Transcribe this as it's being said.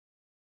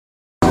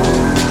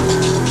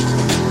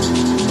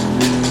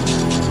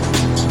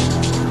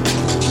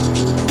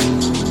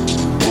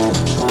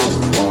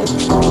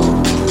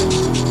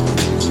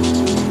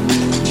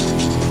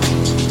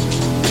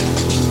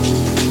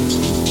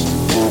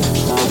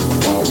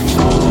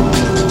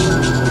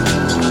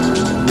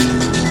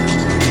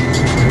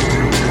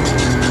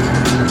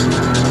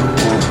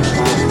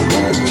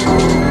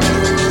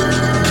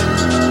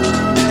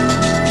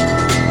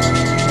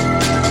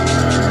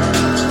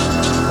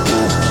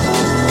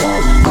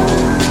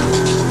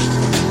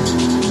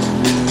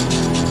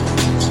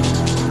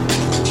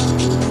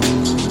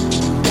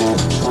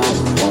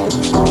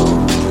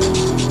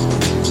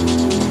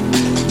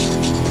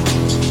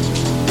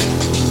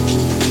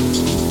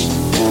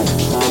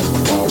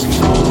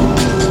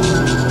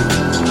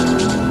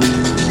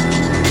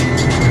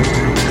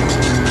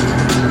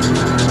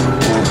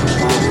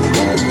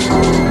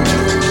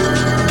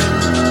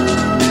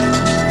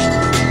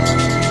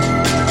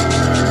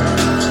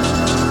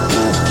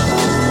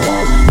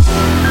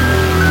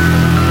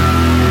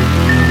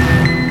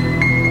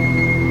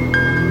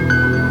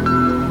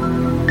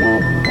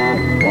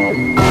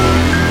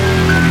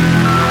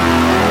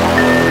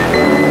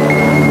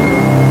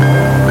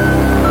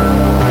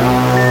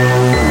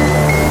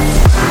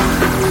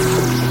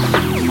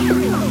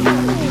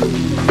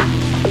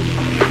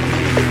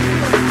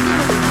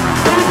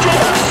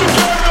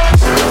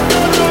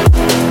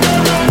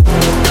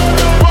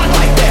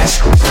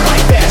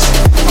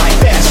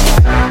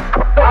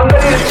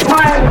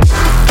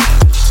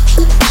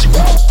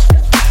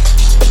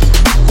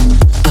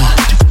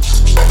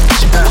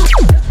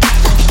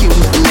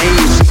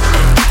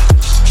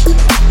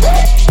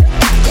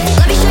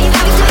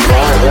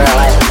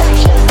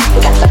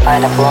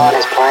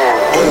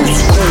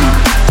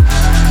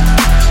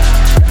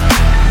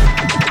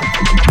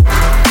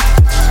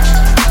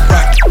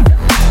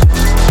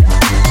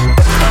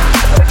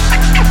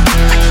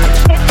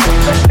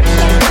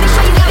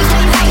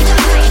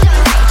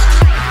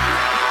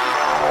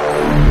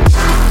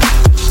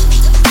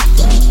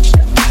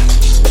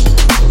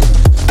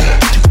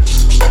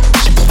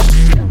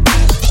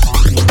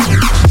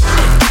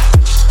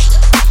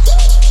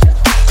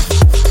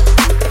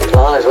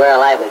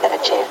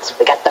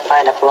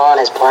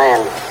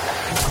playing.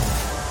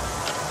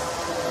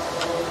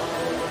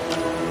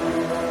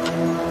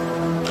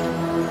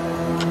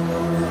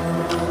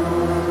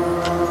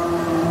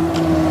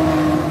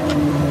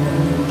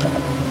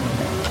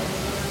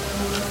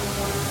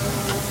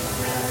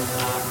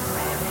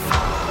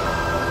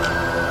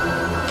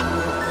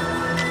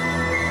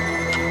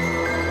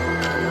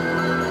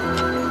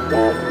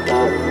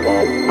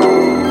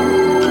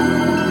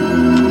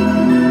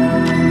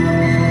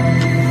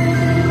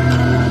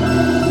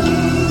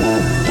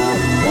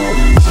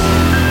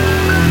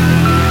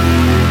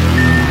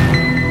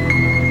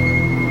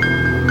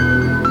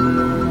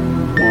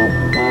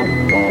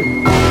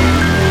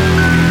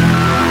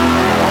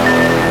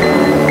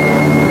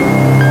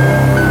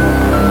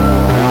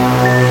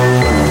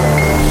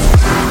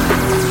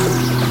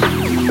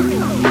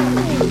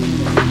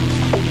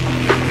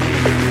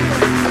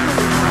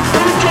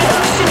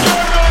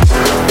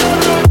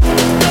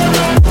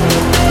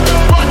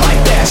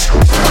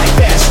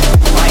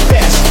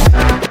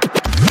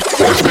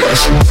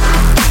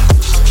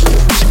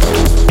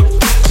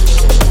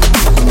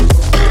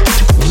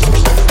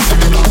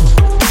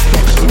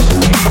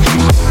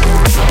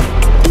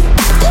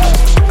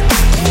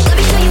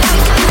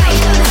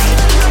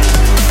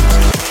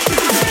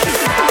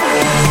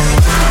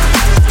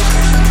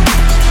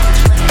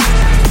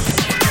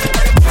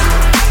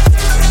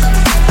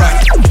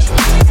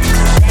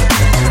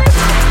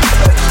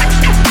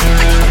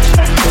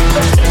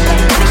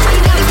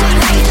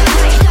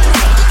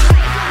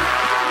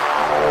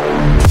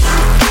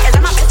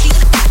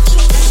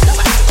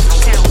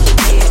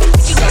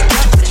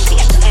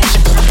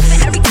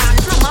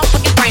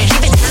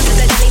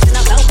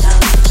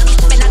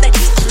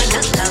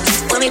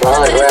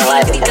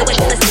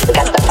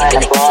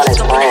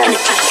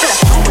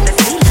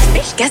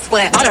 Guess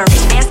what? All the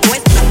rich ass boys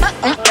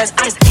on earth,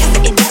 I just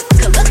answer it up.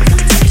 Good look.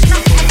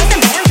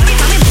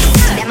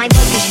 That might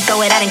work, you should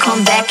throw it out and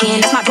come back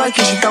in. That's my work,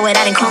 you should throw it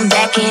out and come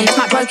back in. That's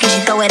my work, you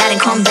should throw it out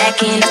and come back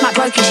in. That's my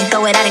work, you should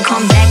throw it out and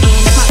come back in.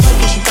 That's my work,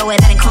 you should throw it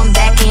out and come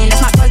back in. That's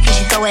my work, you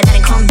should throw it out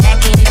and come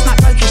back in. That's my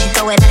work, you should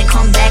throw it out and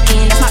come back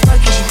in. That's my work,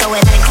 you should throw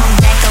it out and come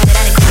back. Throw it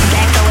out and come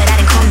back. Throw it out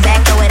and come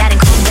back. Throw it out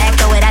and come back.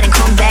 Throw it out and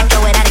come back.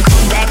 Throw it out and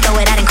come back. Throw it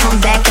out and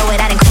come back. Throw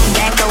it out and come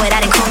back. Throw it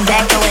out and come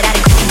back. Throw it out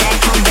and come back.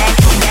 Come back.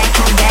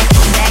 Come back.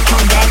 Come back.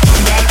 Come back. Come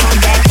back. Come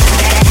back.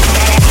 Come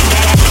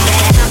back.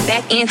 Come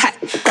back in hot.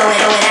 Throw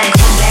it out and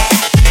come back.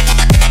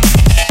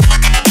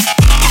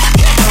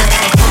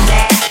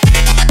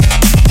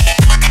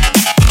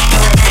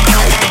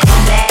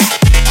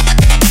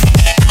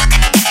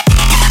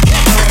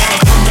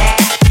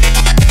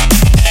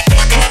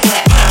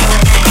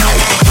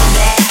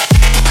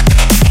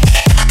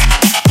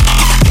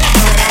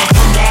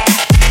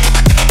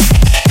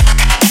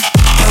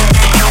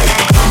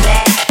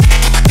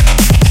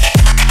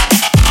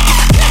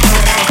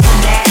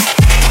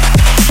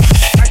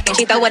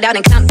 Throw it out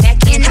and come back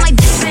in. I'm like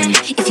this man.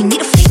 If you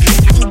need a freak,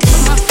 I can do a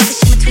motherfucker.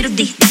 She my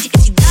Tweedledee.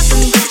 If you got for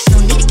me, she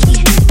don't need a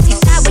key. You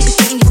sideways, you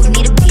straight, you don't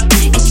need a beat.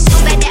 And she's so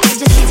bad that I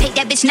just can't take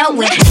that bitch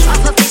nowhere.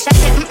 Off her bitch, I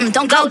said,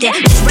 don't go there.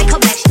 Bitch, break her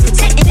back. She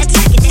protect and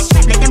attack. Get that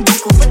strap, let them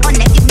buckle. Put on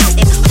that, you know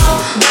that.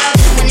 Oh, girl,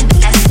 wanna do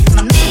that.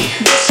 My main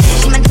bitch,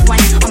 she my new one.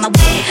 On my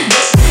way,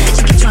 bitch.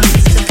 Bitch, you get drunk.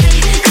 This is a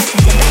bitch.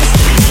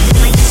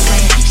 Like this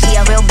way. She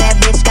a real bad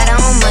bitch, got her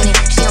own money.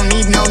 She don't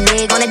need no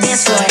nigga on the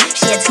dance floor.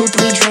 She had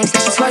 2-3 drinks,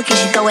 now she's twerking.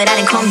 She throw it out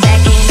and come back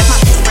in. That's my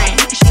best friend.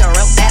 She a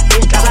real bad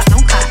bitch, drive out no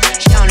car.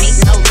 She don't need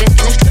no lift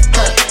in a strip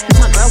club. That's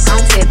my girl,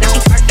 gon' tip. Then she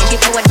twerking, she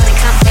throw it out and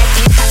come back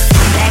in.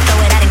 Come back,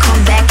 throw it out and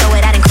come back, throw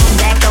it out and come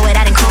back, throw it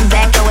out and come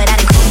back, throw it out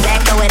and come back,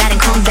 throw it out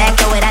and come back,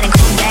 throw it out and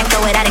come back,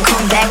 throw it out and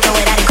come back, throw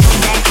it out and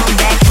come back,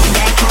 come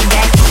back, come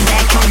back, come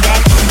back, come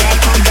back, come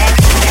back, come back,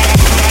 come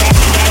back,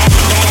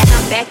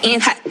 come back in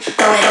hot.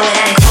 Throw it out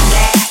and come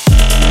back.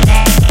 Throw it out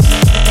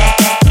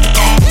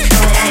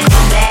and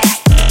come back.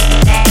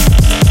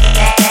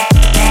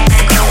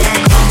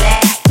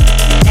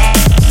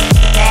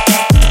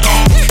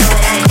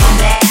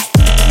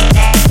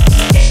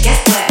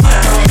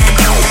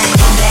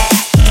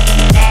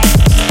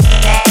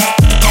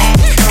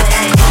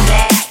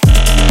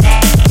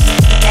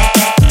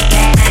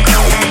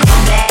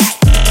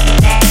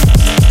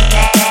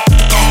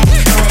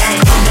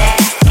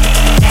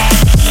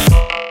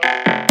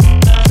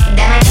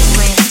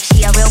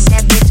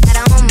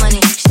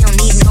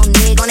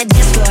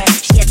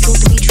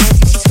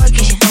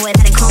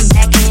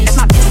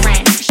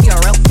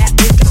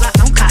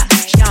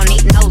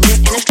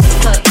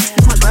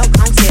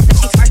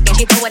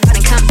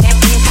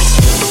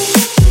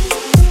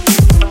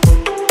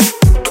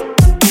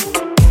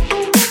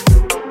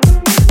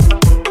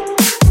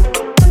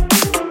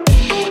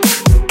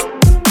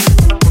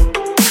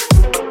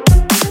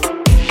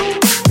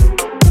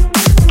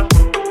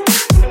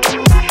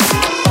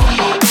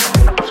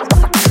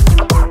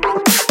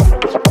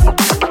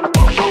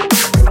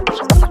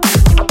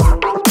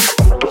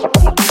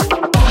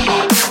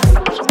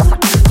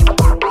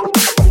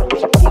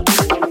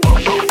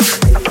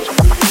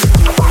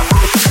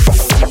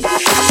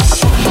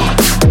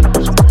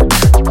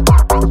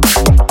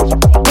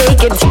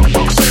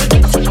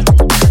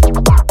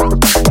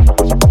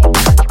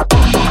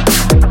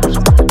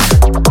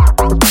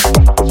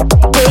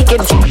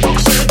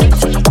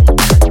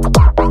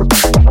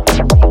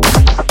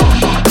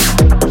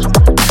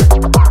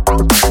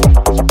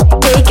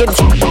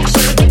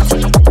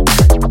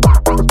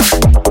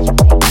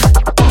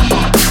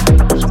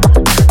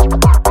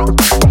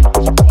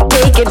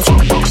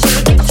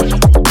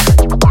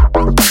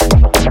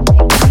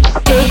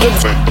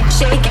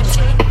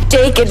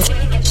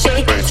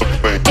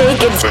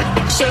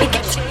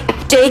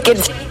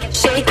 it,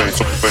 shake it,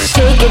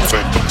 shake it,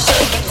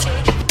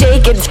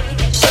 take it, take it,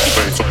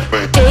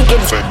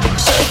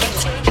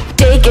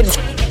 take it.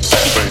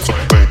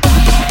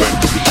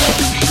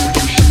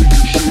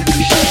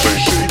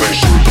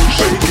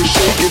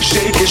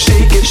 Shake it,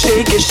 shake it,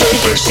 shake it,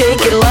 shake it,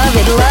 shake it, love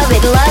it, love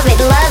it, love it,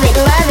 love it,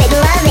 love it,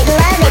 love it,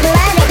 love it,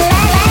 love it.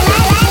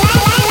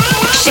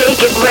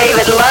 Shake it, rave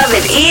it, love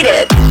it, eat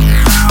it.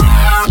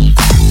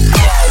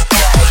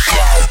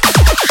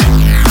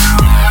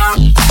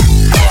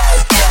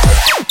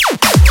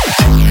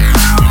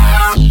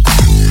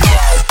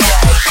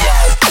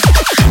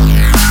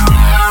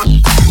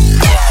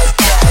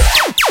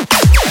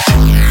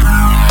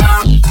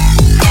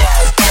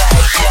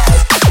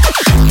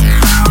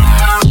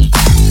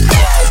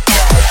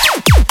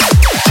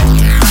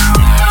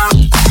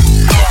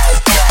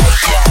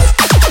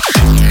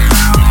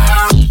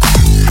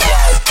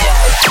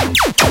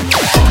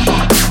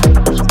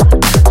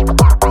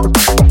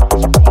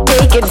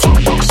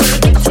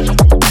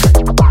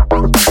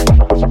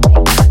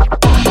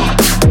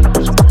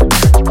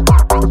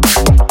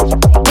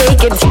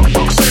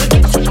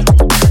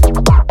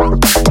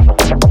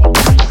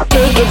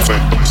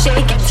 Take it,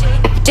 shake it,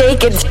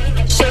 take it,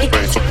 shake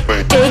it,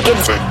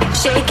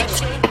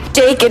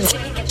 take it, shake it, take it,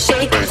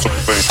 take it, take it,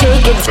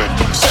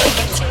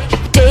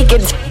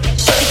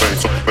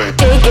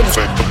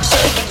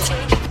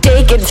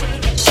 take it.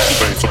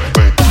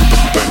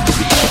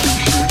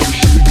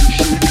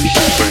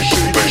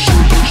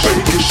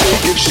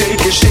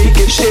 Shake it, shake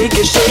it, shake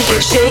it, shake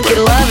it, shake it,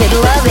 love it,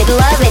 love it,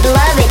 love it, love it,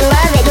 love it,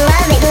 love it,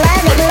 love it,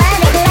 love it,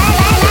 love it.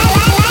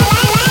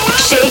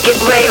 Shake it,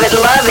 rave it,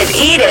 love it,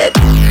 eat it.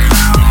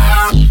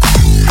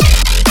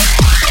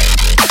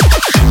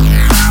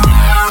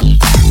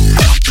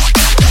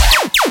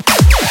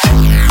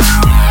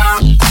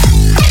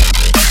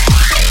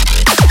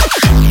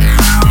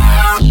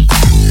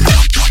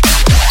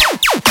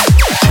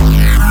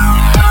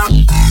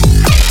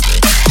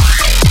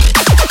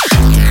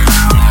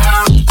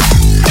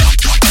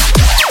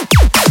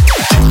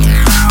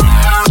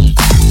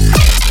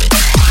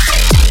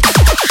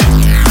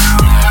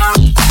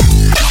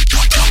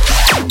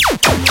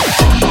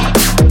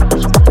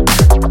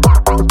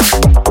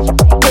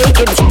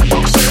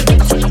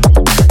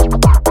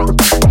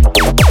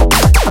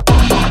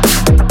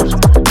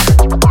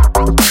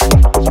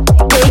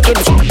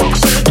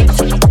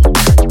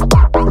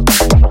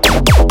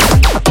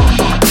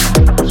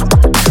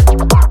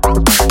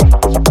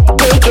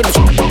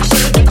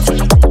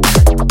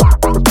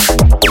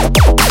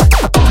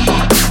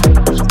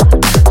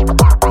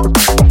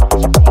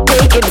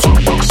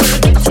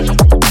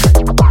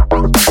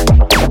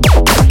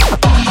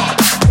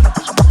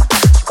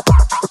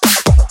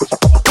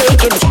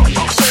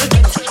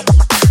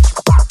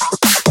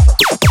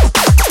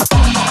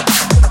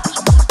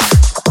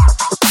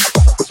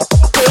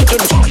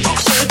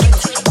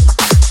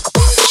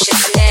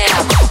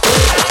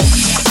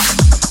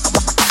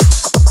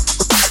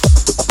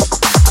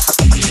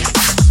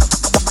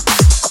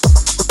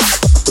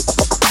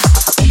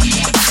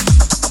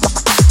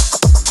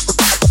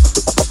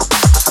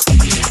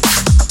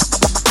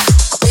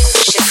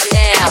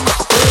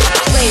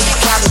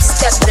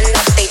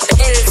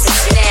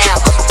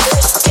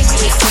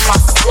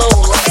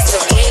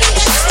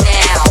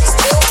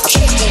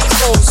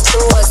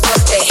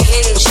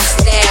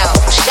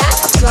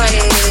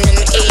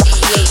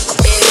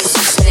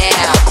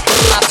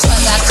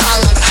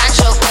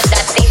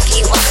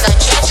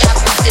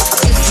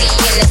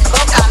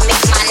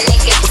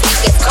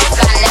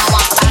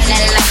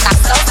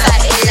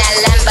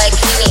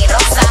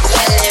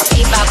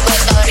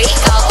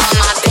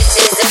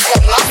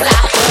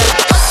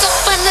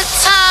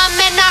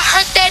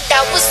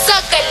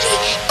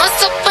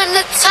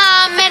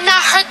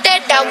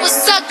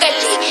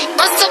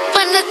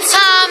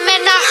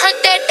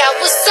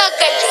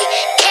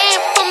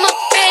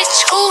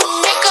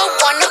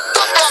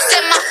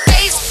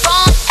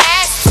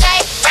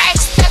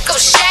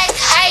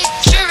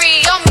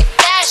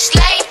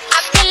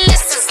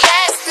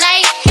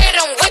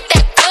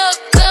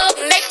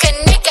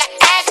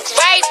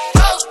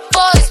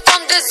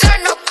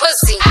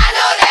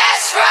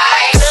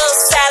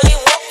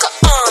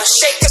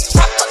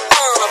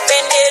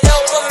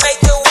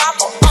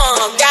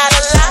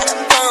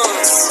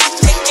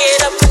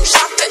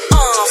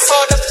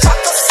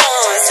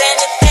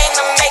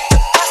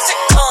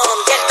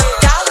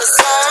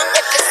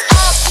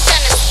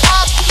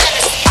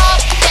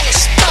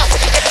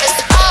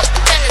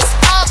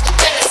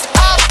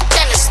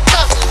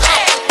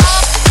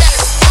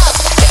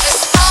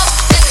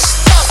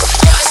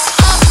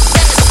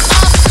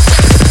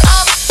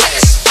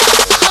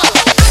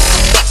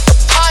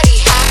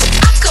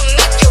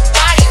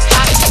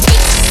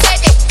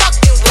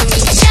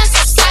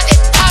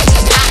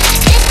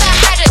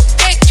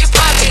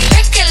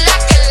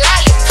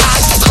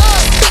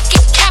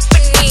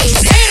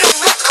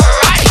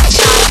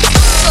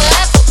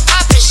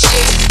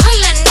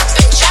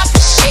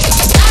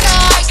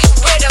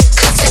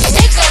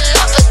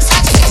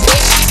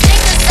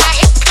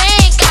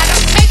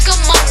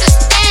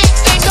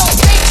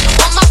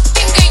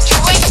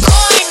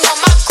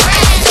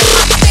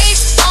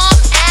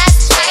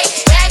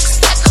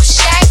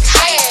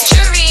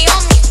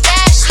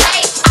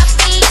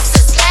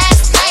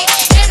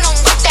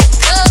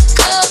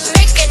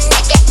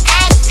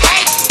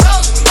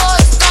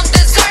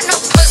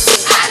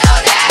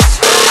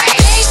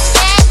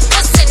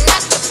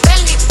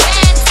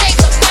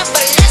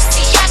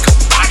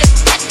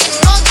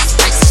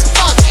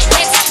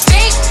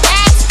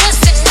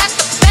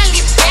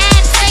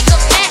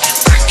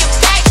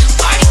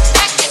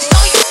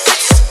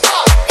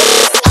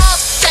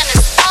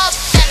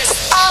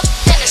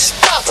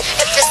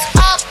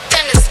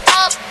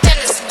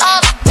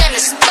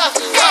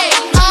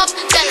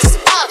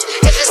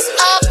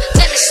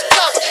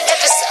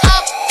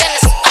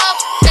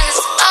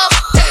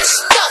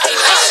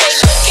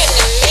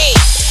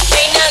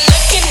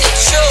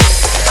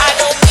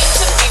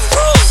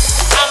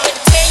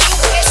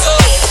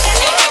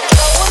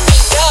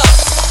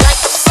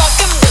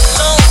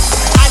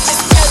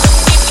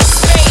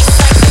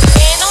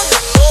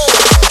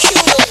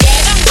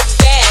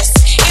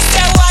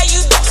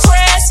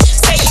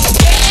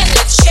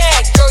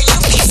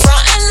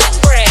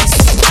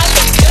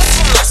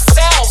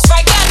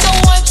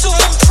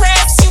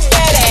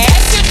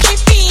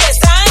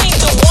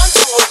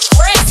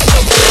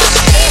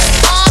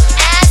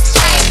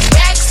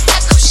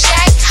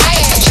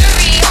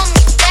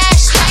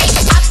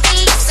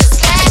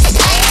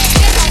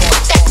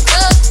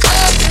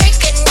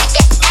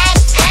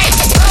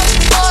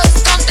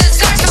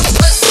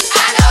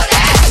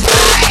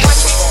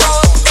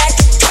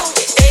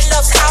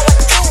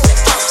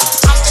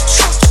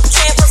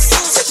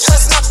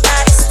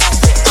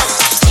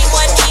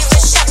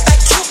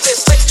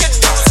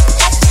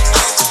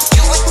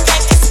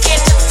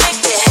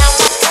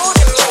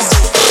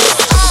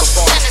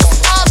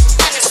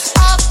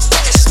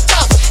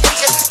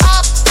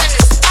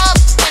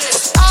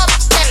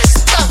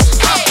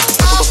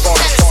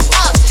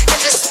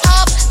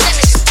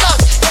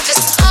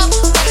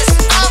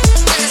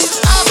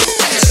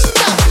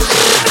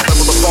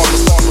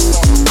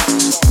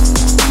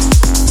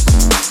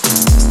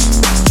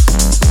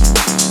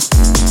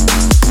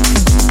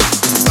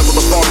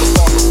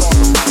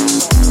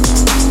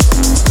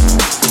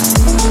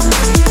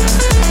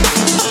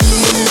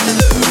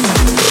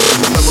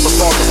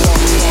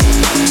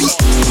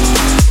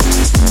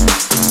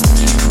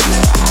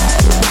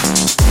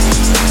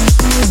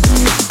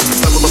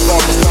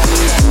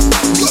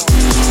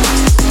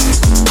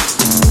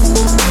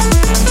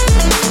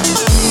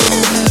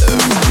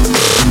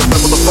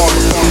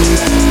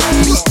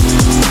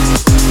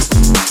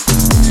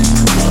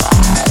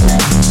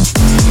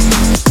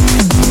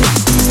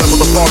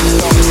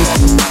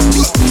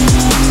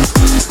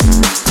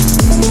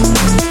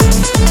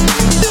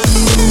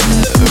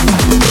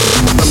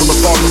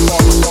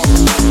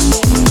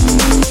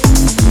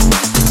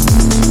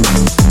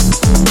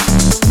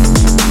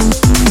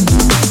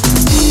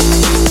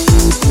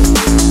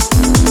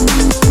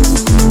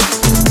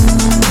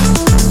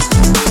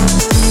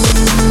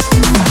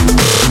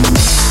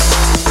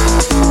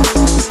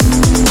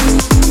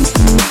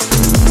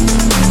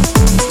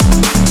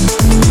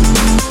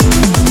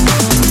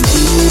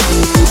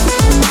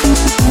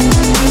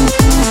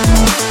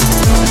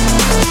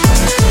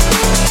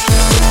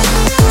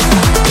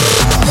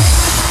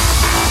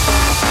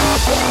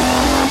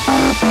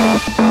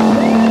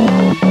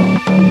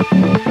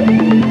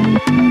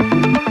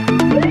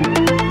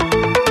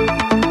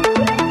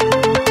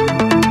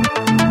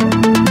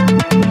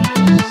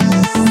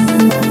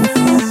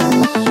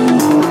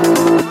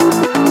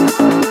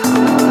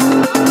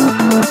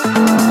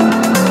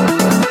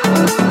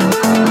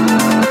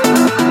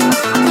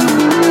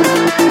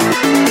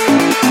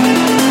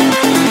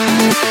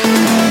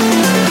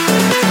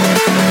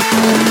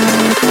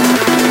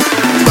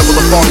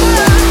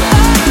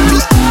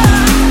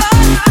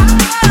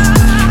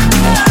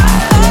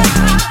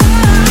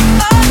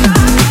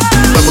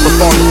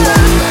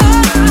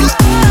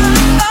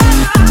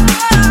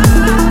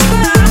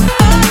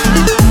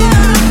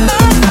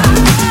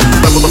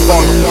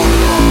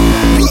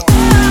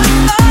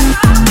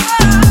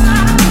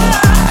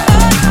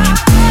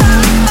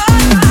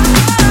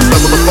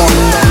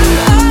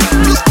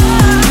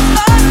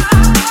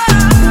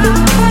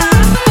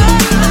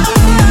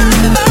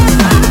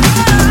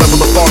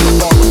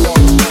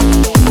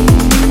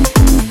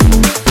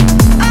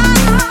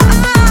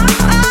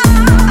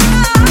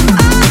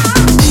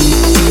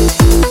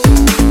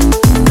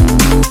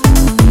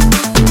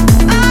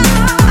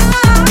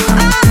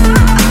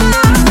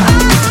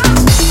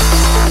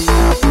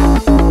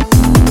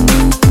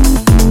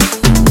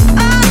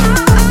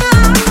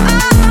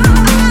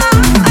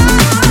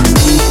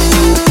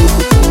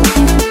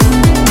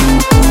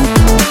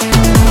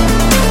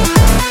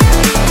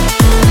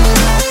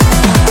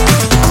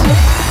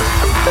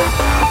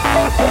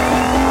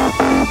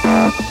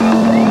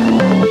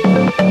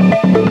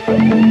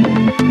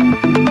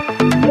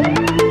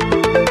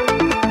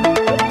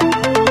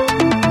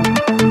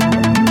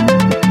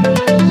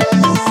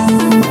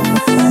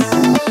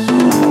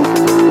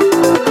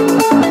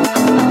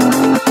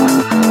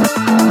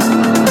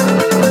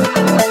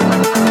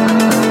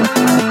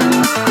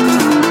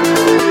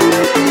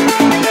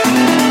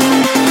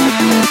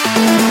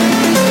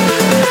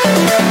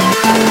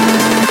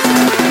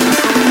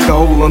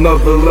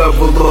 Another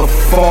level of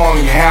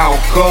funk, how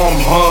come,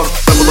 huh?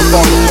 Level of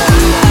funk.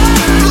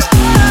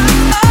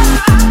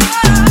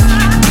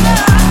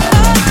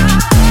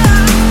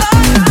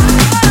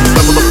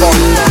 Level of funk.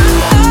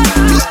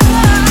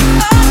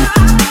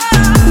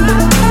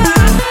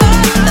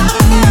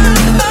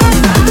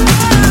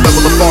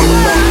 Level of funk. Level of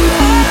funk.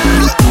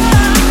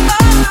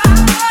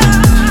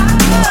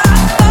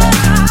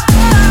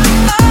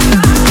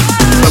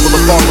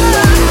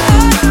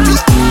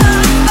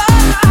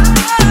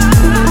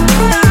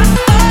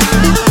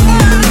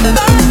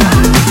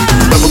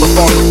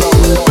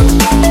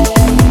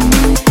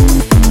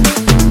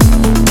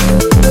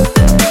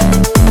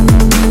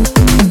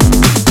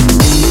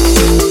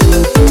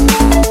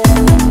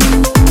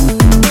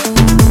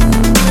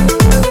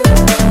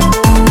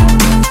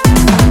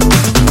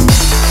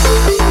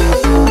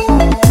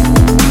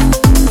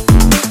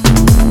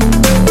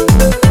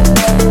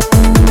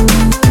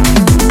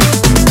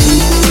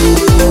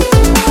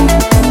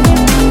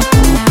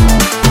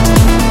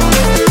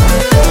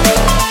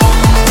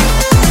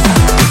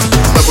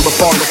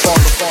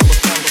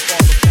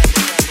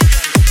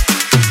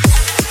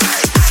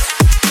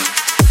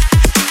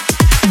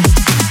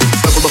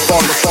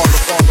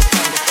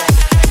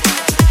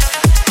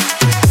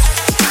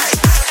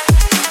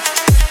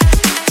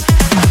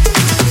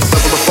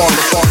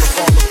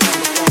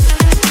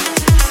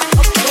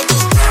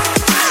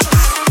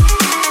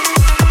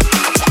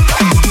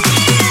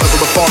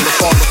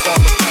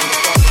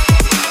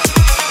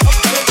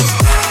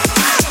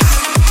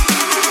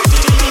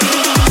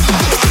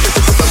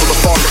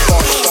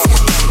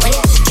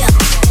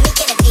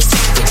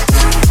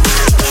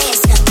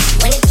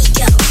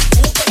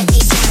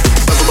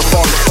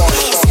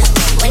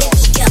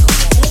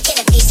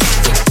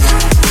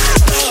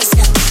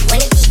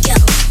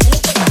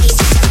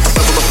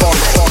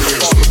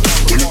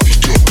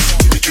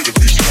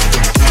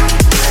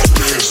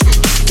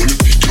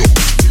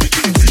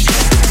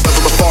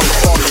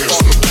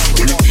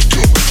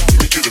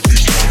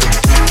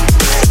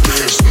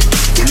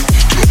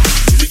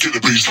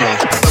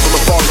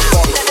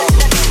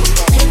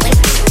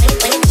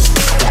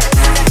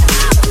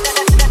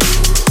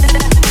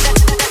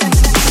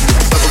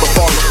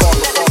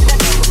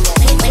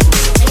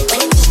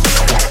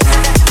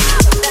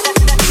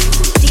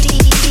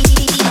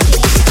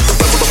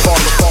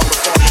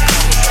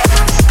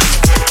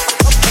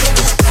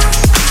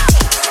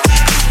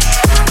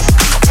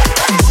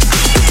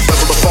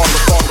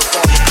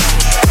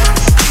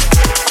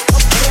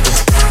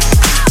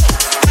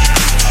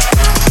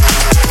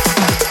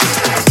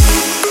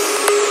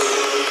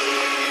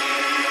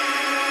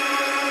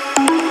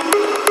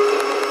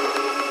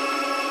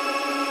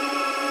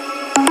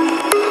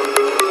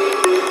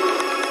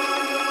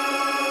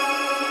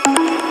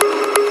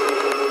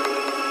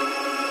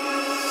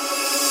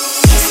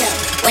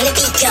 when the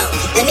beat go.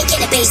 Let me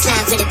get a bass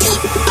line for the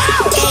beat.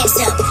 Dance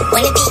up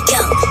when the beat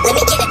go. Let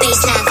me get a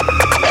bass line.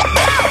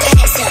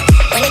 Dance up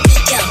when the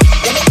beat go.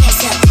 Let me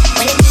dance up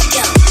when the beat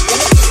go. Let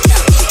me beat go.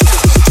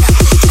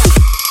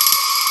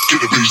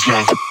 Get a bass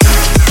line.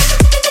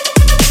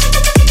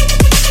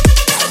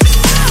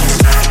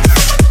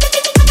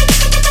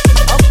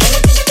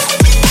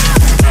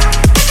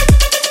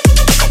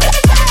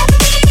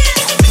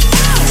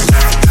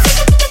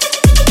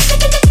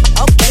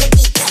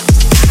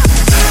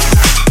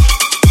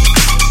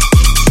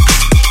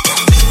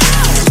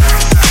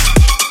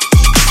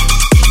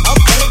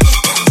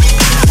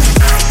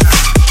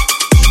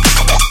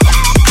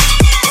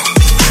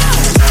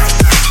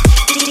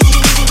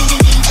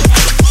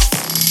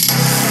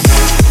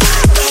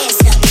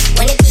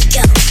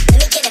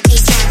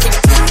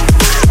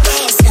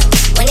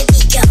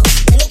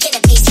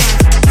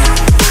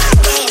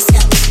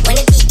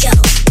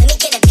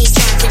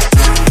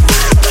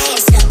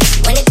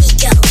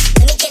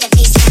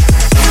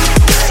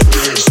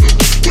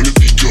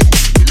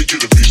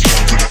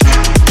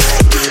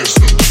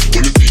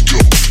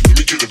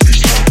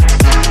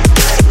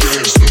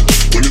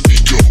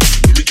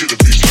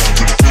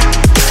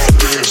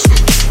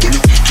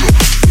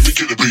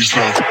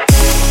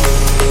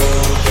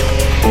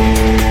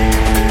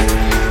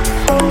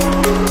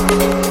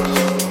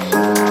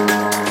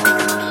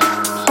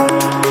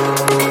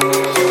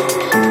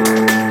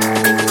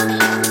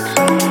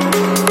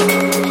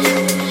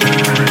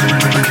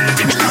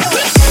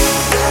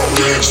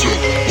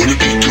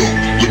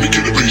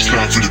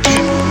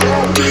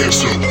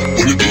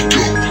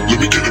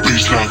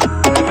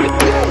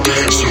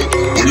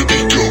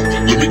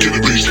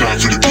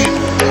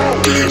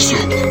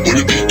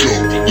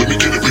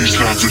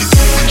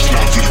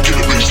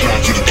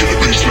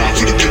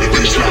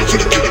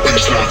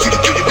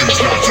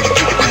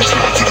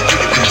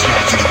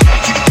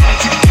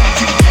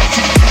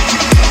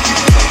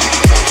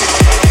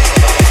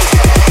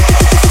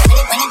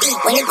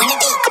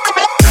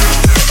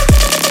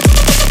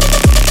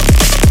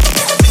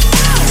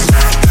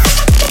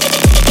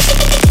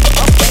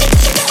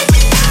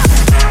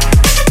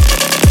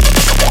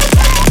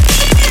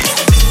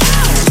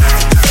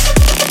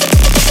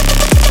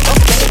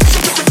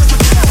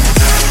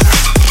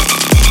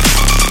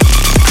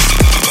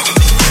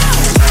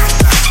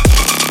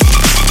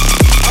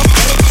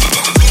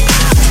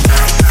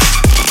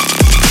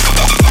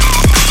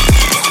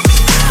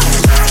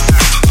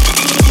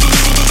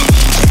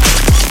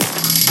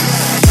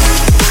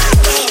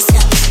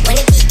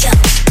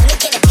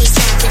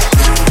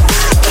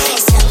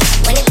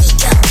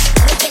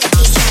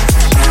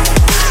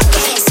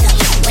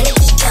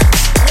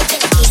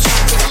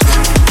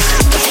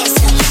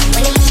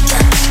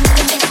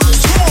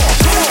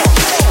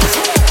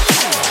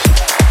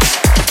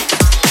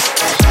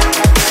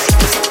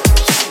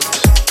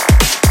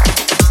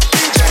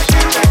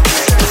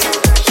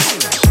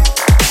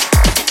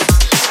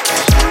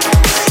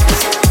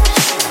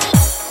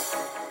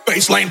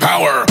 Baseline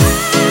power.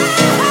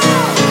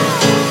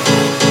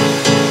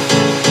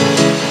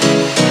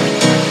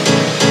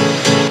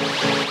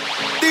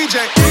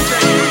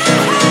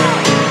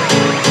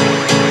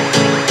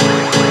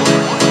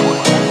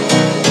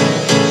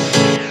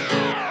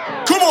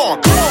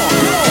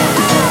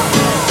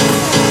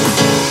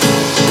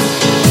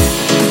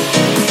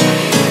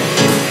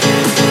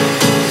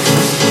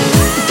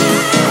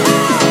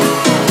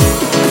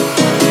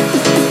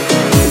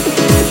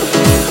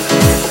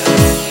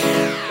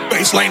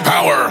 Baseline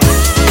power.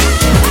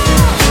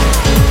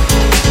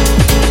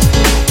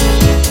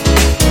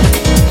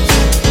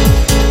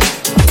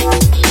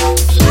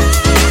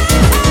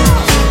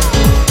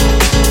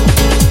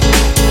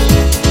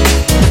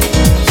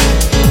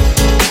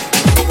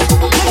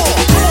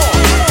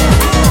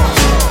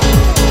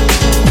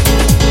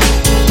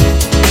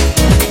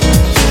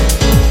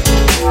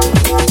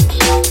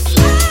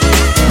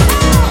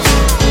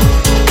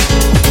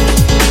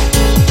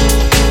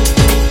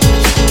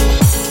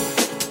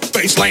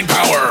 Baseline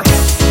power.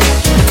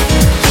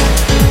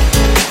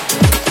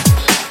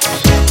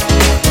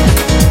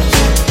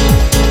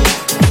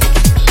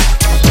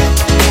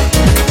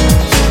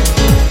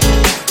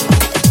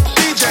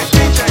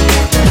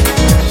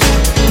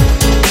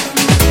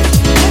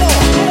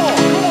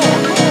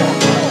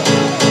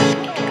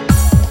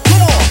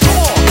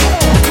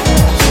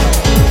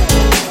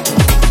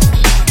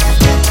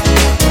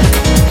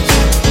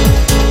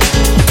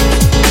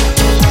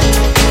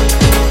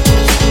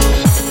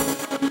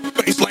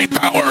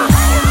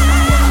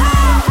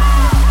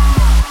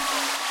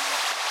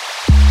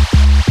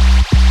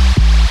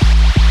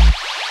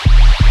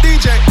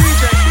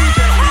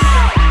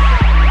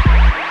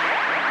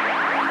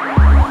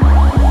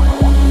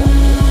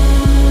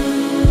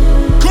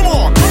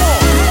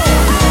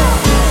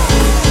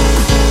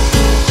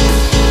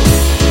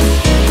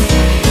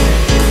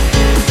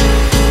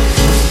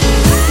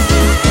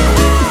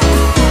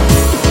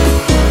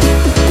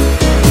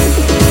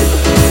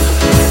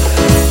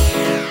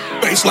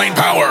 Baseline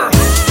power.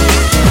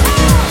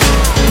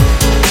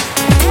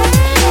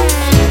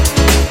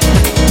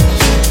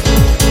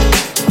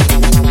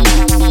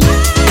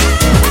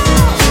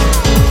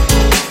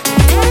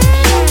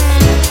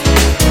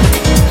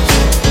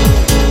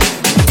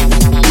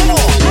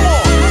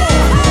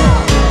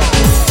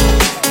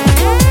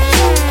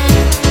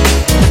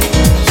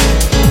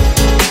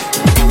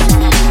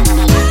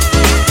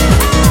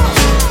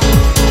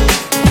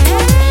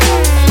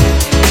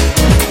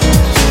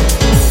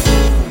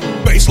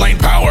 Baseline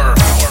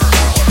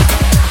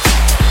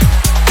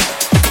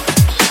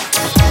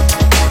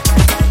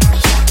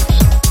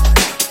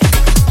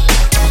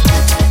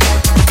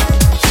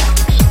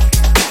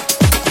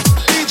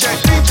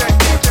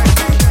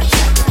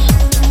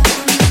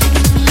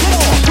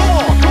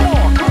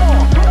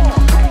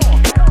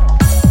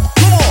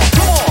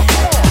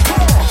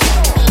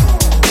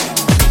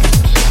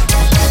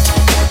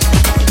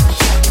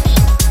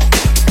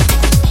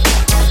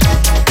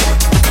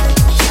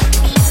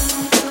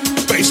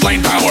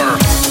Baseline power. Baseline power.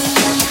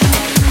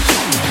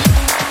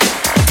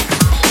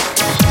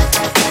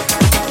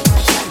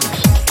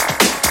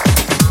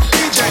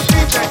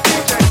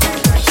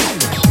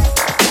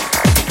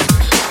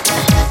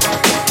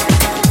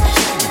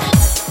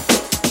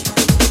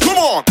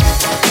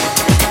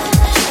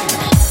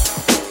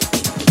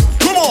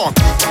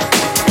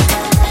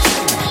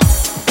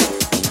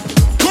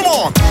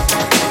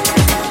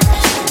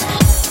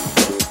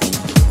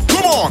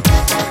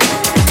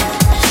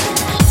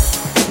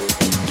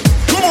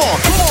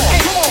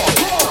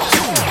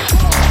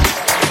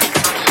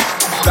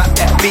 Drop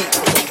that beat.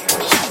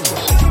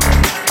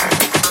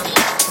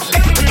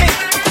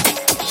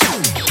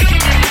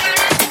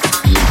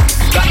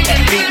 Drop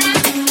that beat.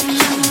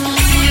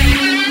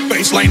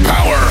 Baseline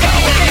power.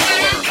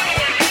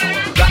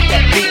 Drop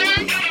that beat.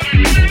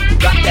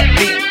 Drop that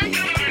beat.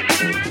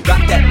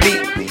 Drop that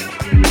beat.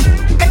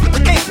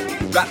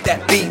 Drop that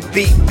beat.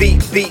 Beat. Drop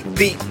that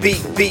beat.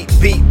 Drop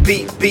that beat.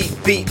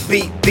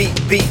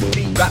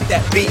 Drop that beat. Drop that beat. Drop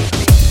that beat. Drop that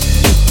beat.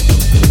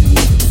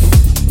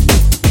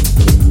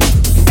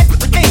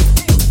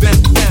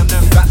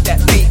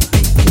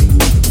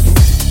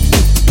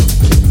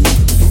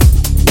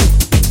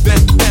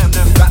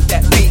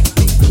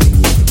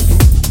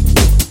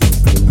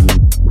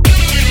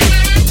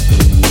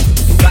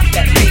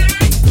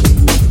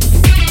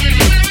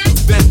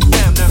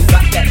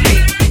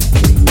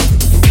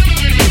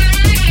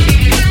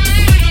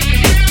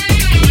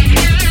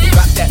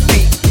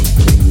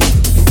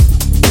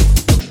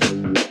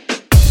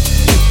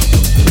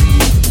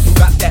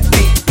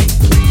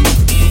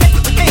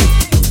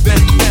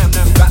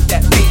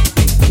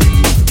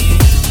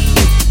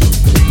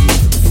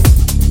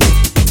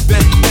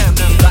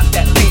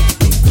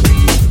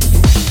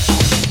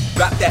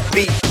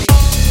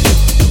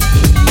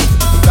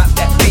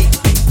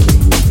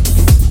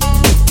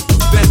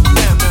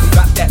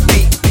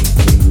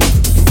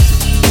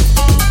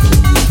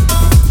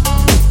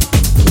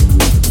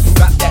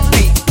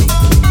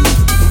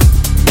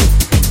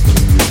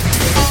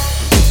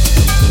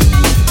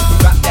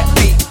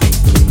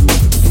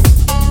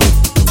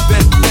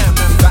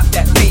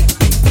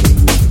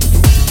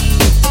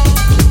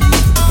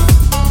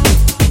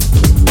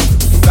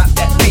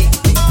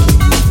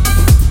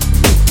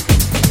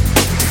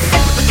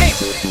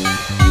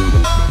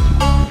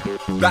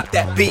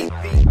 beat.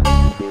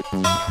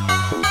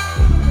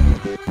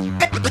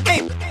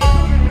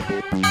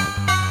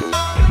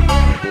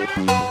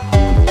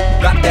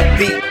 Drop that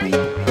beat.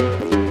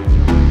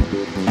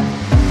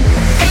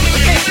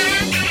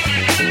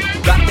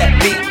 Drop that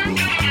beat.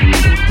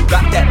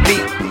 Drop that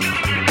beat.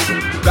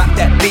 Drop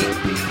that beat.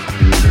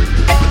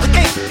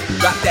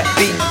 Drop that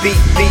beat,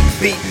 beat, beat,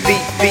 beat,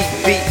 beat, beat,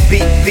 beat,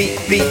 beat, beat,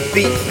 beat,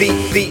 beat,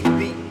 beat, beat.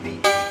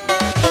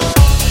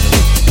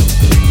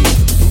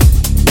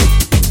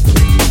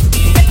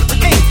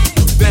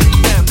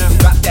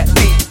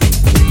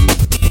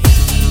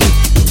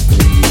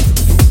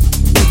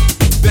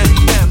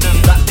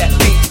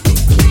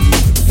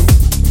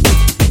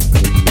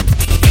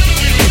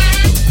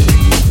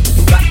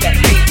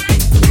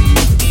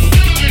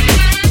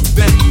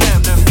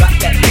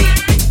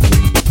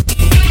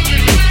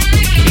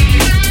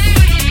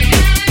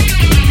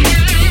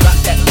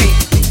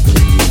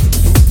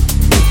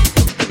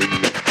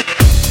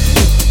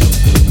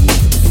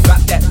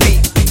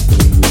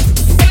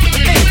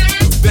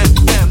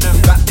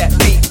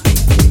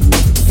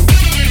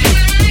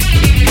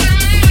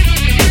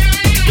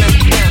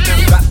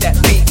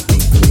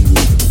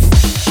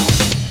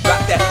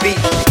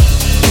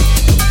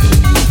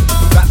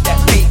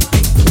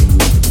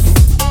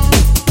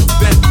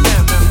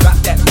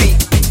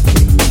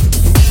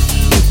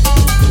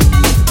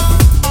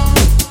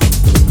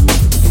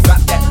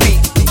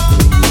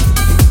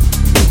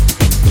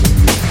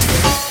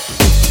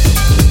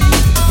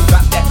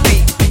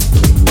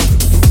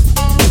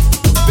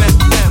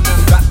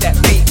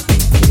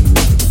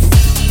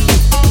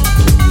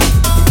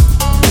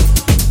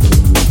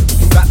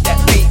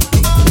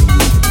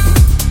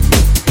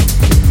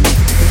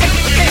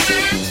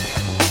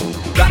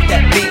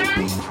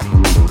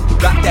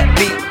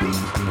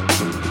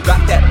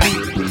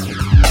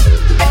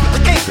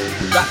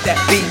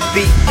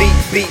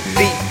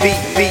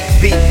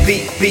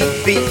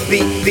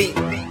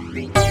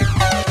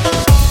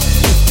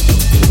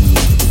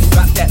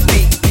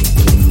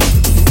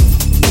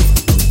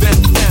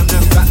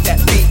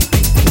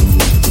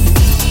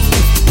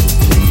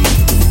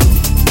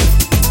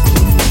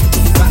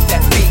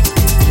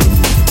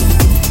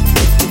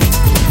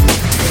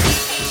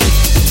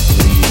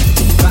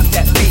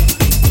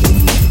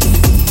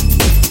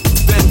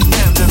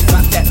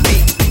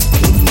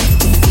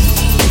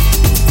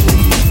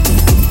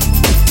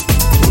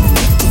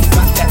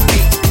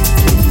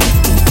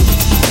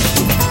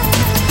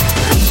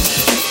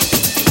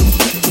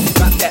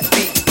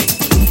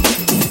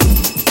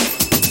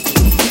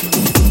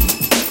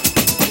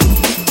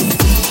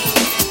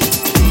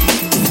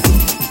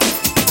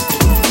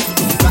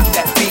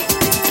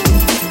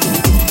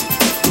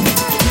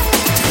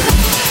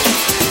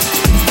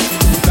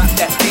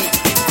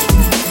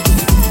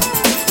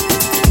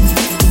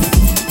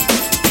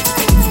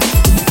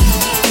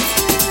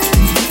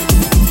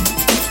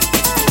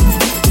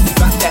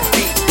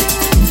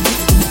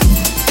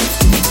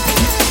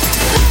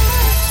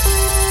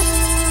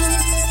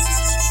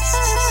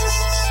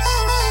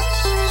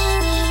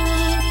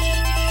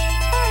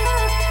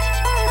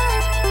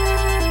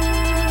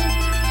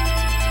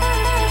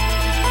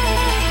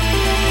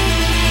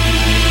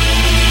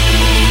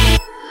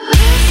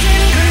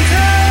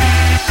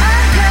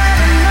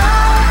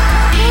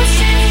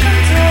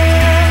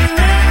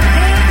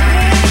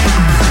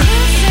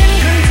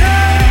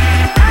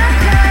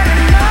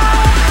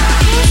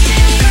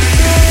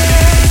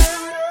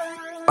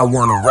 I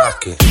wanna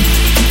rock it.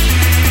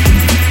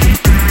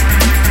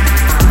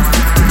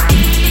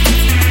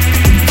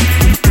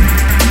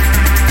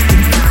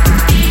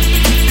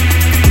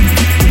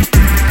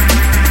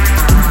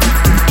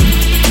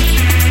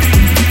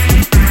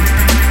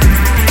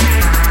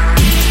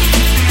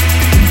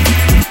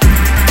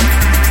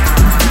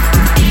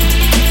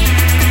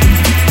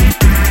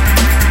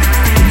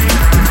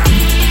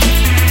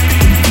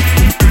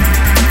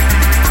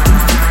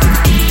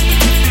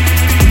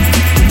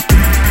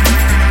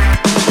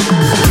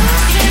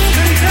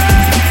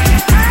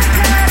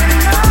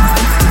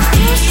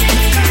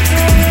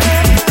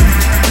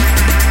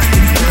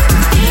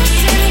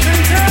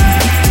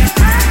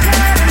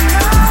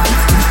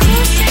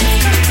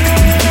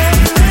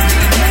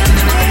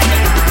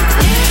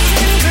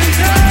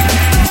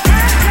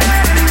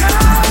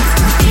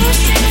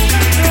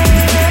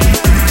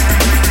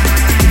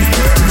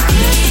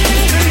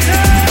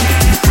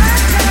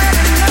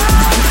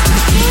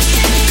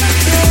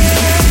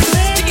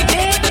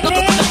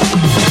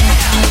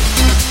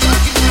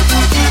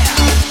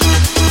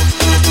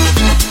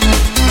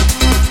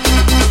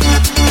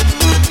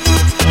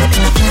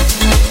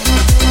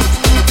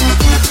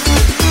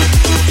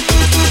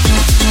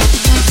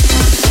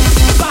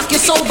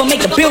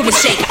 Make the building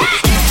shake. My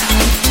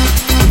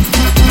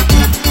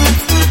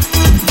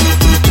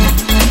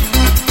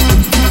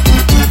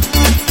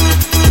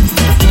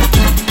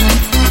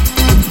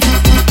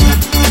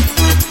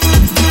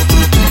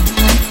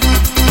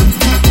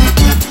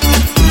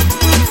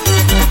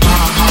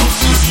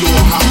house is your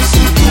house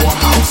and your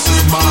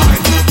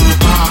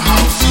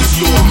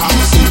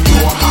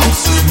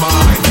house is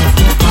mine.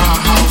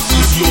 My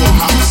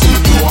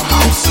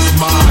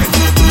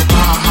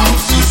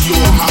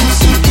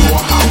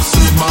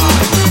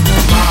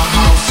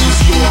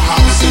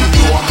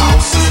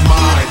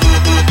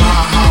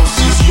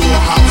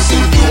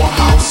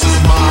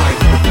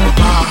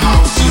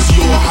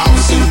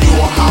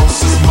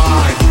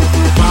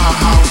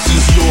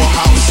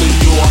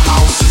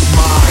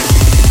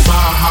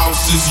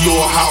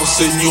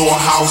house and your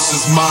house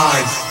is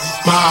mine.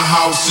 My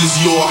house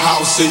is your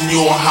house and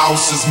your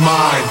house is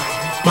mine.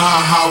 My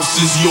house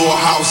is your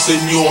house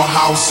and your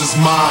house is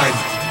mine.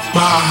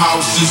 My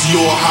house is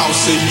your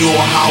house and your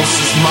house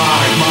is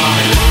mine.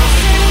 Mine.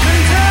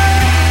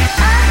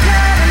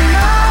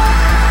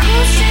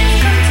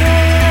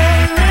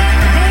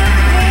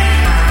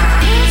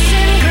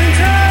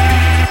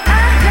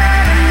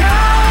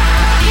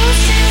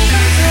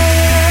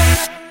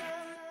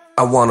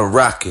 I wanna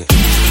rock it.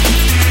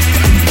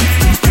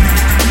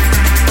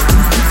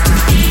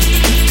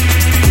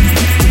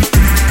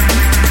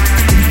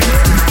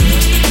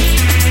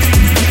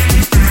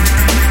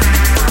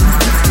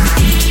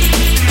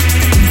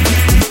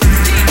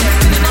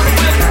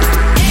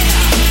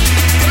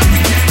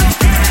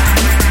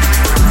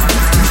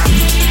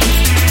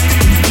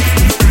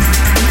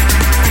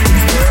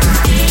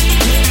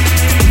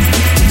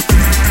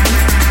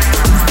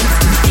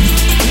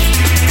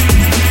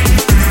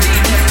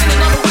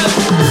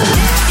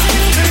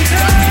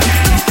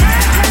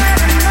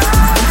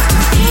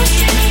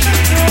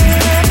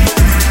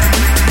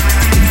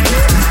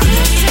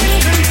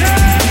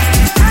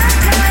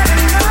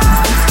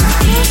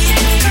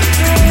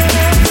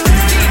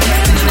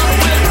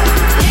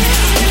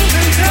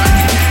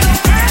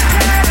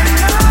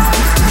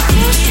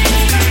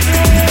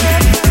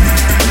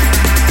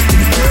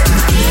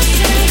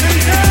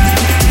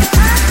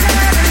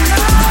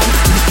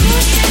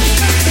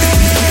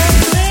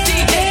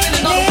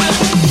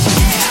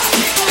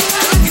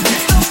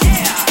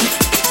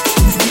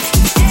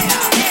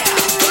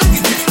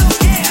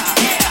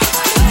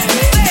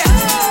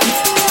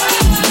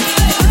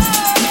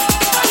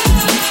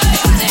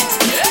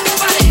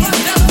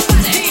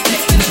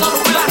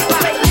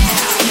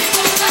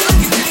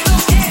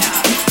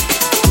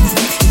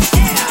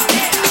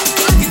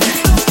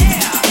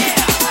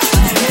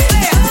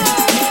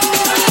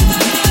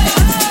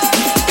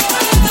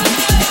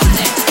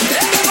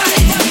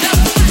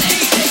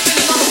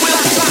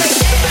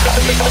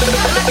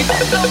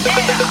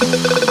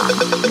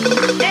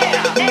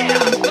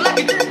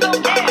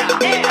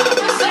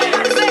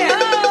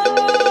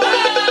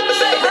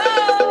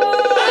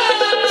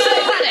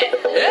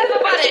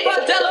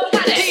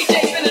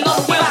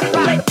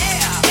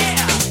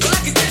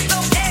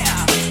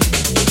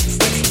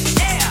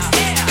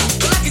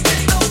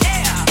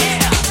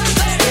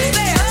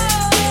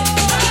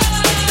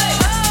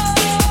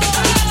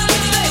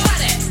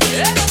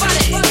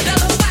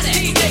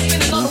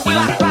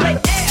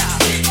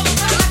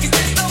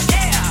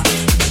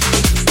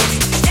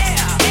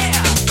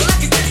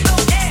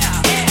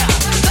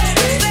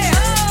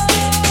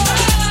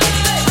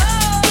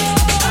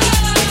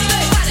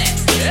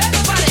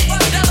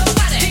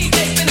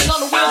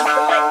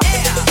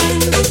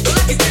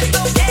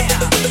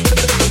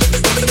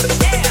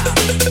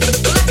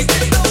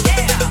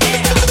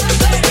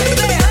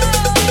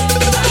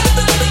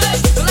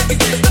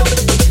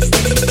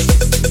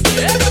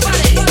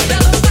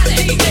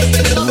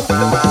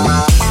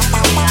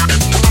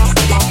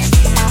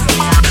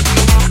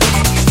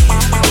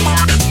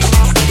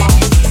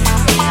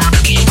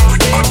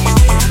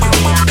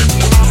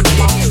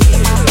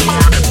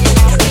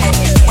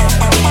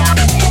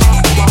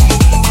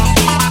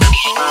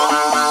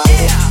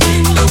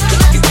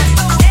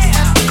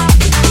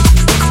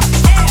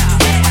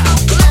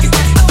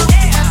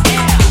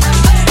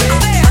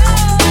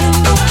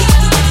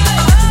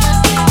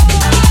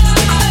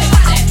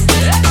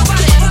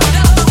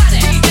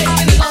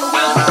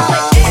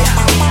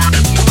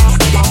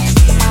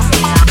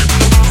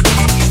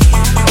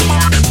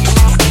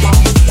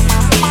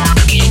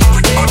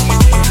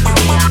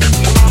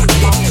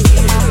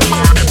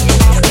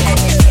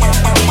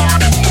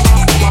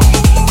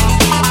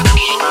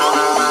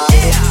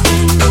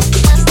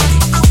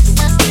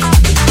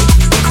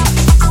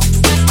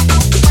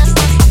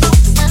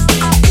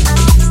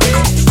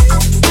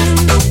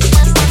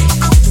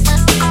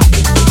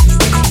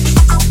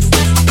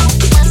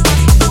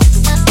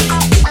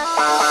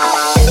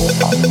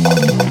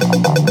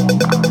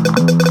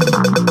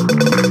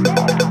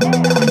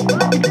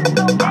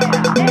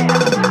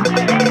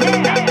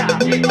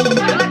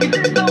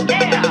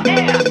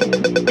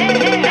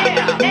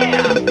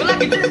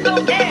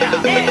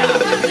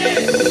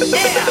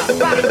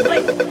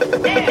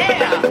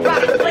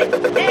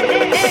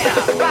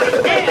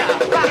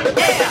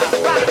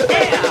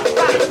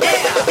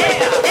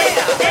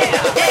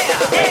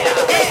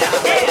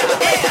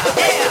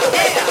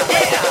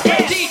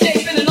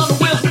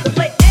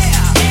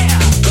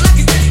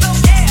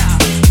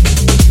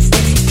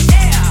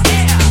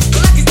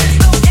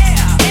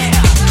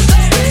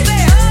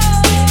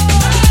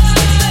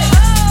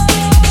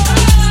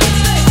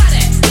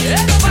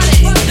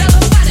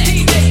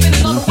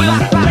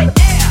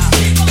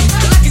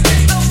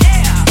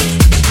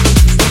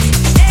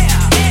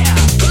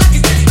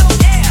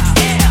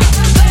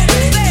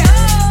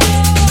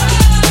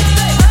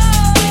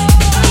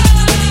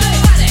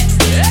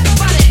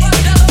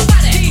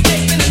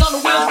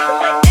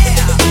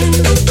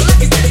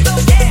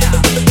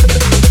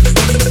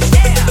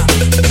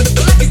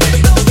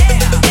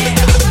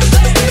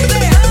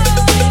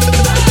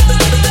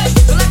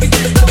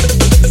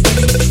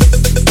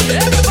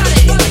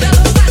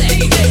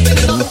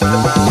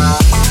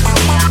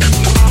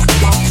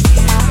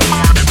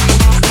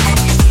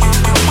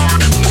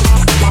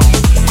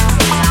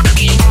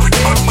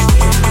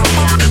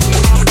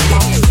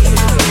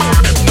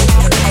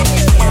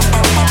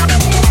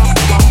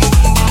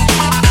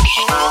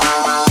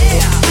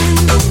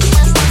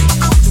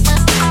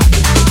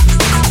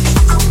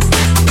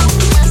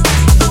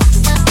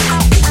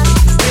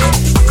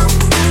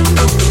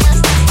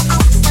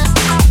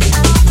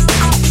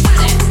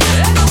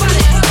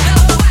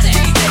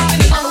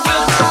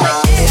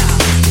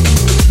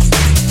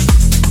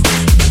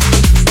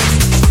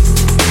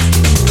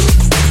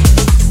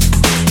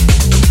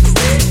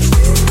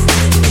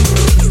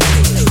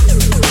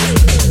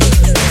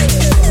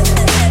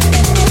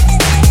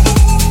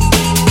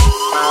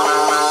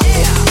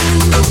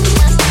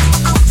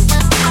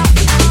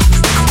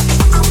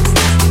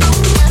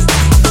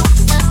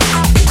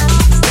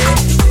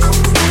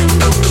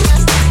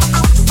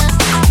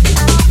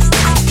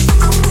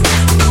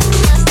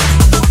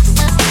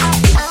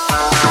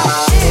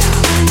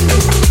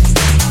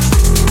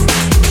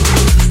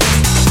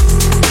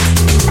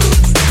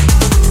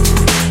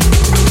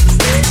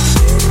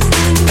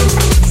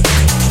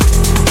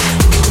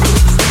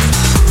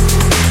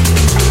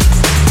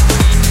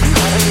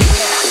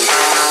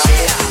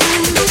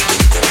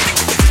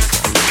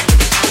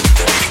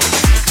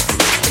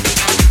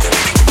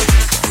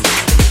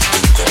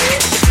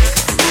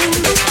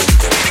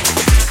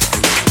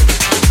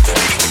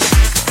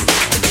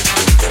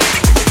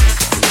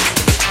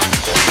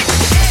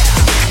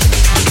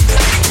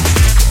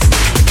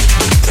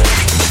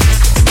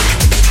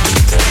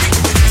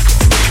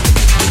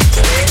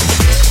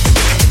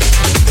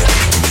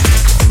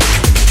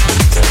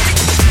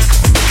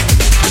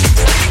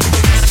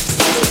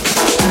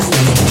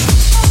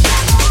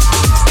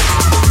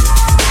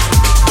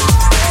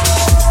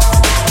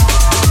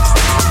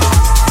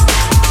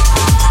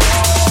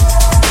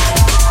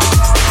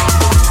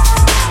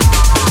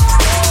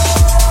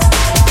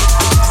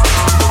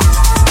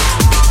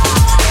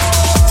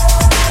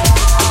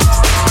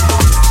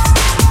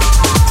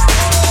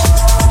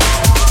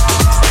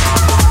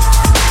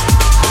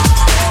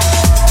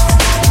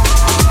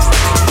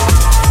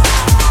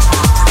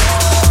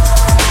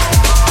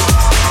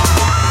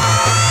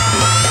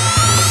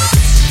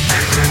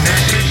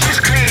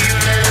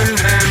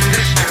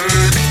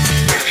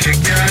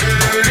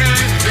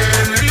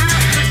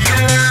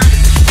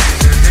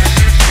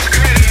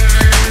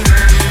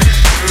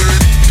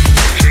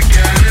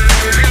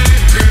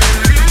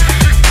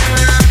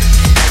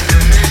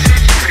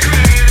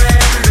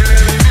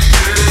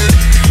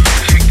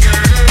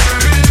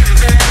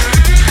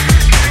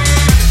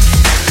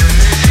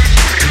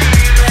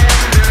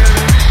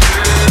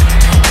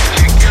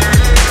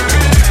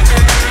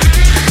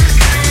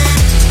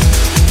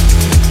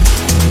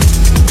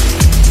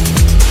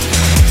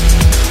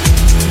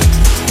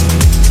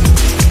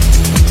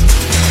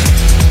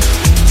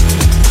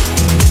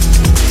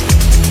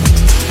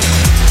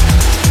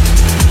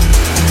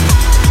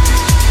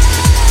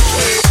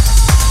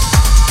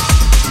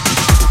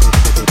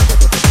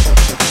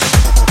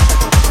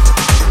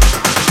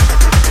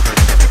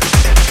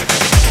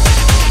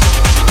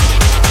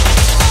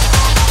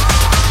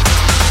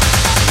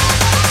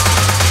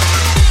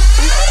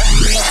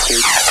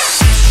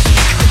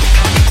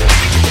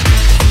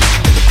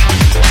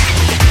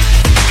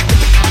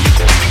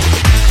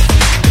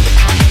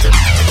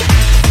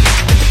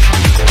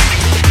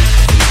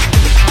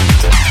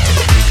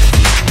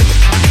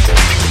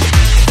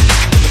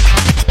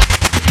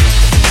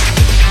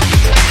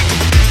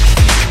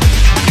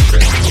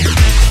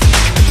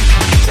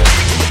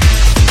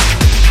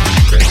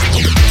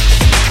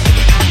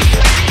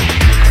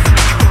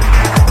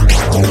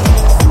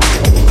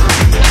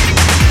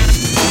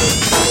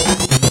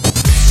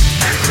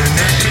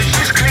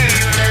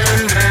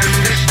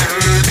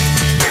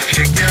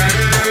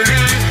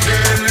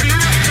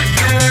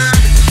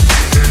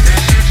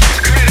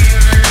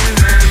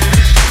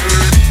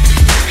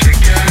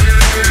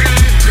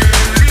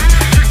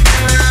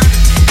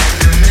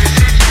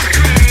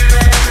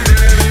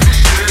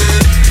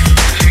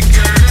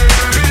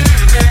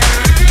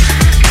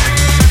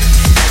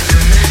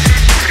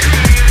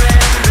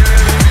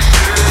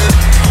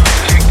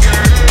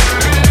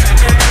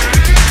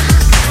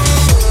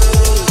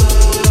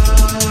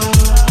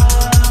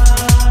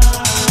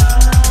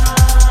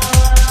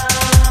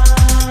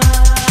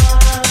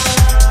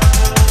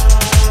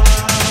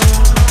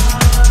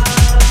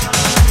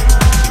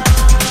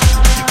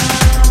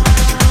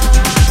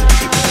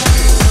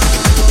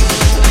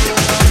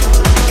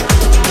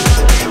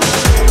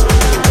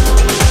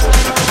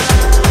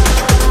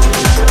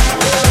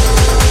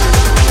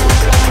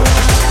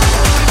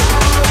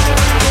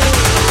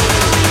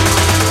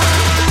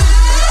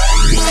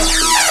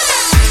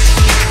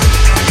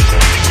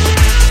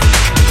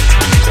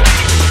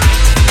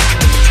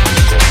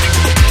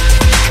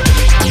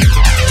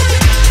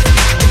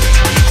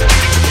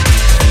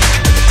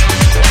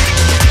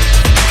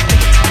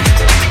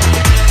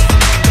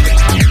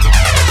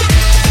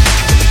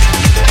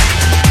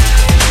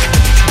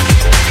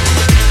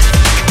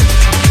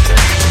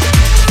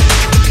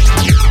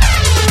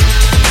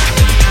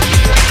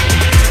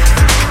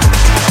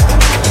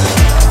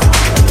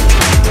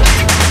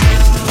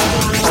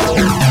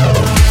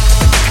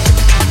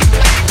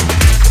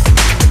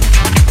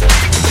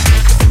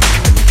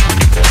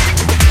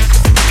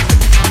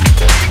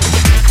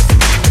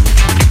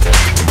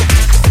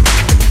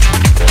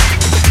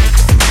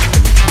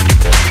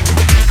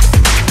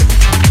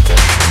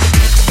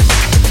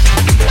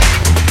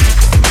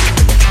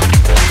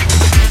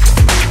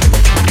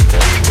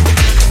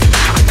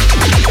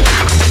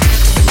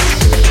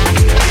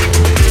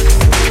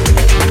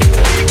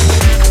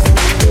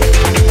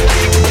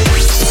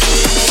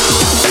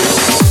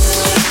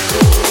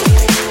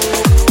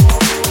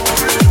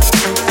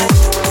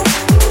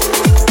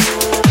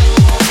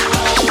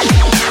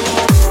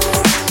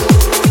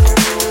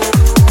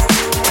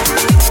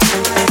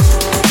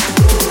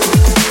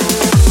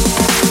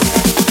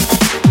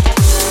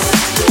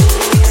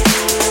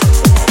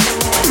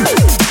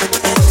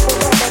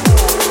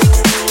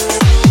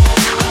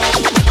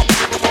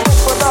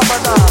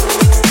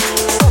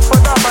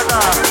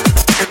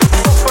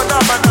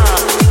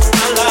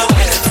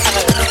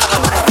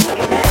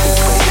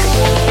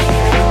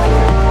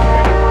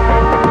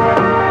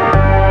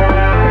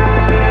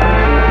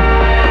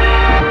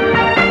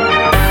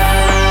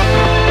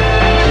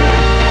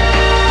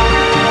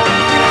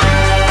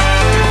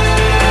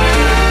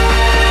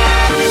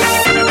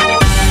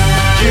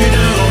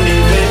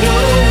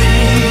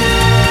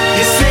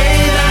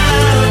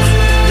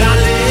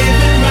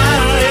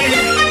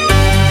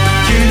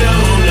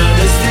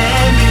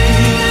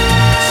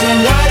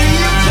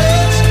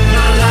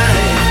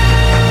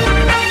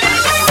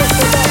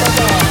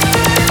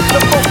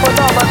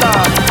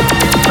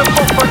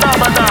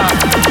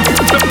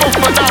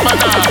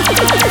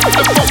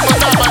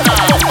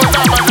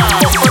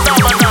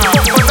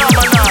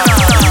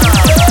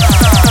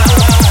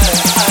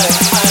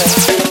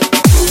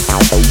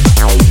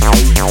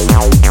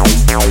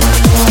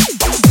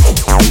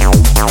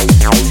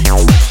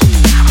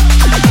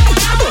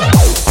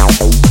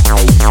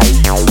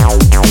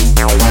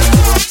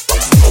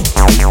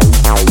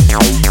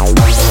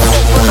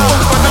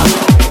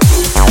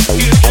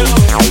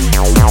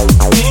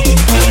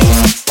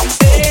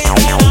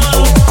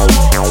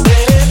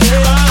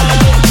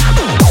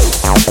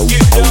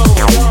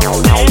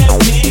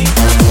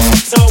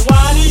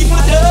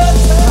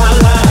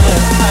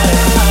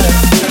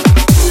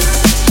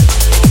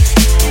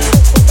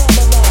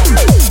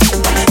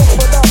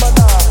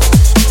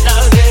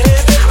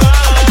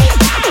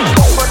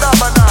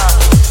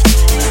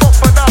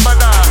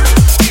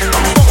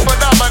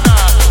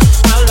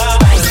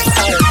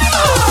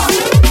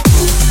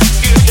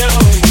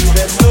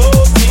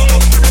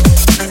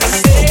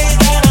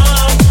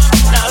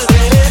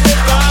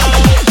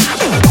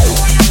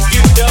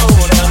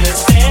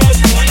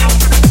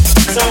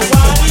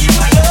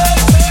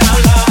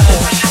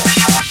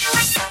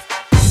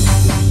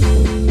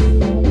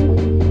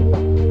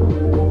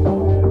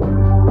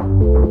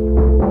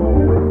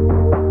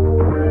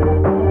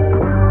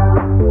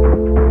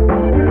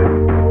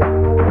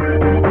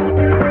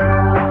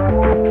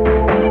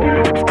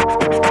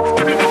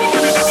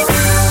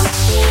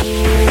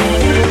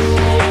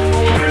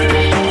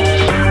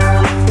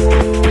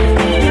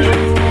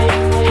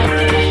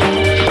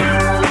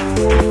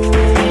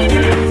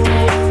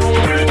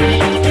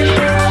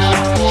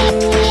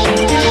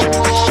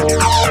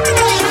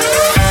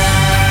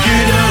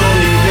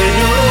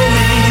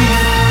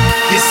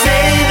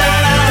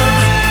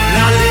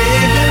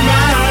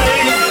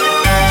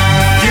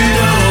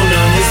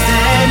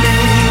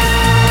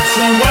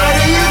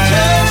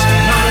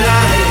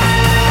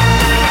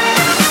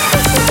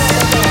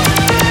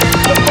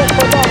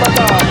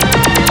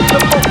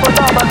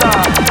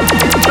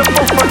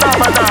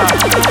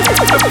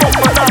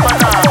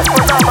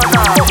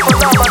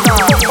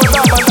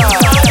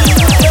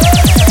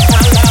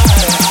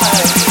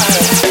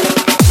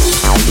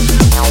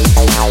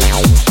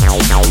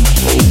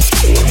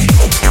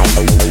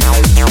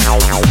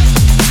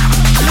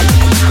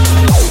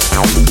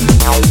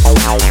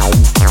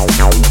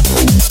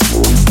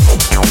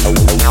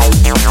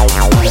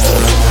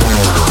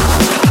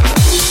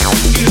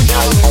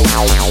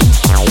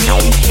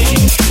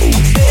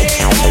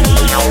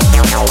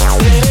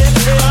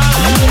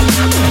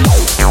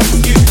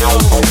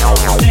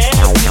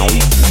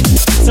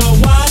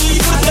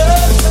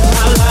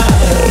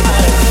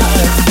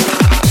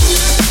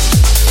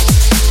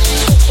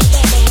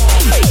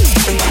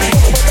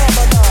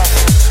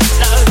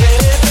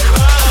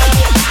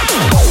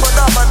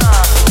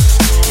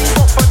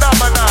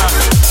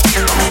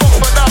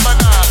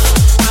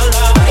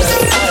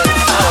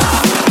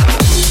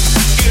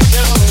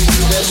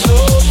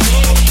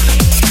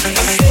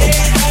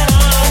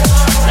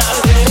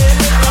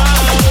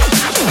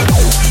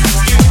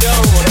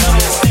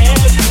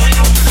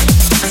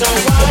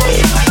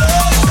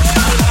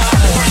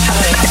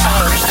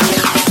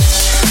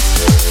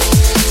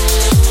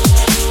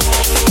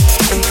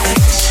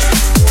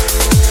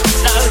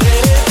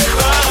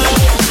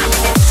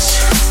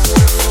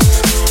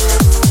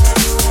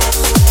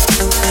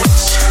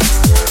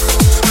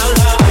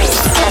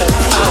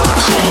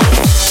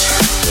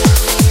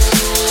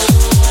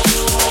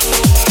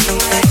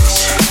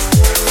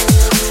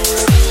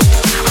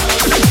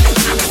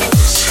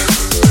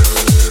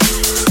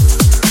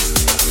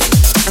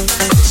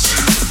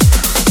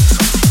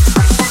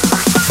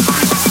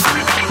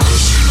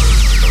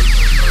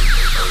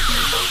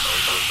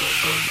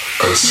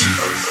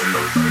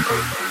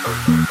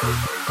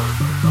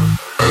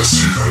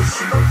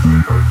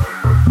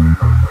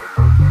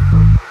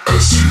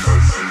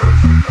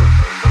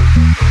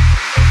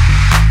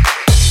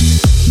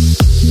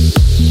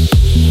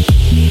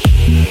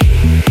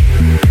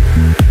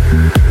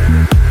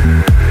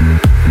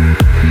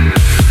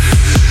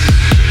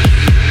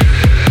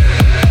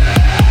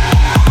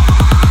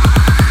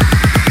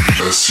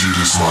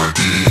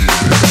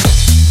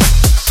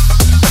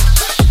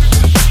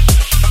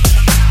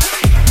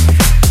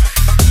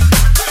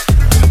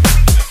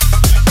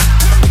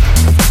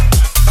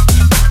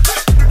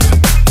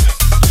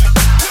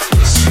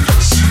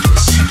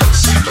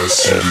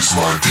 Acid is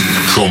my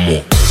DNA. Come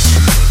on.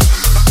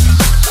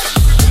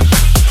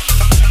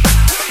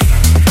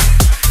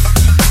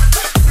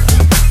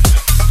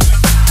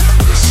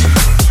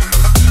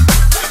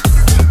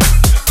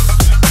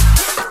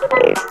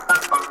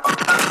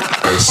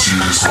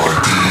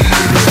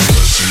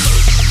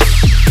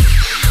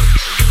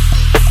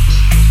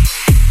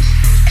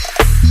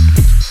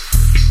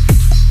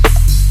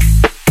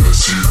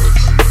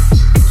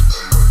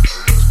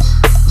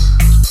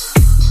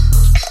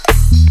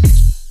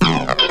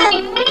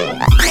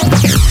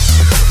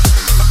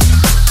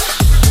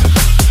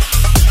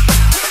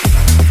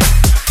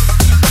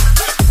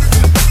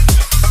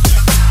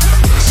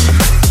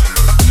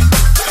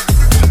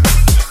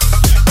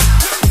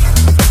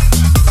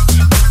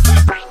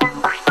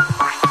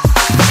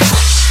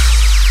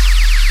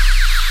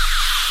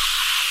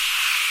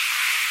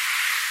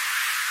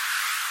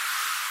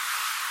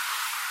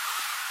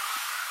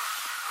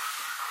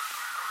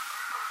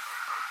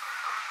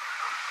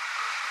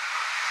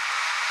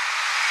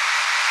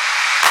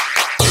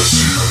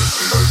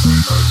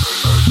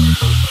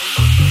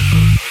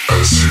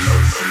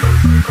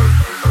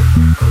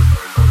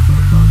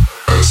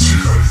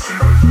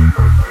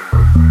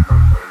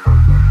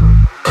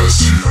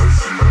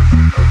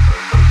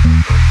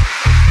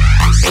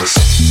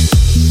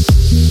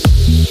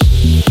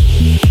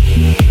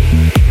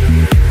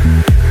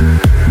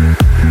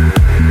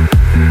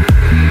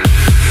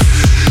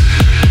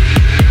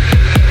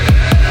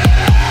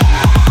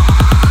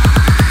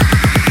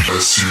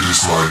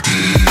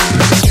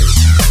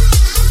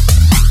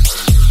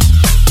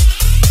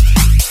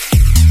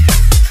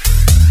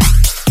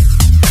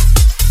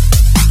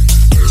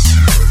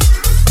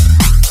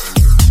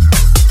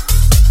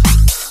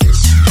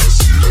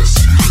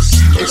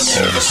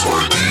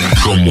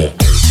 Come on.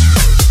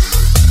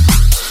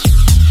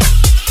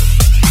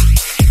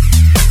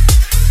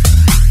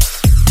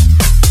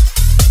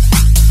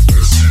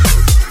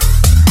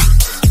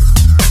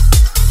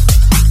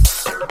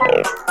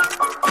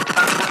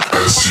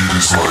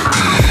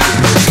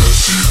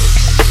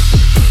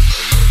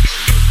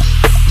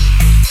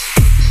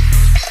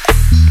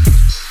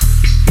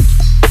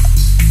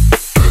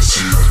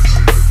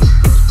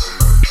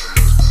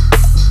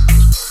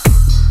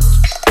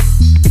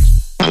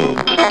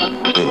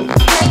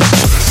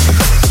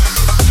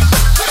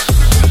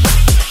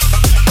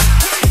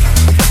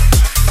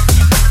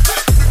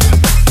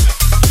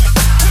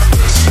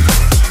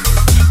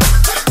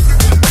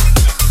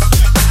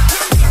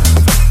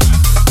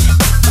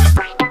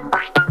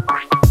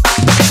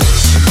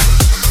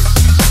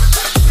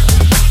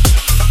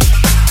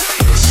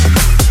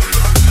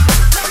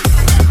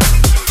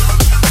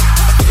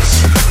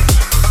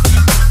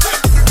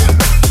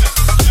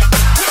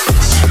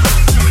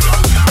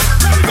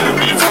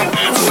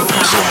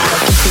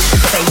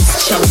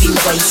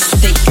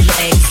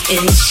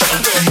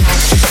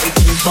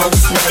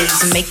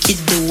 Make you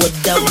do a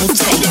double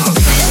take.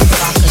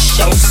 Like a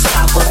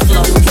showstopper,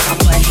 flow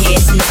dropper,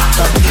 head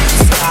knocker, beat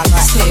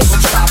scholar, table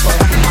dropper.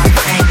 My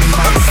thing,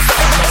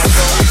 motherfucker.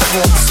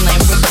 Rolls-Royce,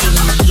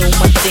 Lamborghini, Blue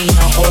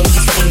Medina, always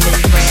seen this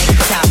rag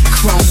top,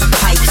 chrome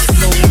pipes,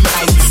 no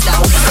lights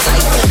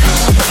outside.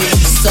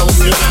 Really sold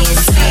in,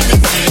 stand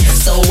again,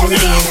 sold in.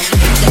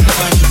 Make the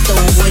money,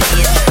 throw it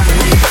in.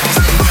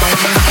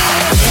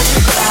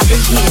 Everybody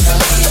here.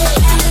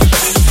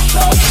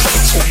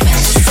 Get your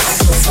matches off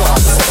the wall.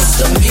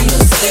 Don't be no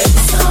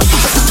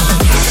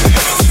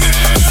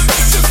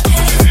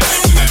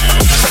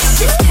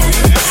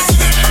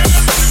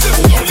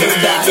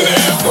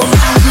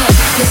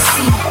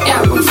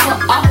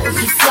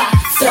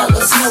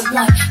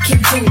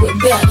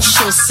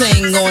she'll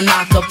sing on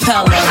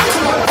acapella.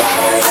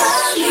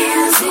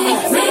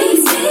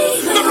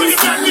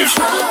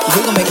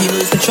 We're gonna make you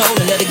lose control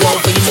and let it go,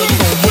 but you know you're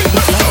gonna hit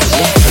the flow.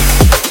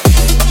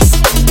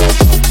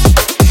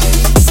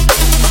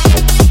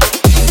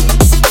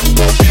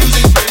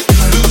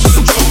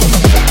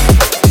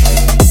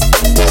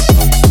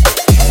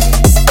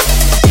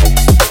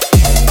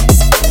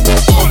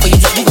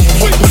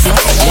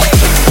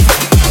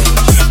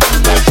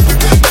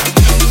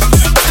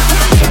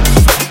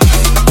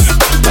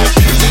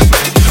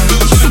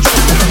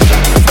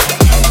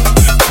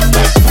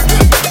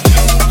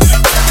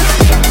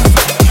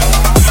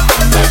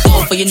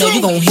 You know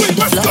you gon' hit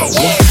the flow.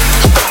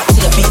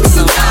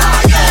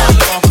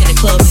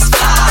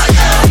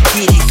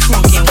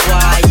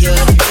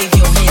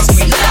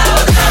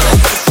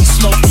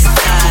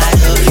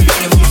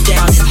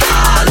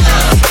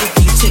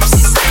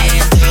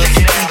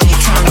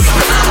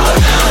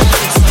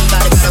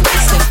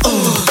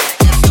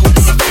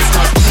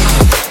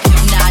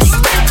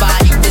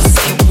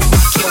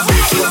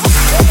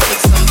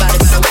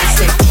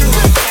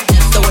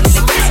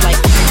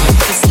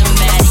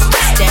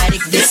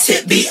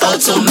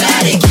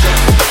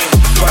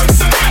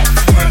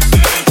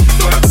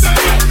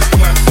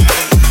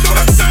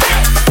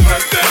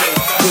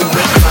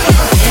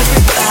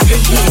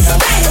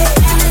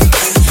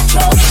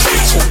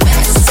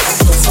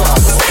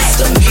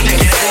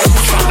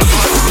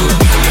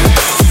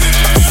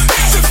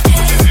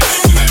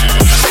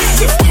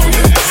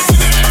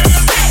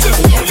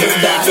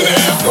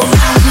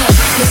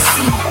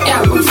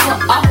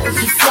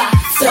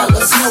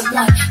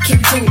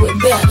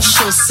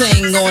 will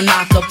sing on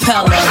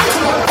acapella.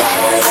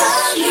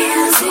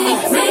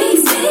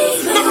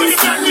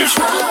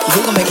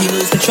 We're gonna make you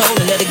lose control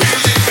and let it go.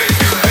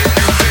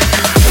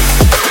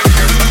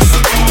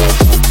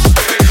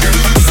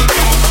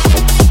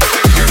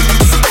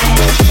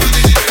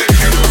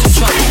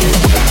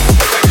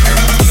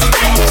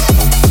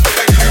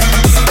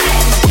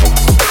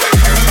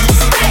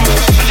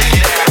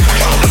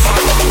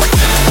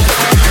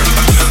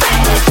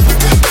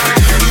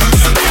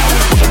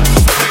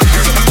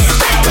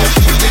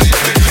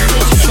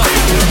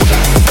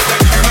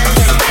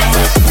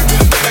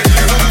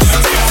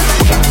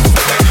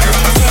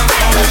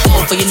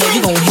 But you know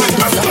you gon' hear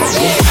this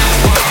love.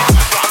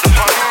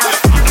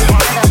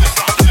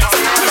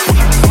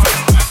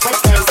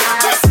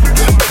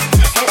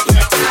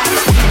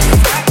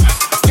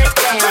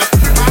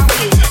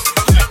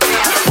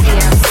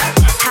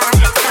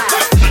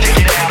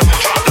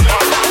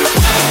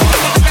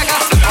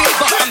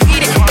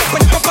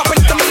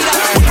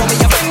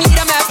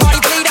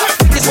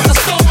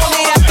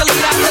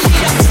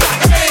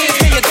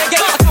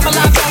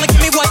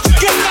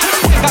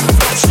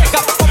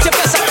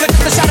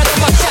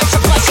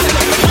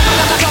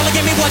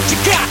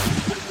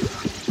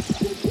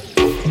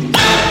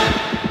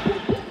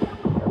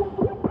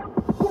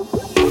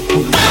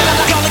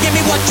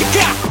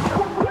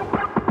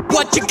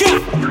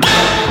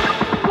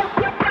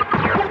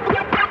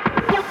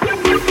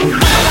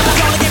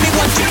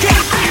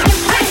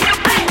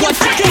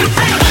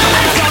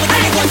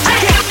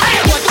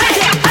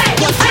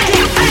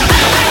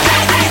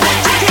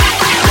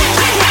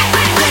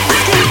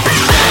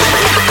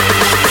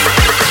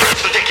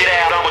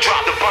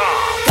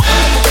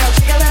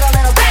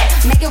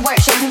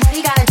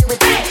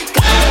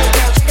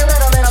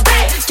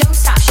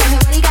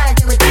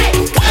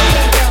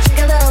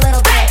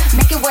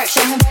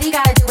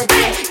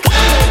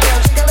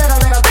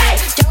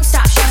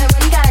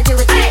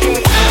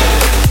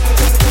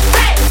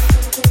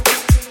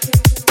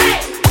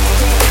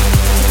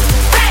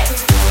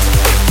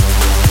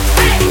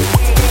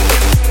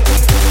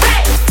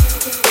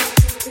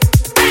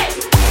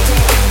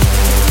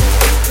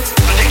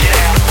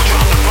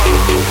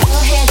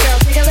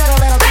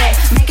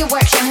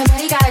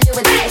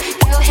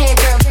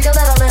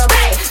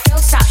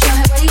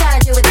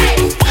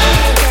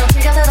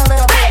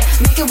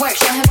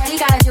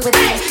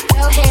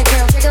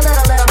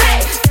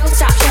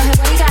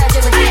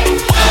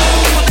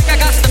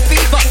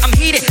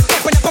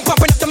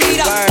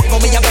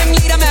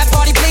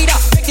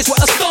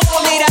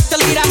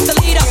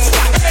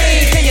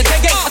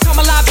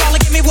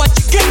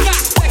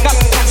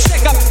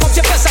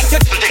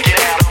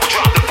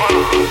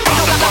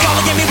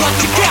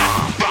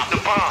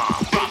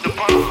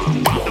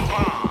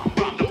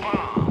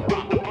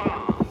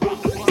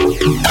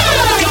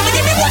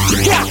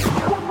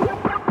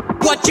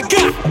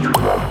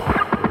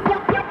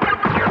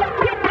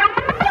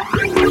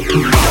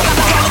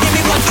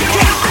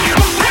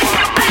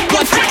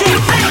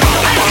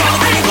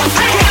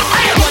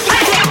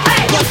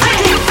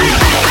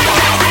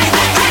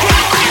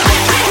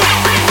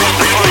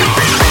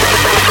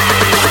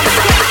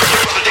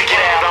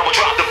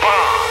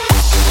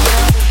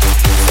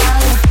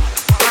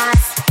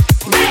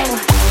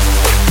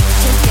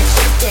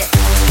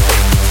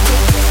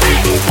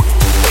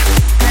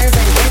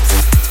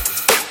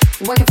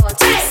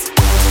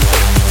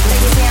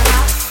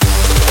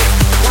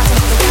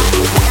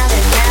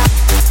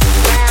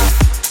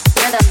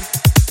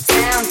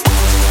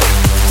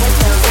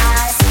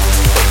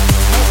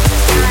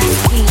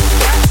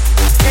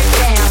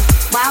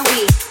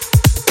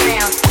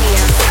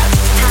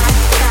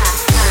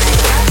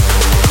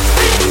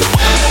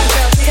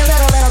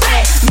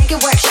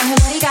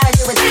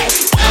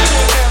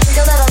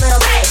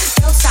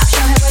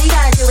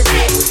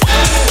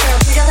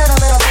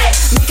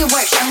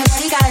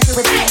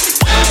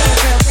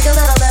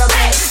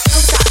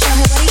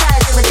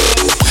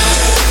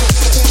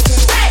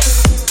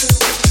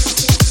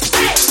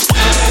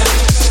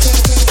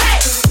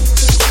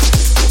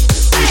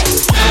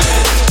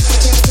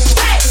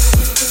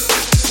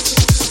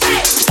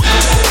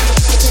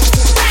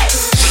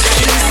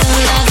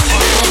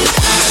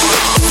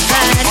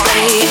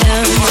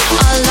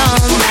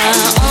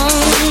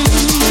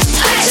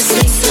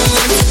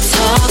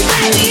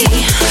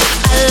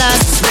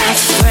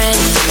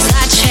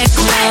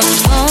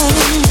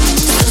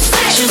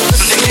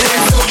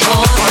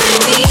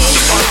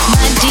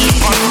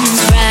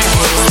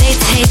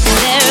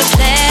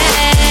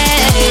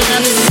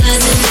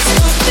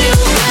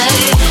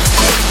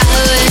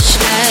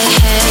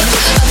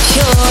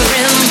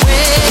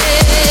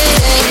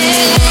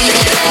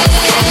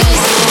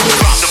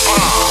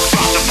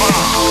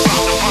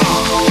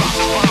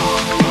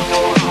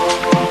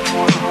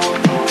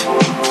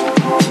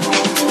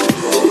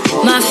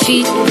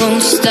 feet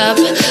won't stop.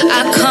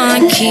 I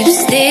can't keep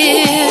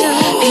still.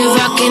 Be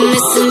rocking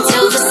this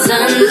until the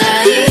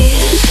sunlight.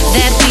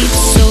 That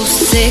beat's so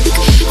sick,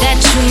 that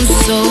tune's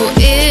so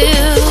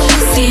ill.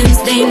 Seems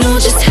they know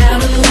just how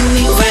to move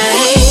me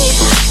right.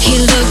 He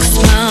looks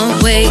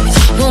my way,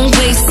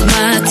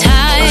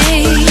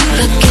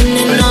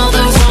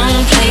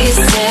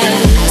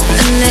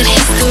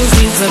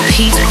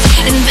 repeat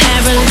in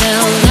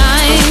parallel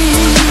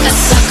lines. A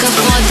sucker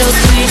for those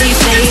pretty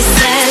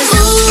faces.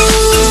 Ooh,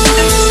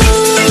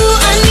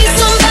 I need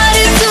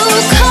somebody to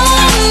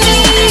calm me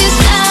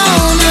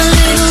down. A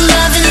little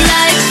loving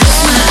light.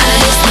 My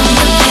eyes on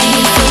the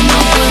pain, feel my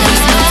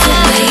worries melt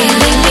away.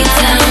 Lay me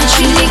down,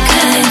 treat me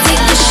kind,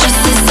 take the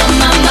stresses on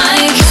my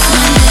mind. Kiss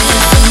my neck,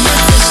 feel my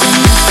touch and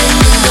nothing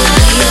in the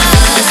way of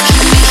us.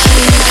 Keep me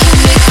here,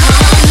 keep me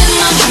calm in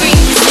my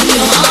dreams in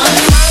your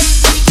arms.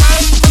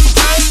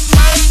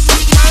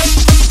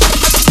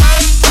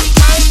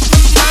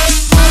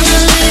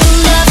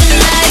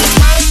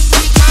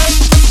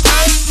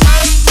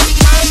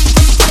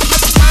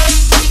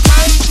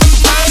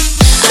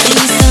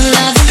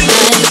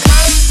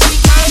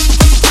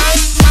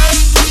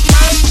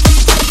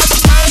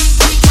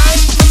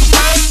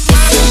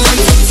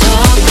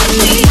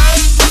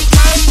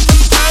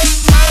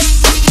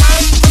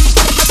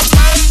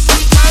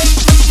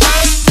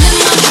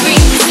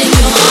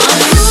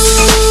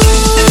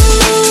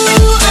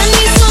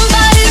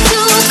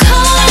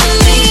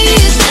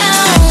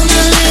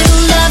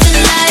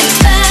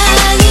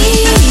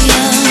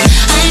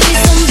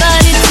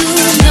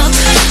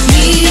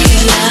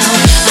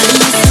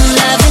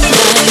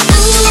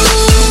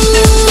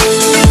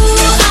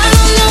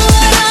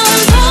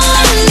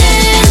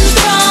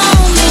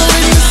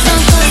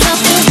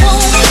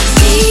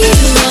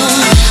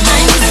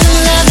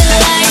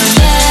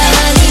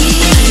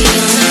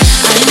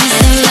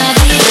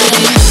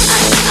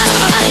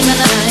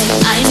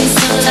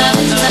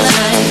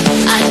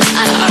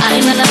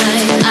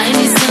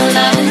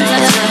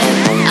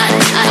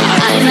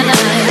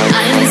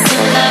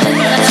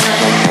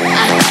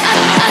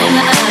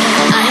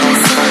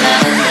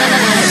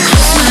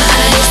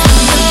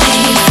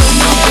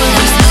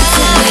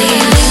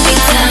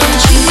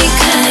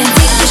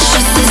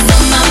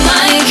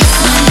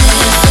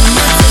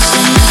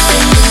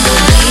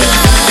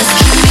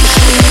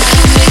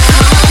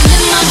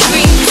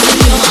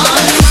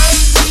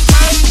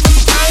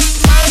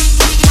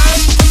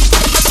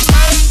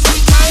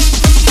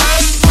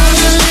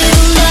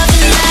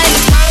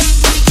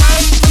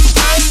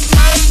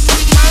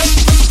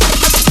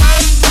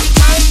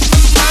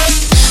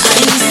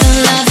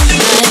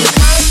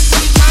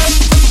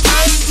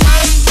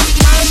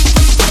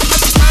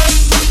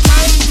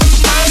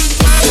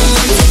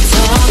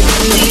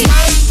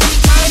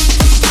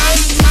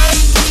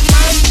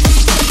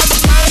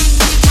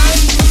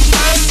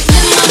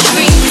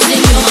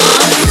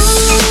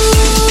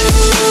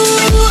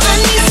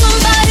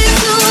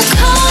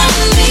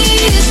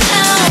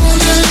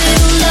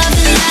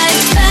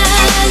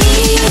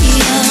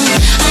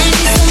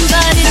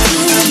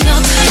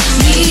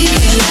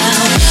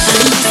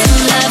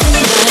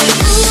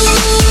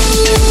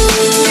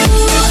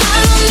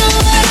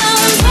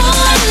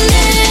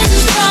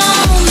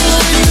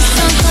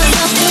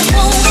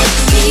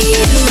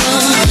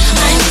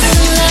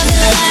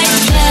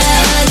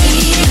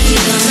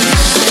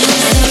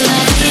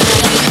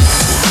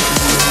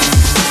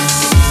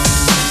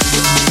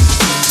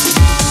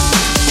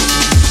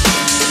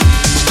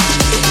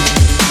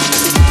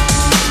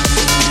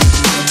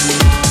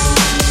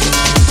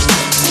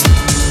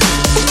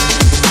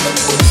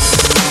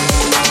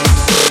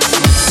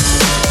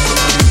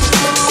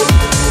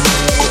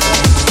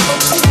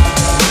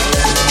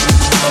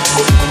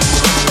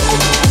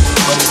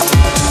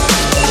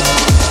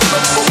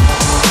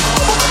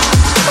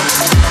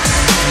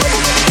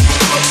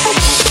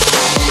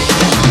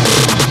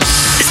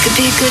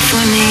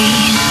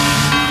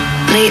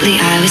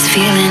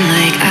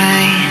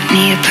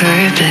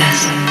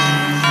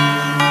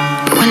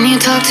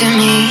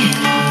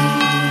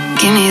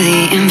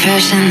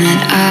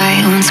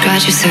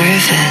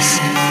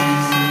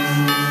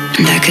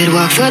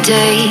 For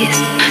days,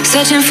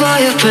 searching for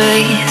your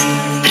praise,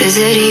 but is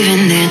it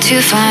even there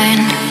to find?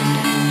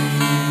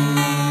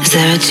 Is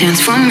there a chance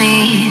for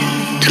me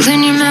to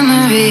learn your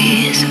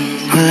memories?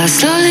 Will I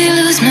slowly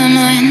lose my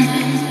mind?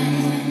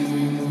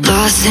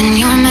 Lost in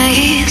your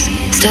maze,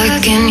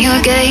 stuck in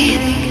your gate.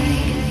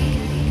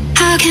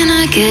 How can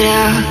I get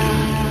out?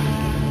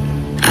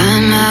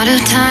 I'm out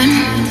of time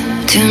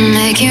to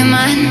make you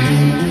mine.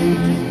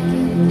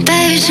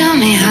 Baby, show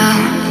me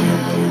how.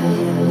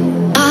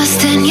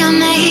 Lost in your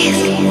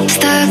maze,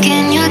 stuck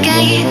in your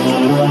gate.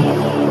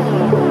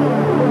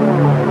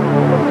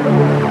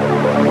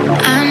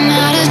 I'm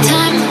out of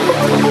time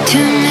to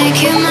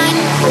make you mine.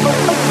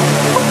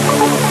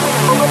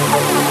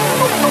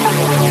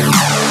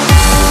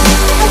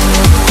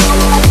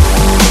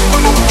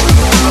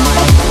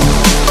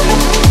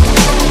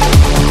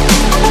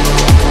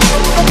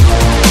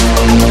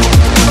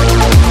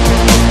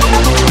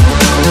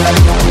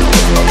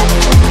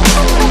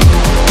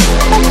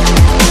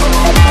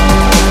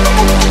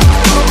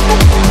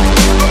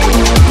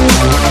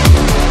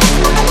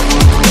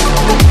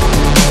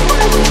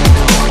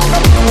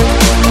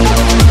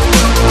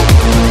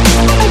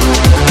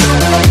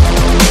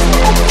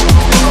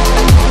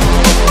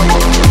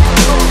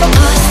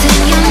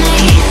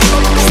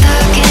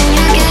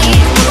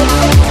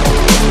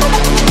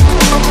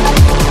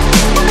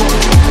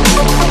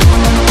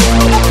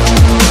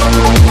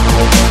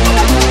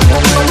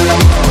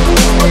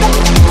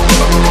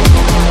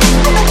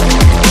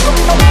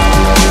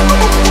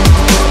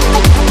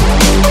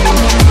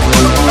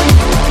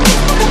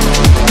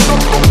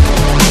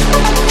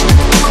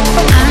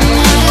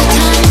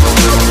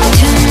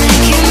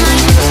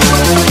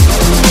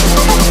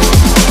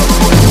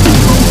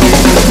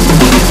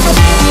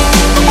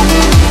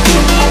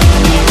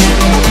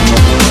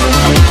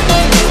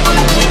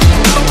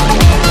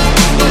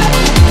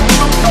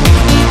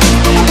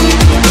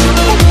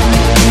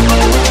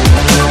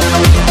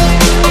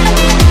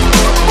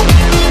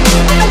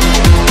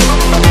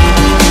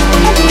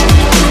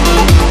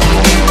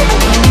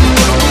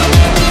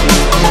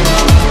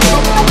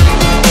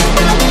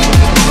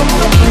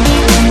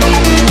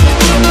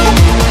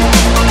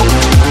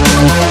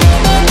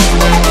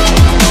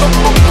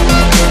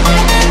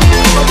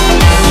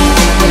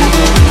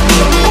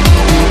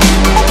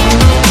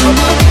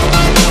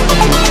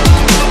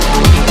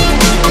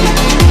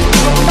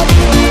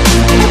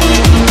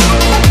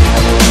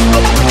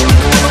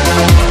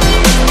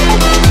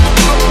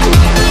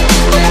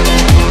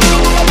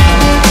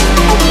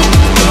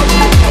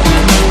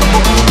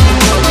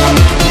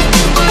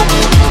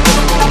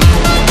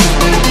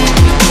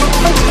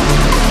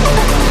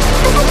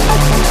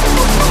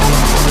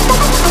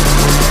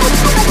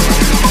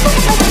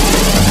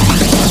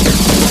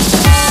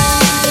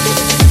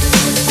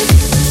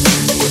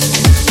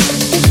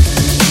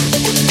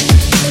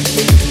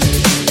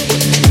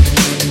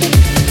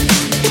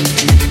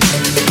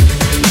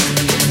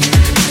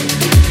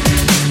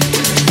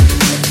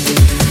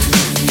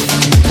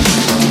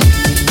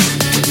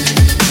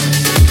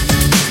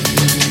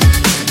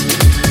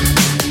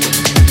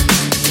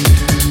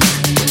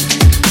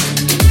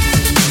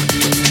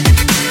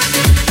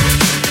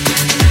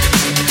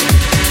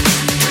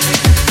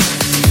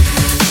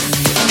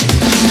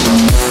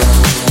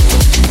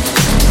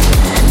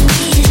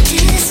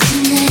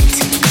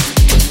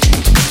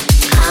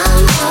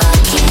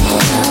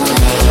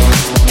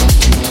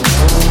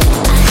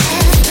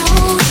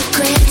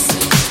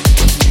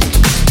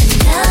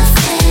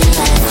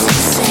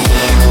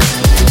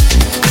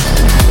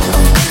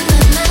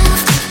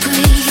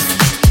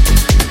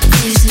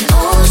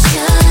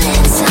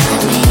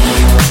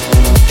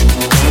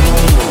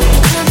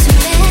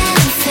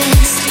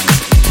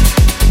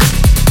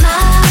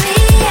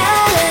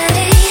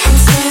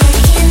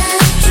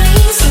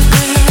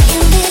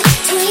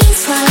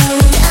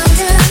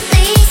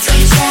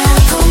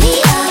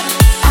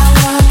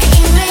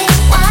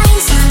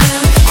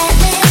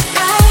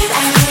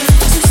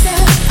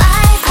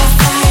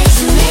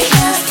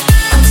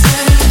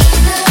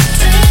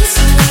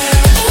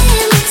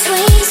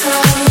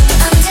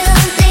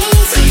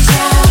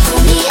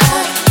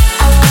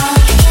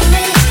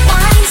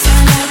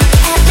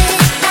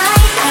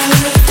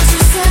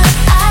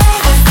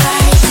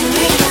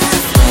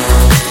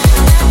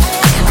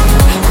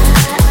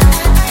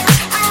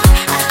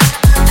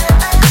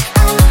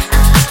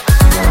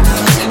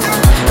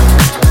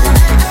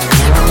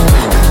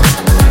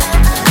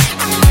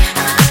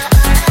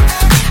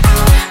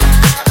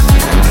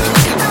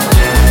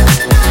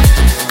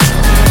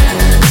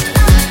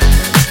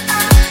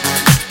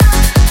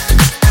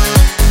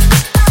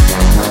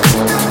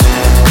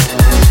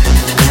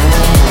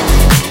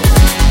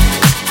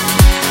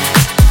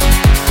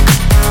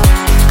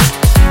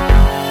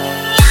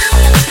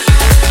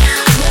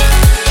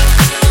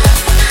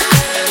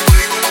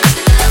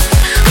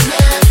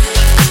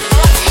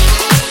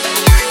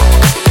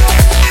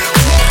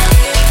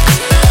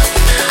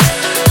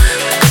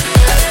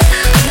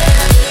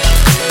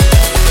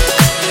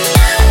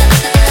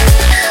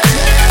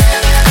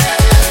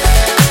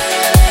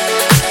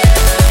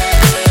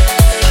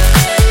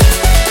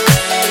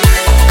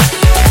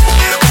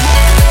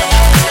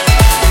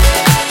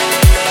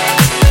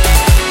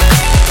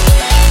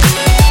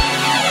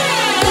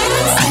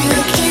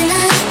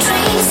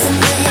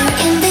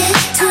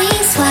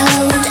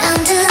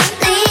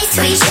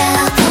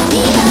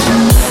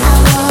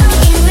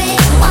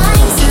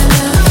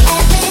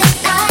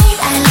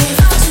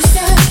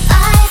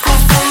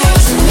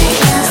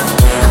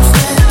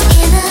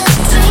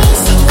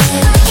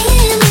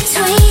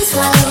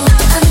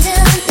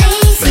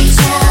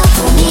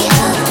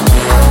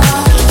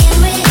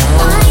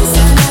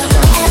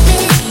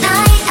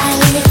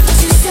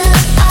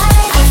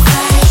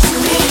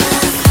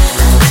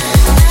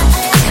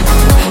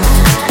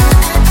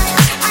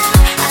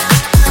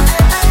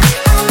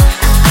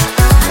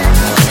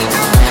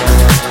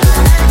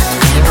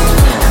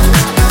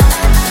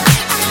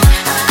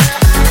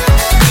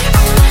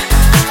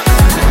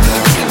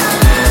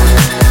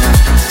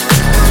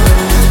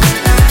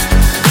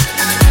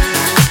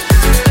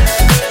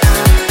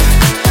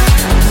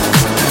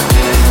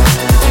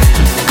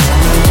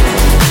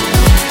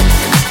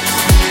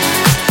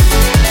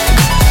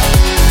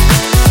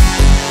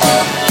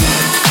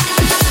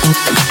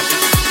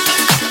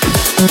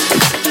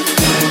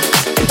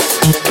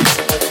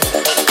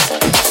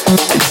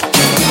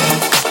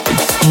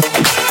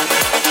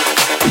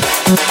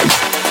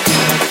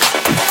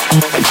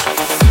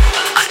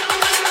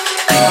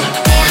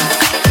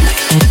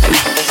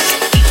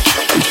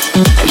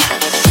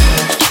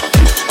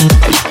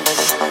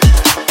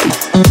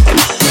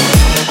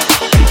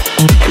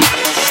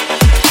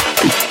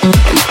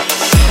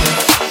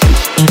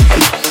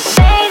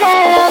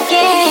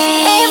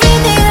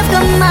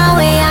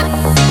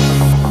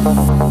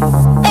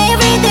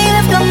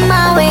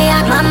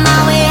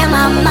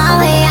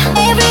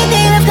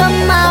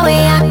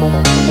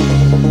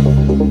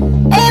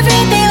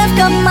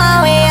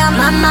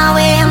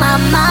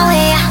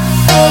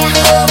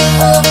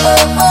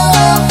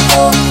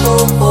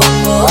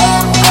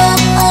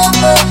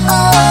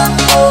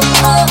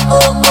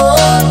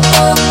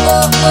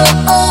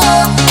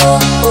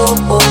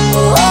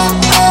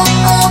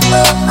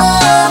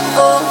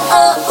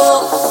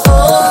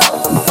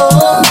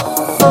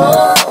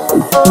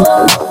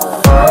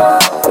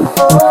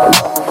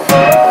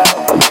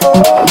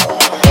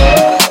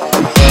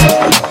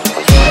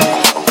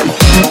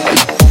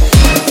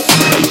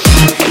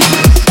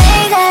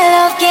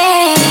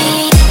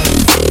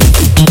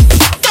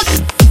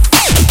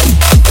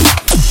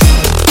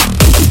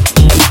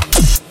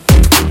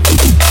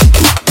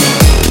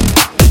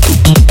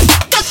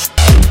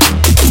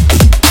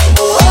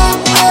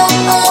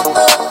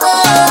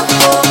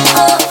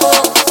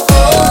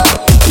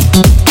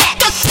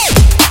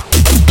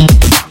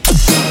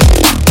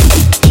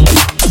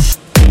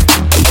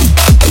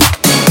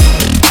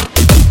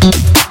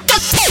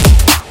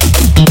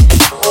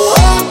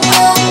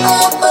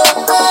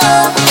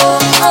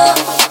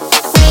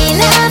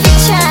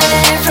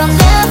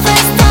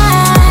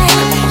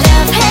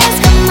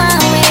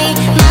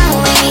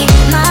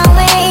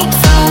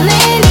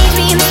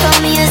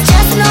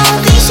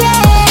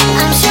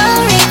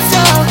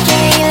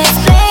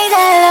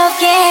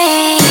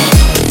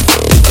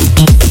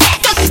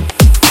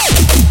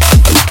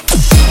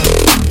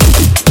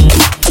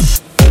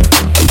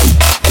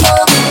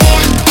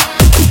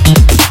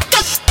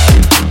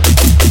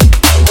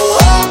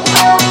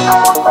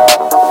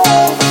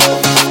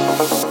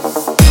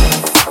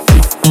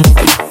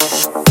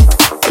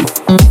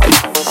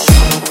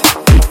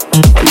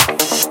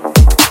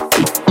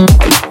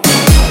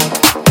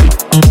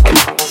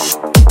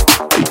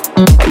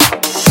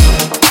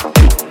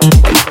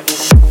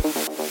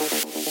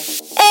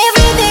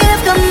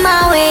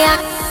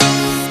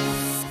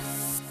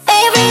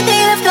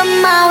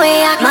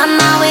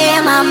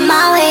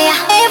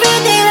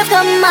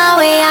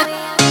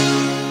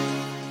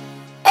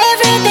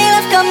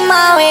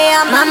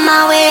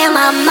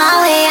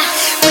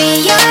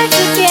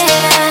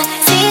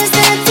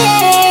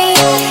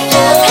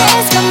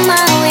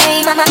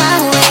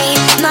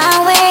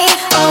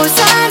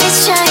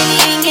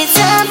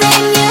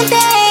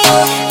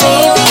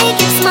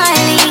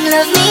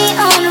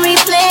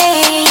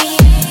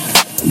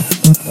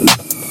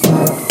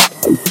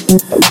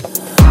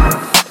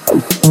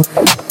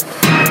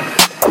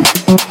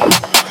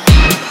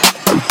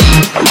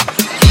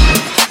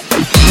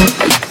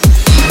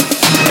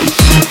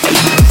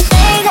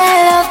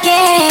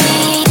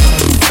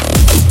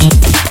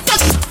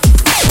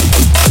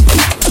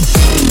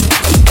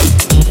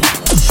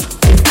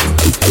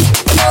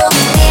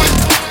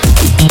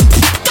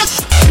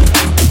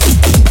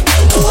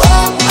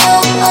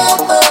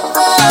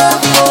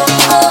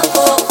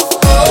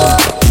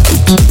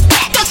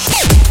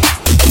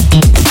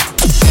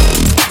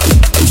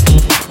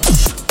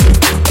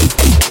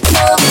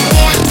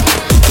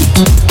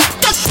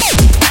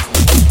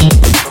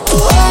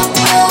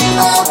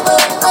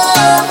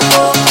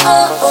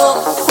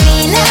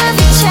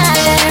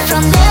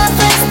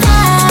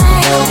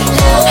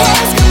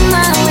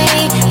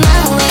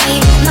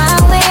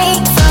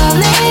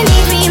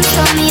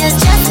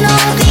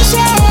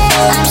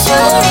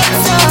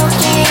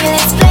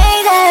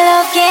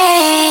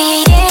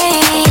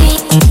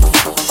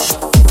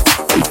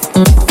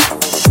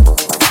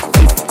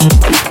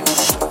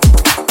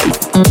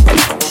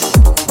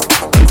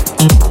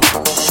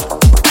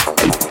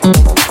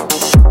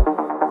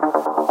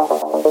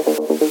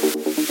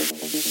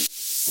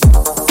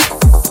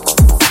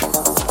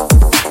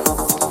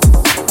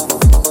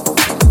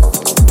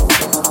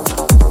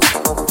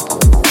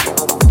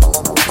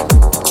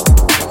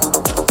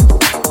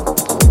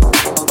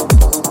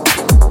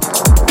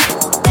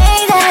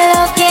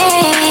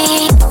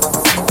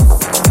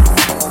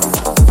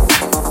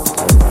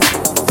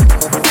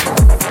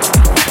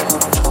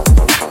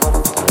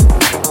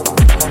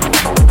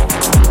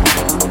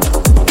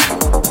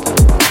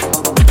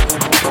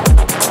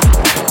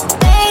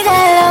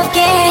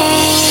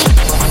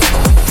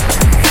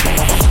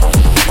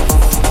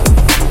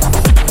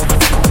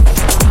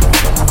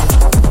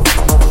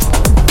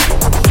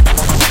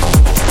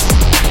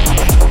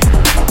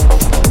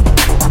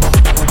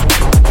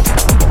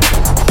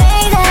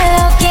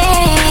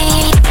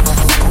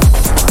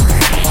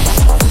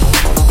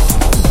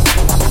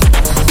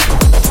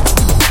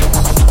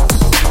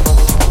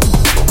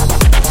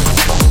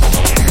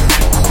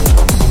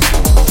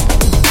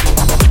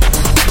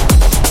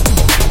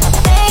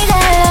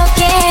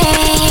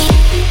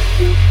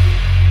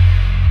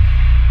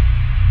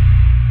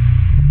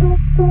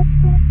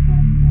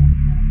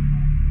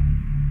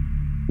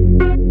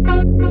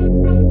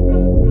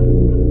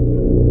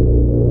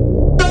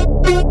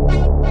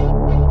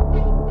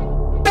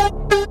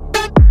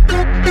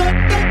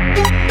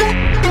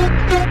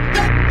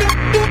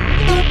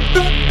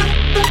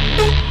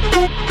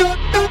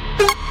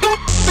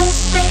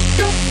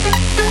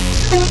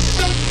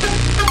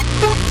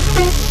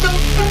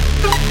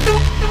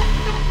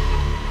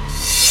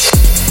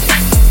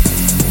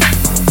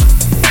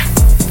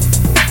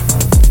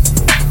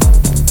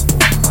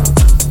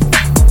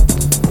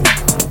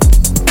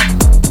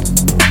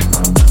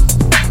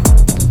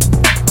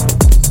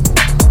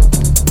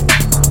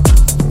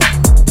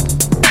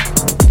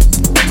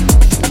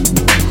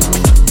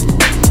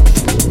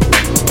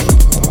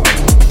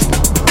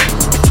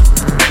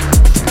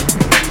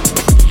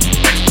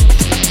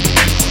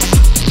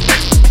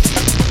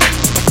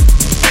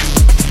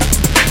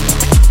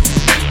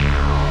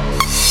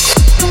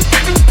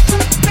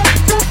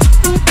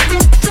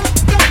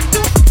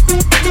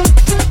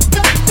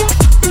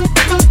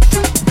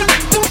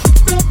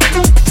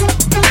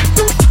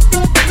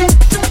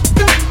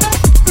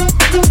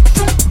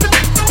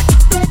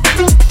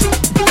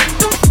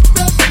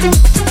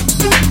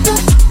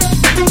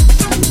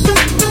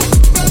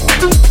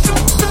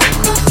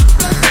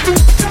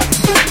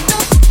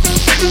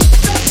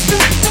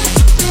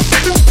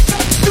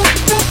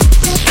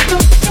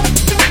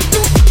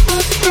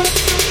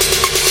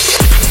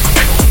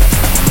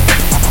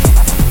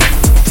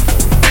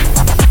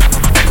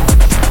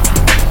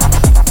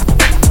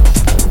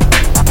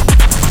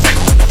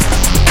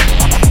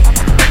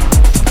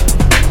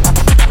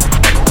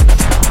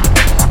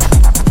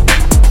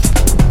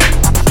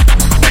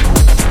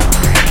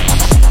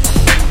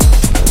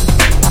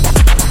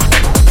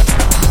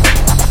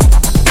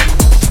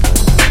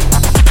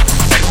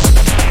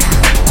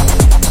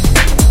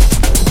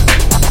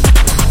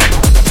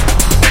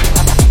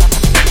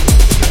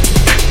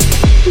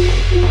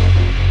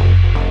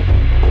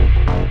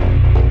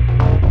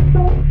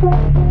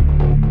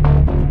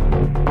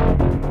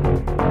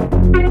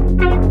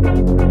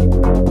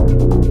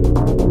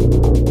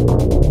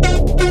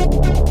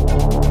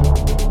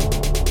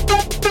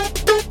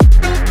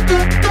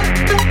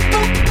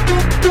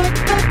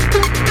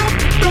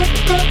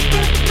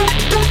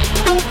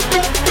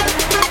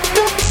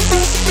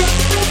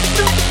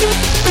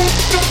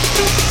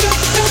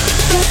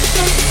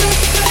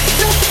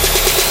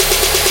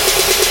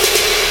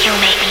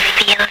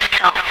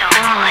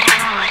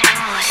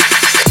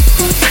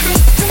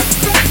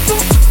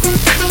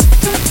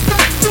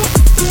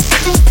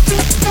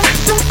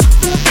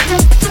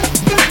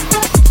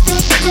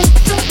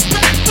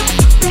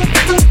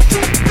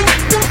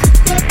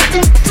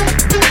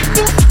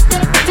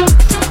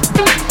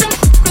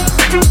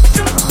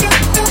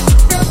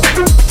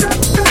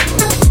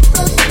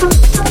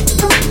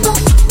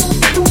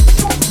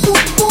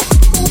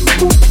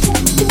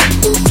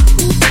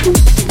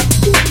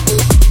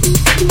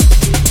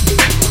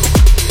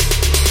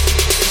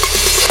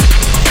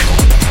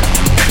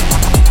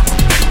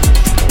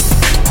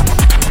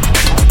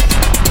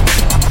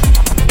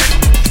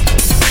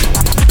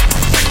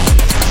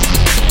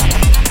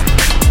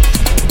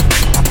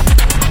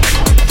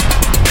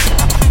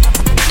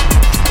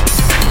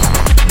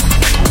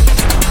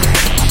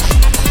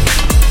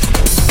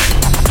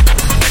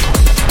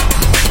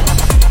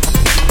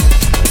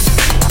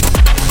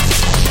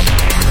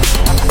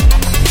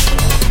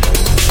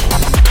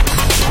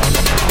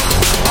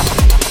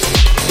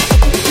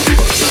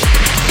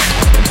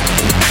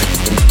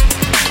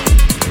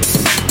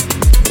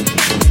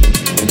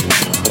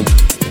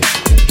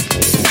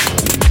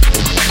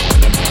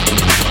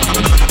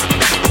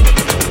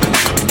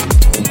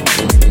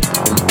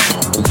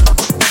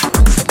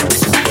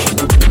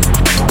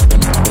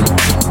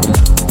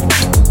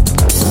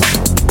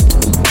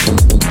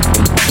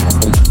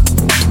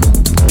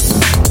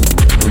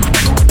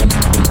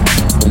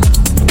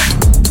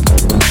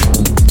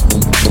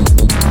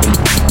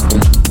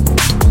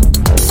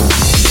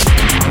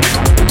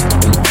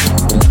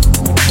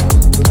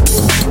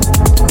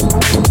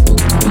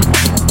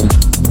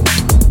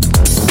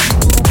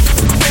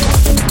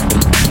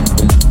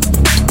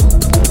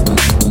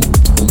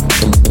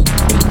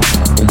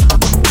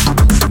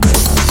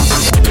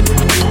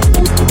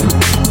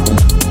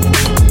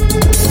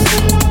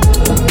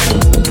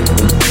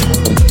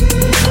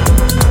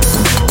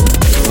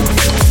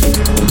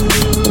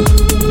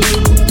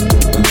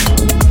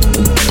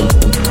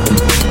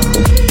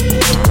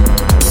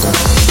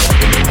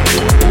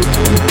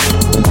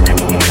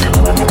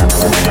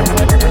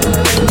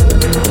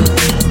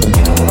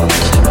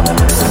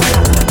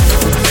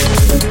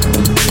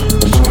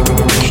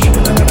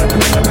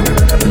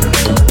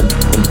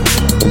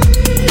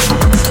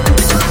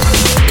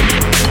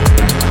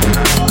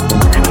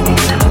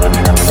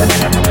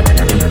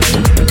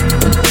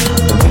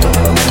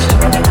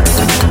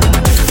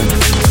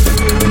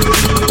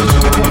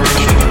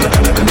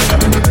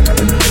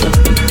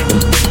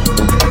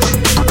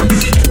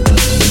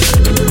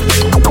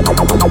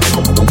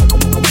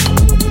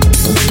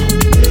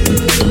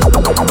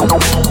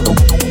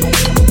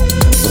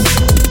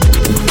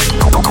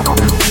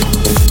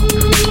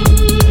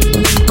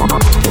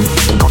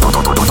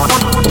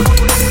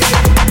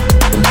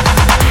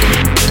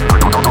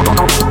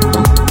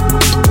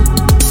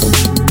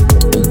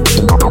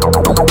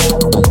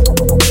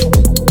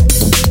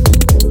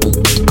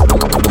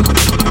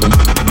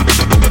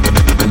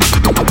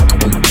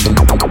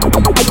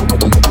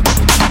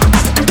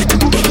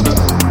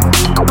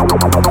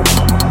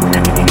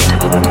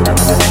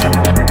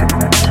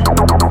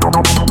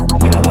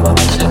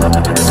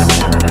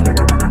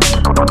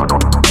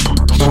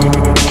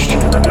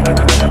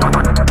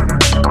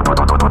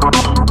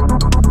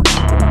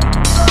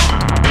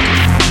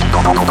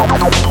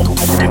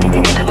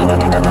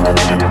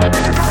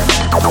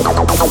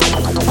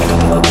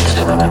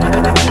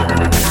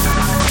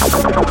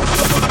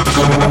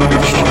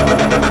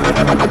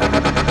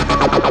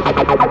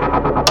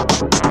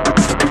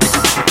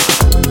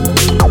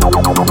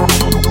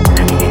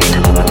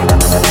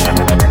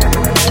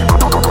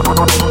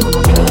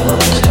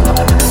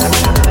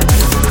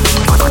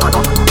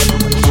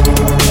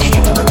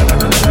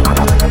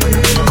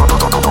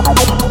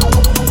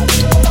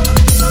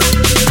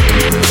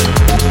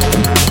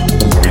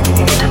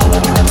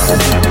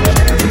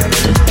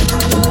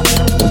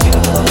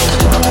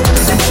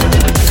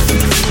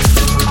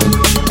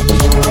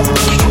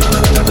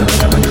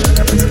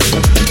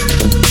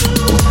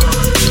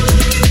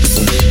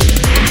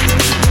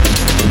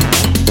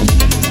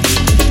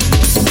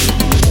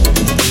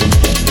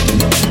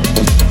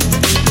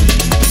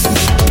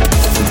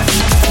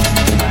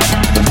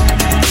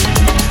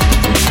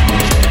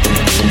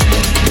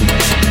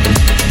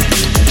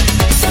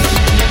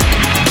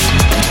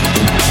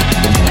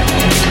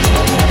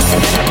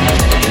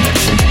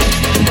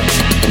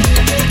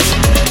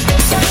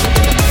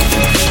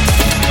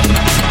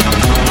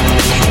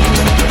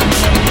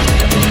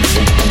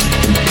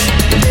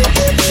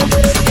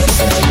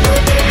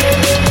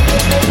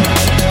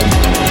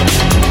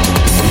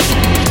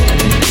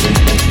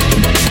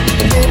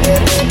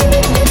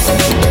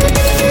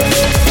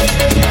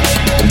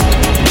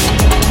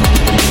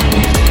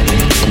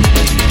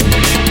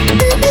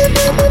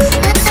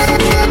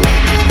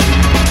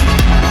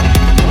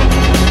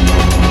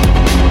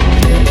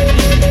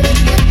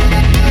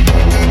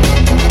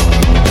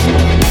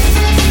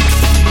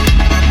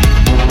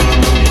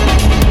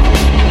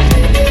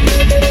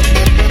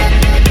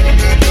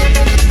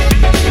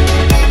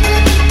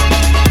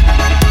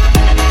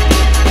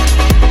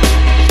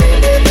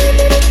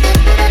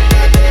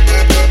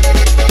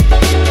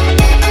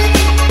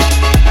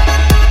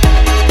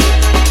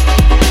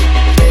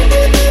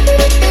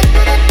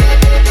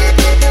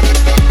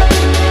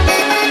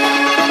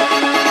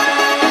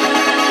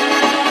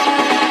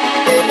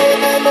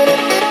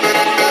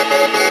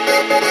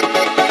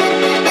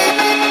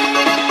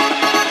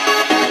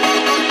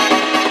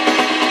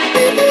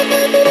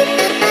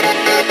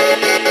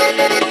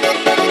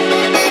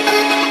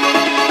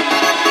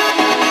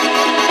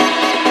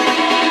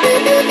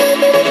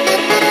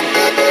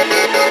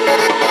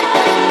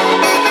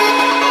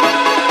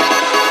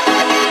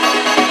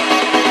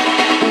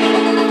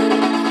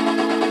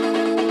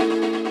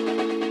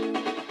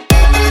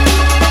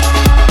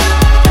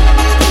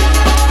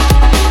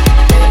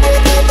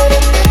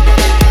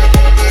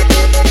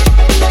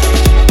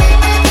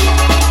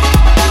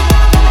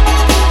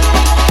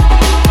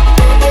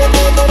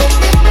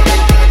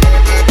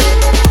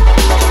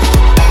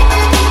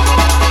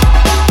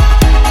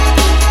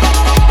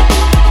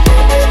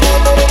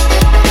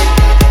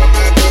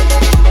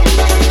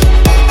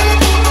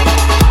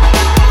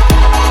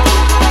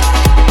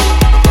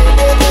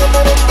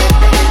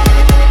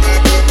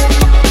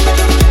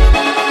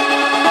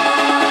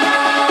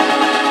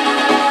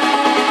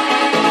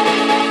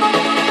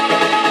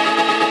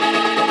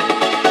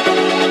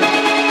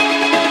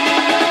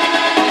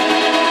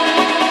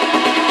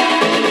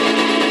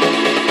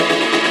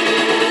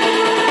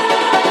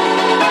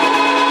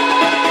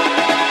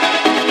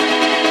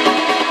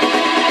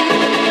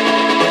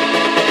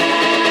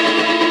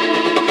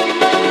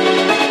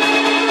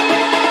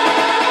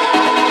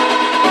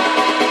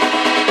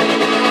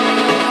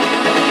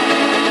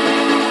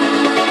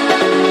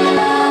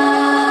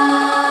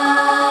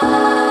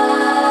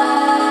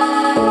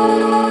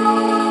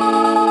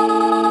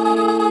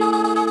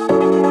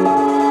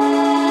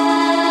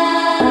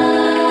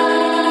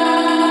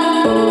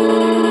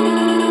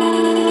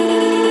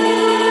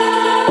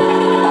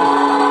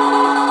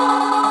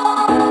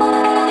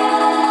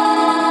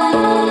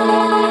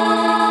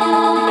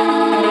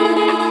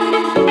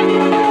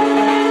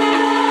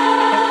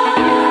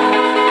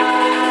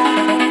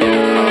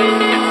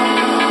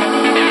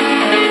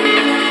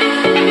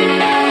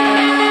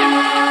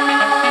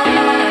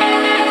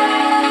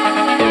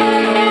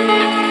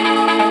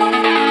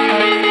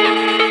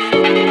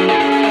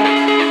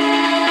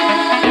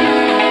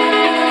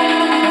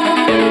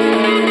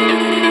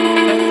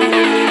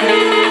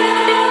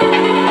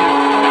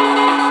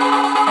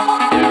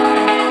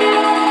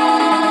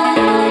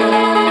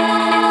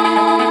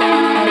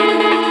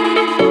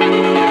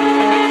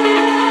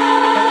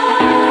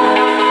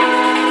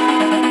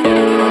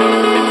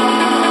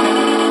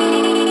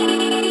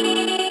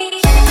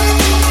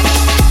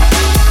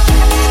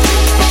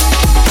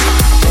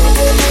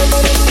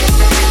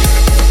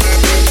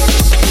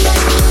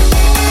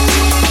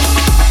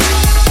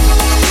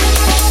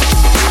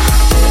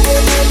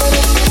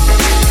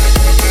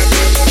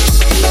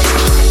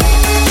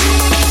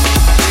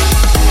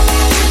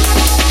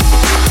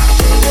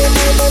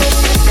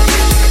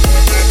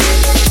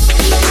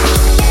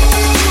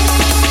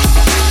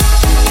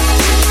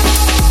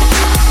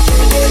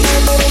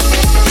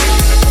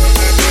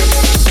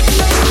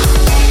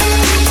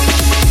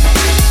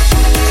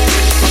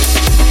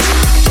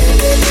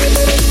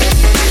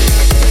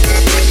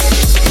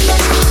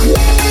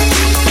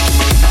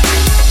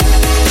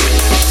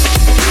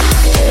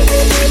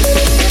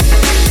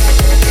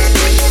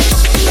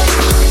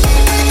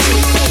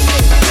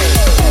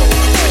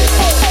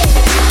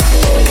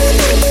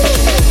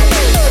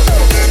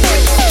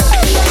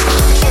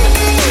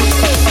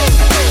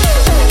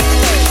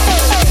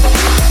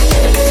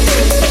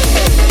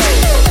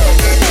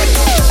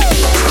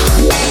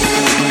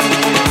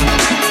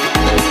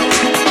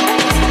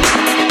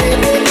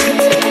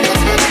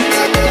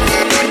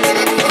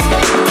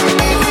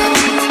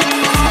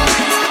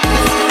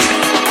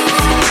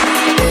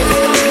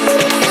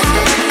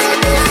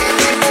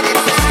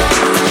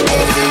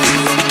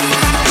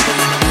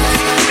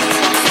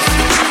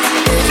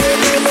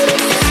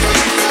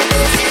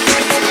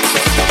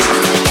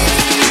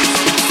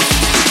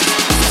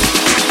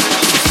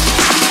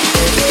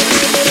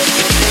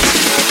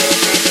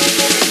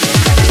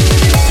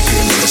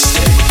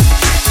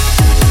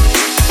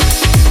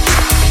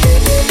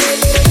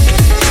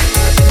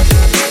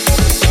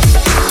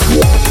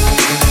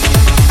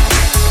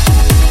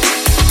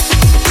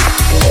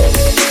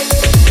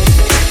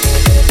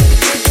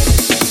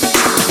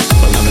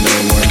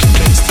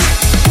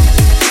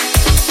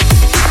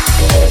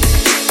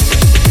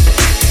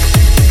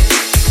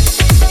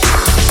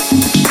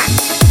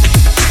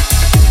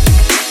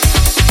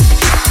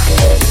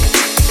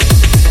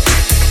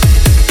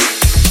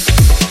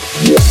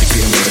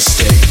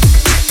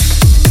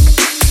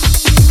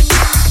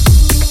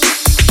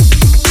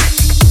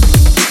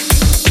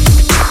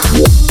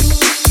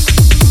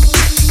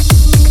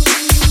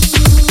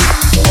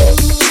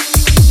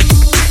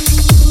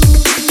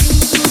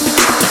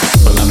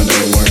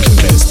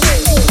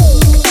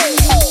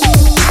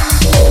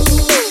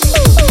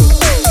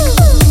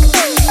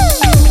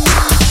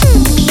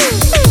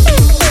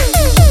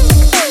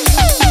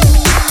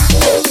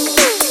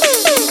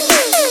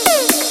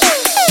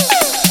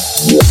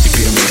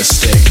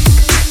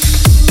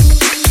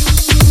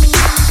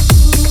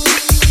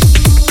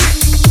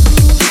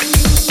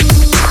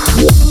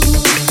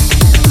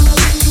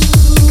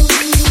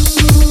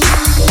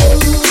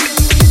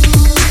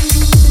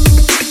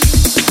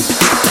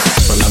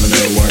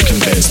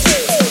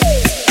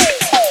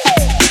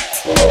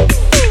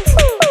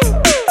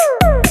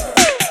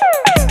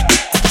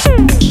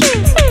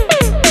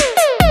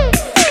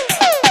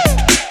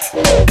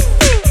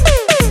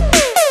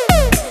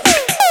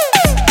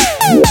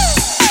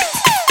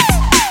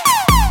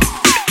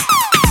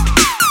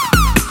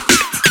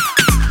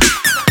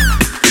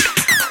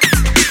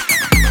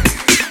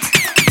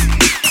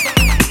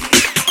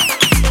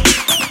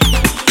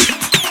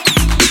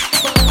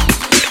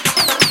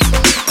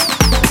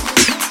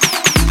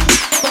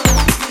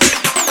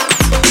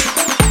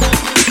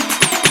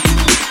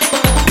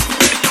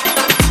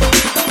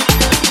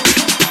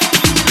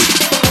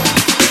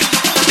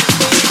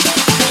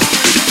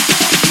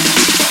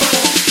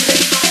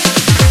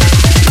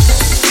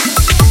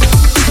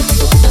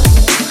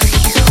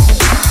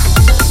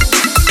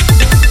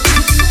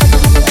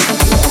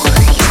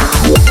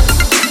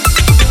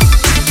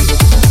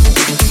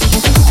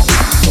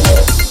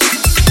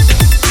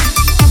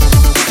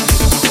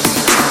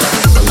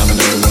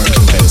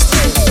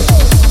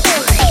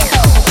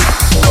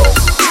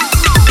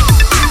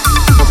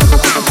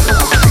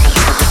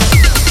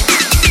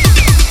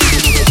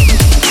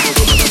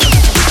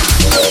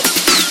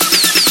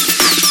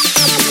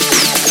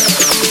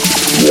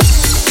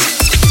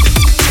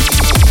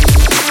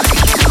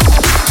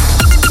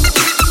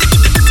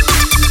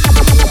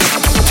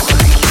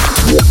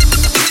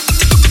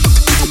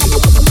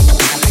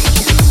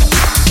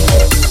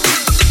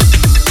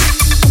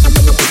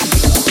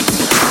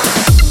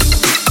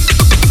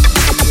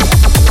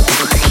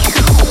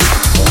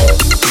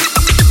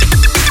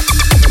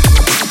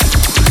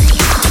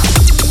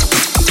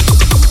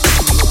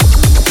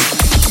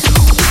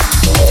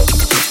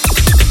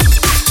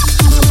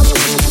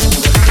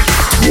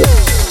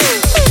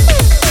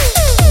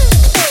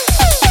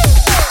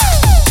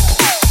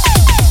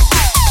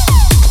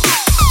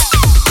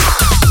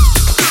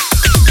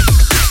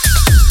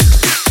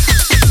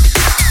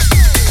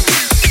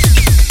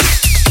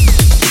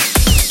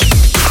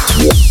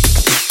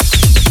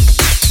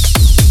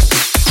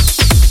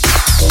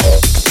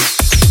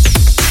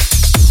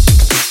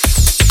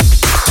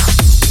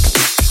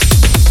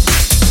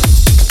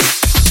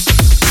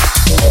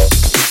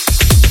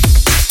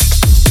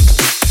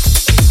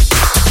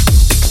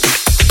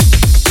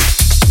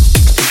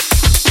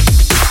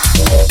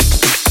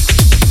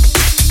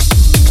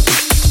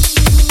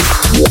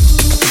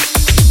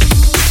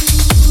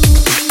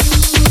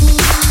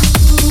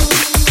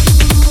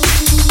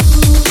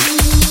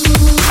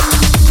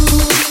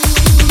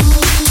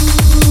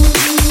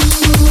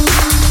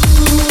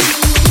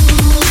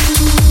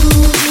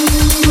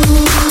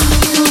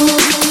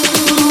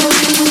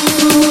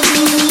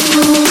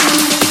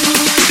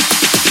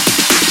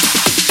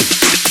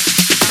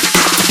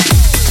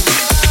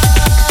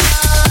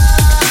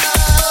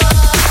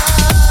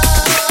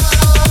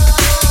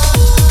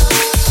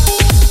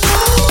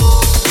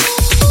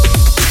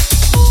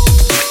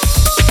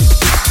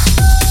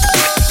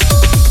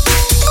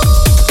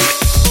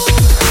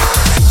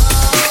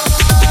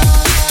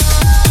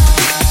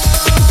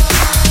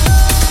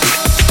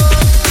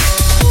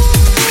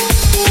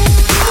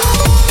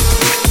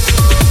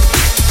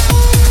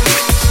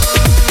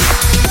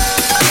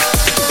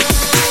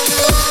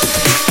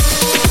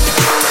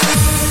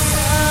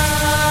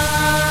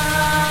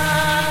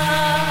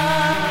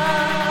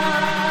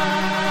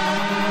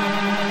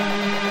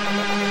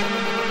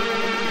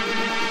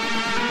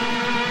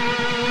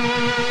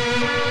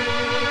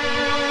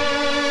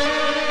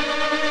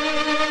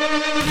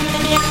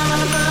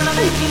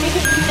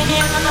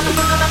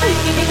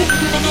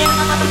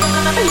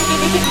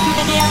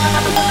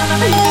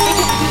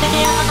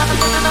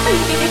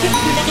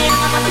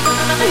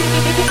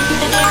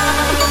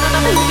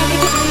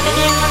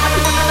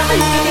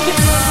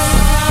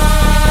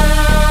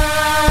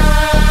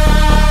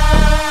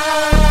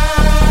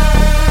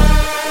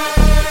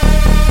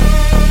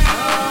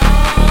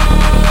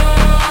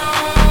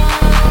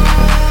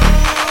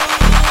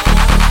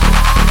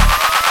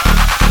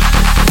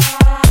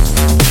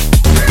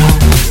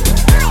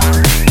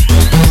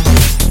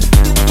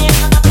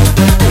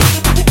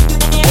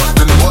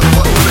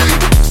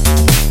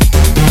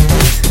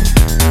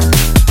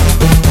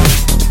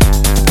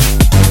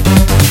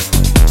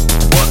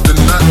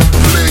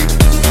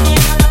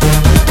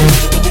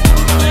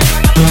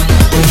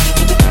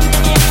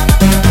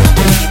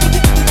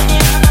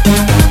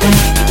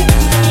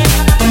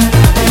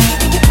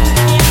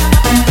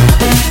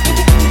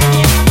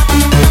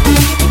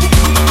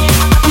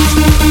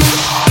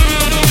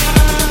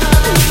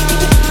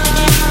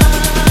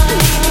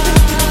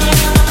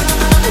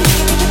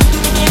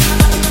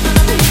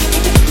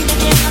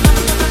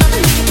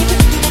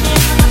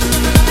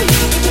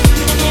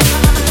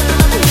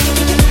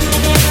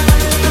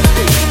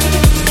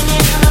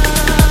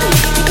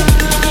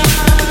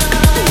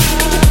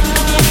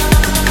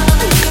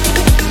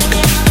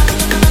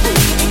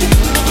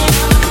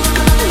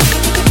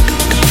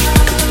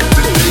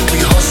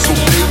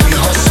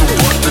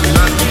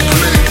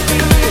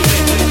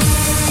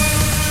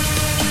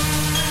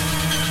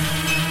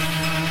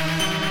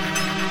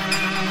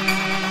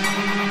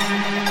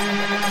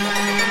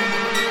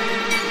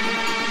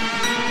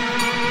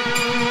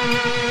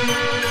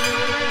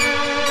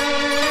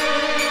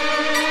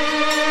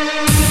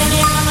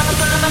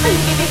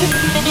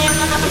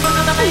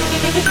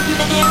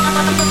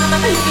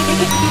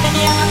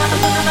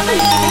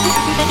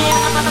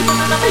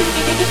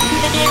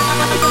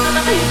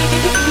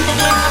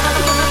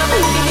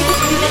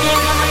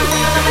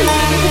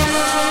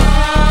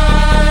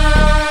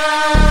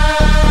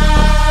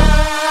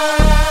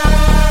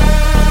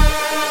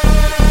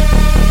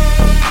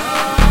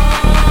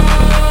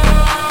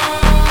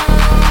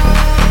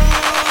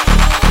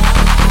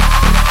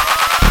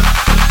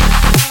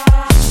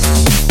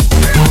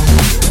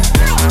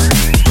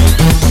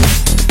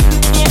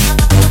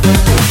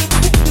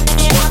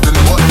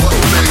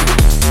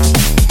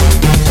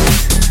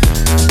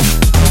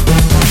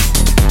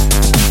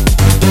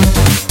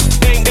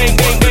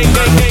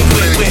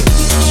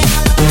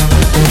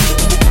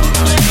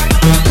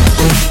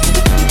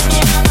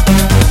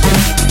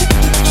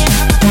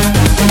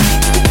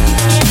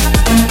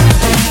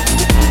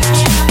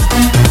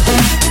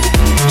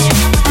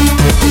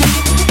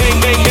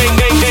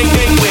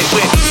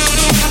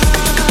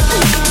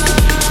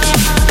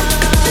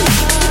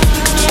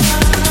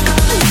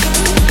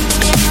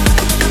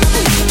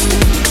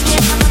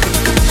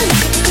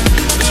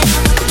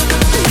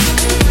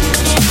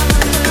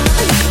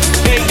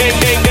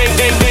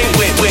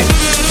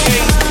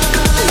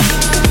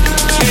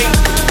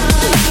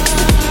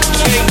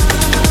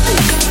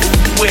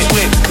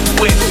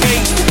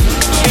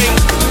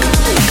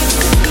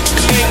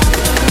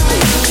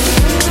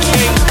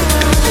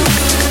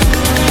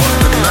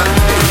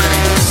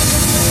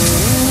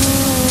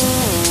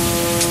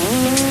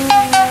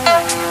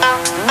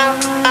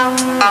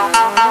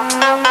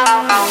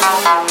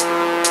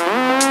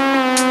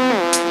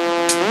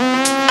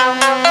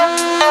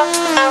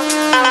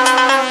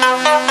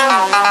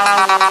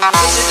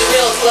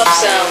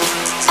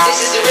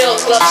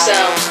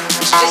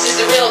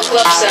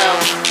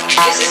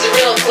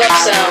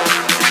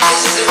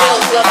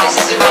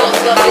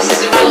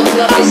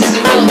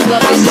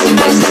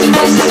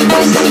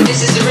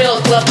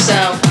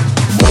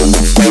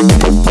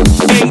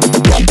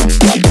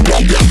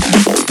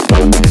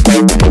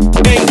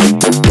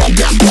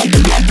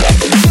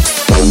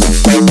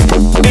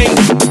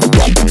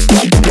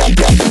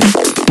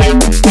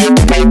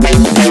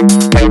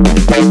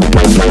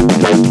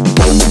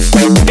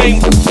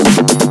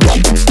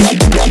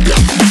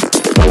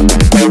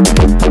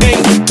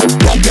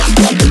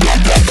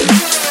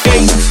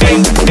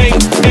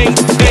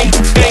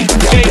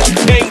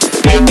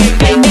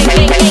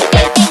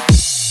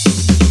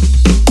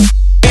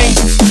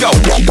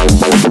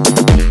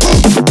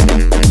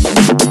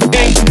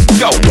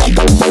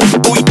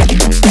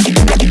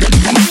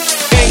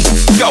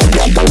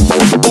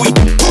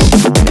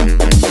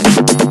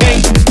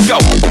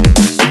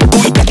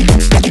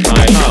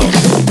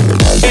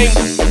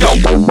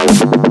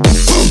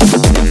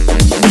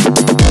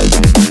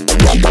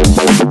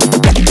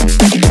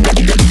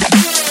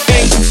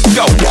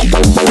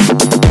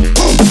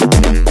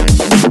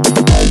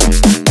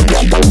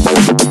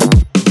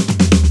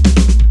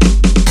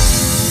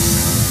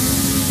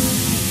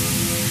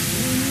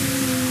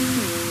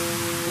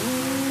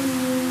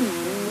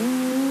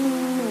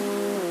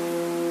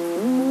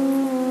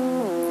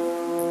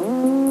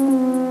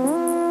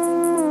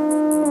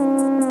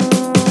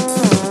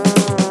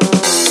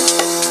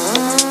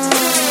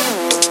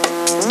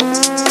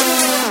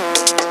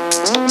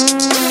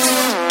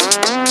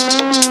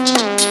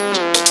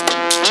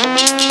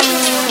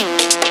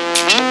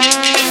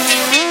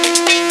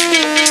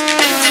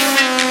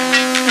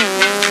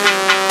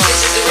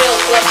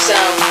 club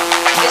sound.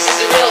 This is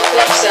the real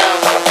club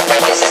sound.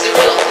 This is the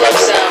real club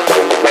sound.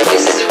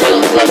 This is the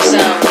real club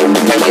sound.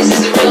 This is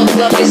the real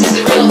club. This is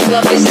the real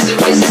club. This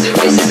is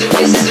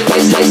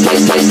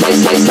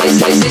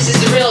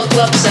the real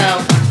club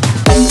sound.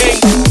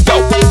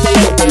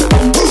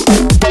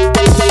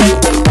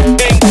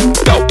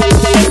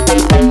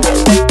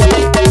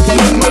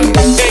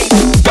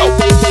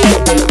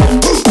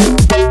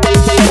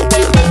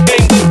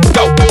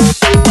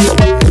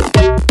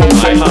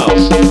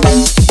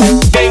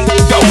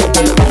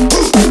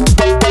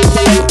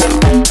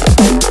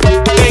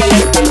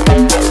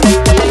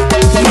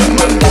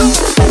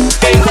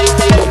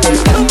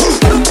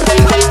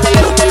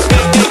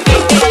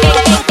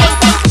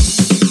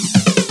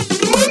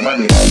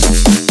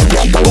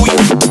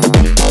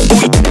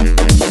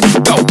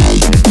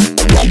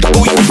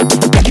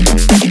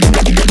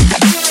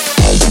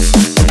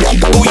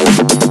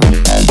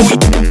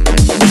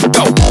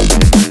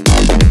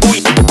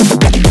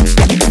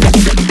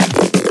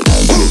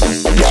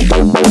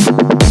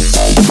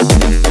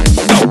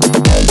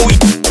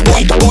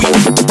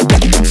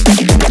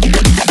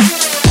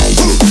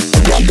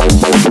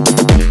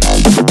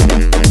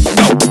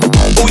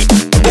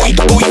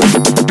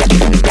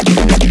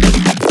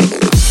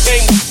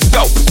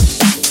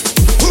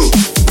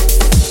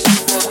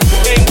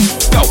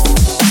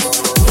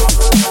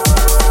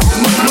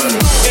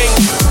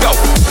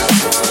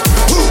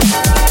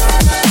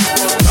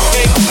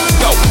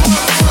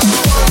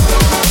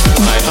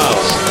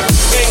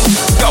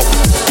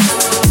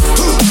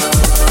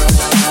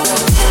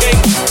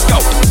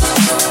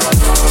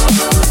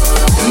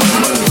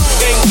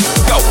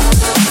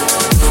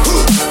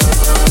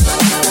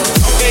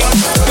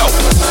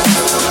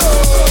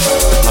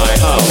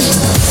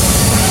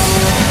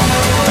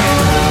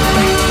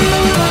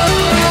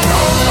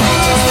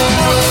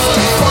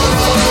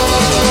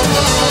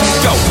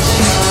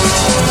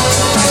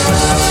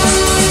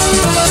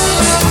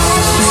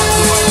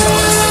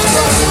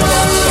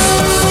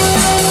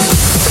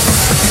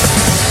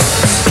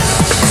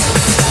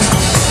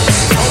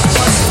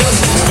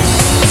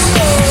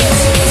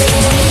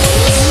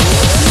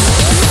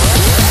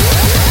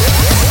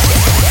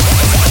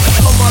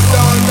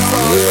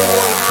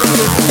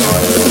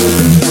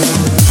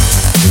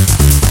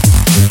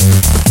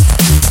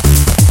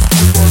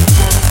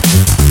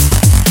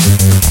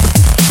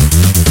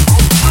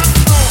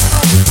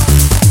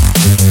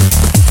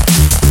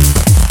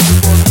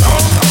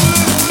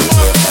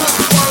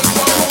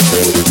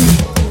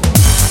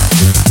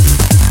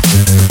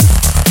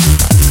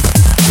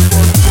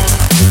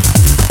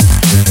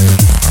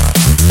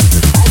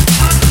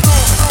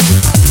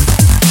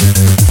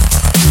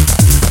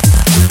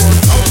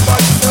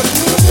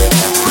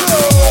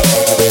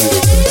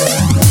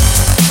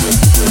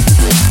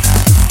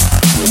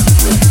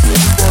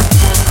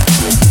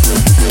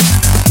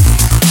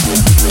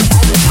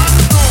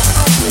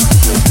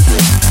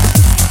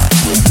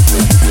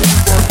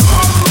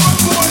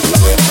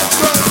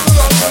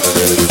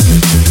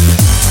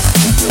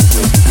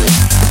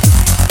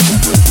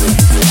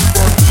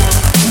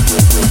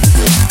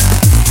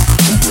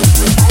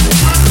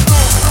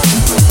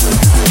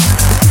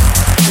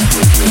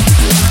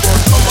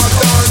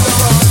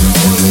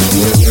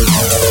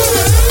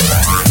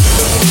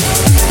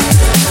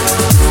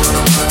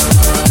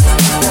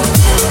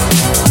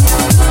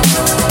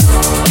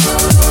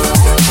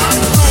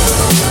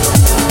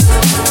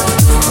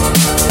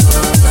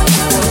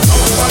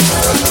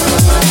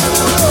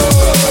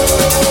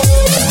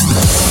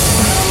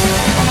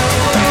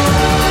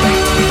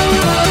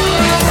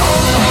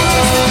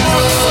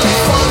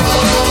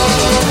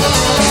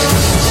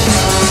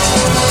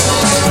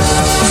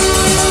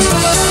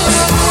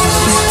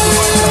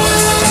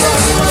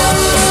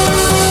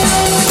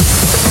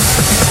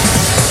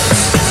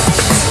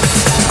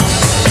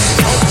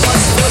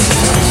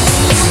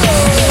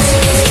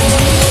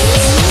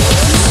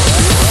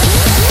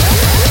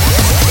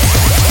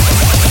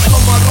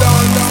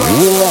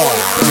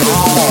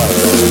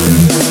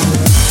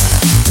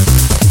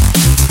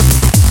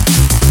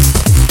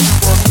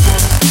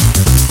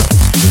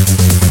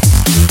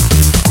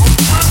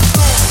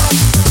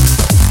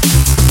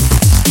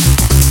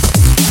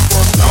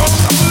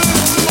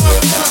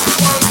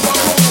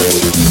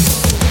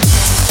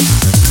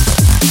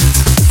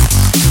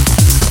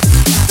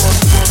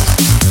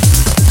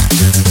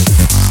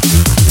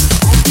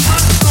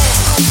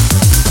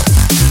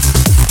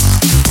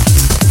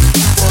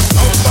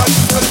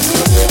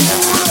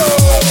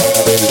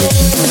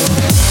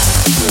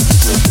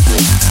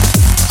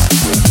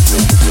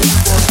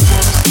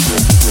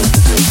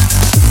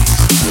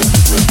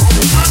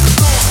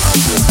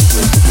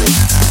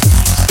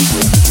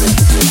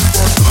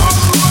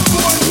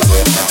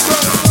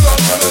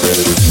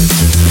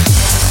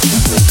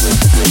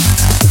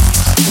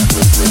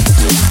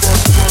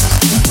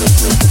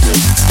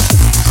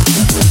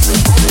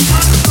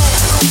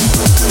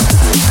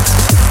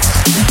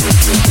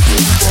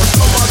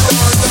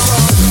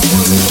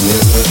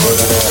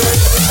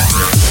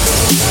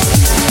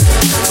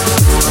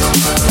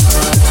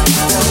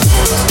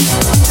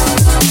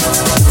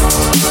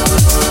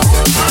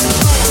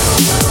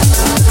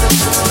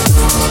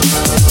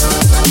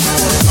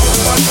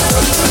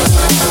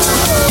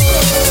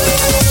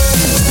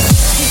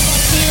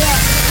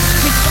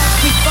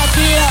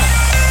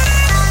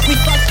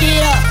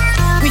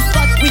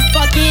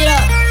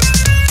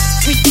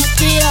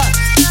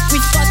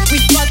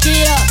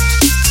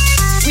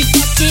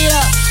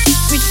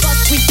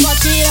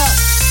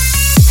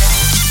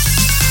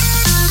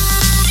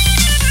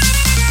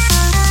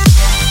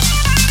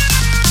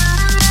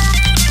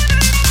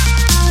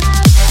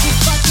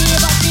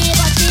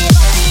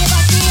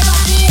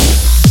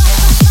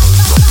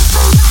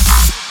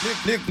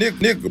 Nigga.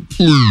 Nigga.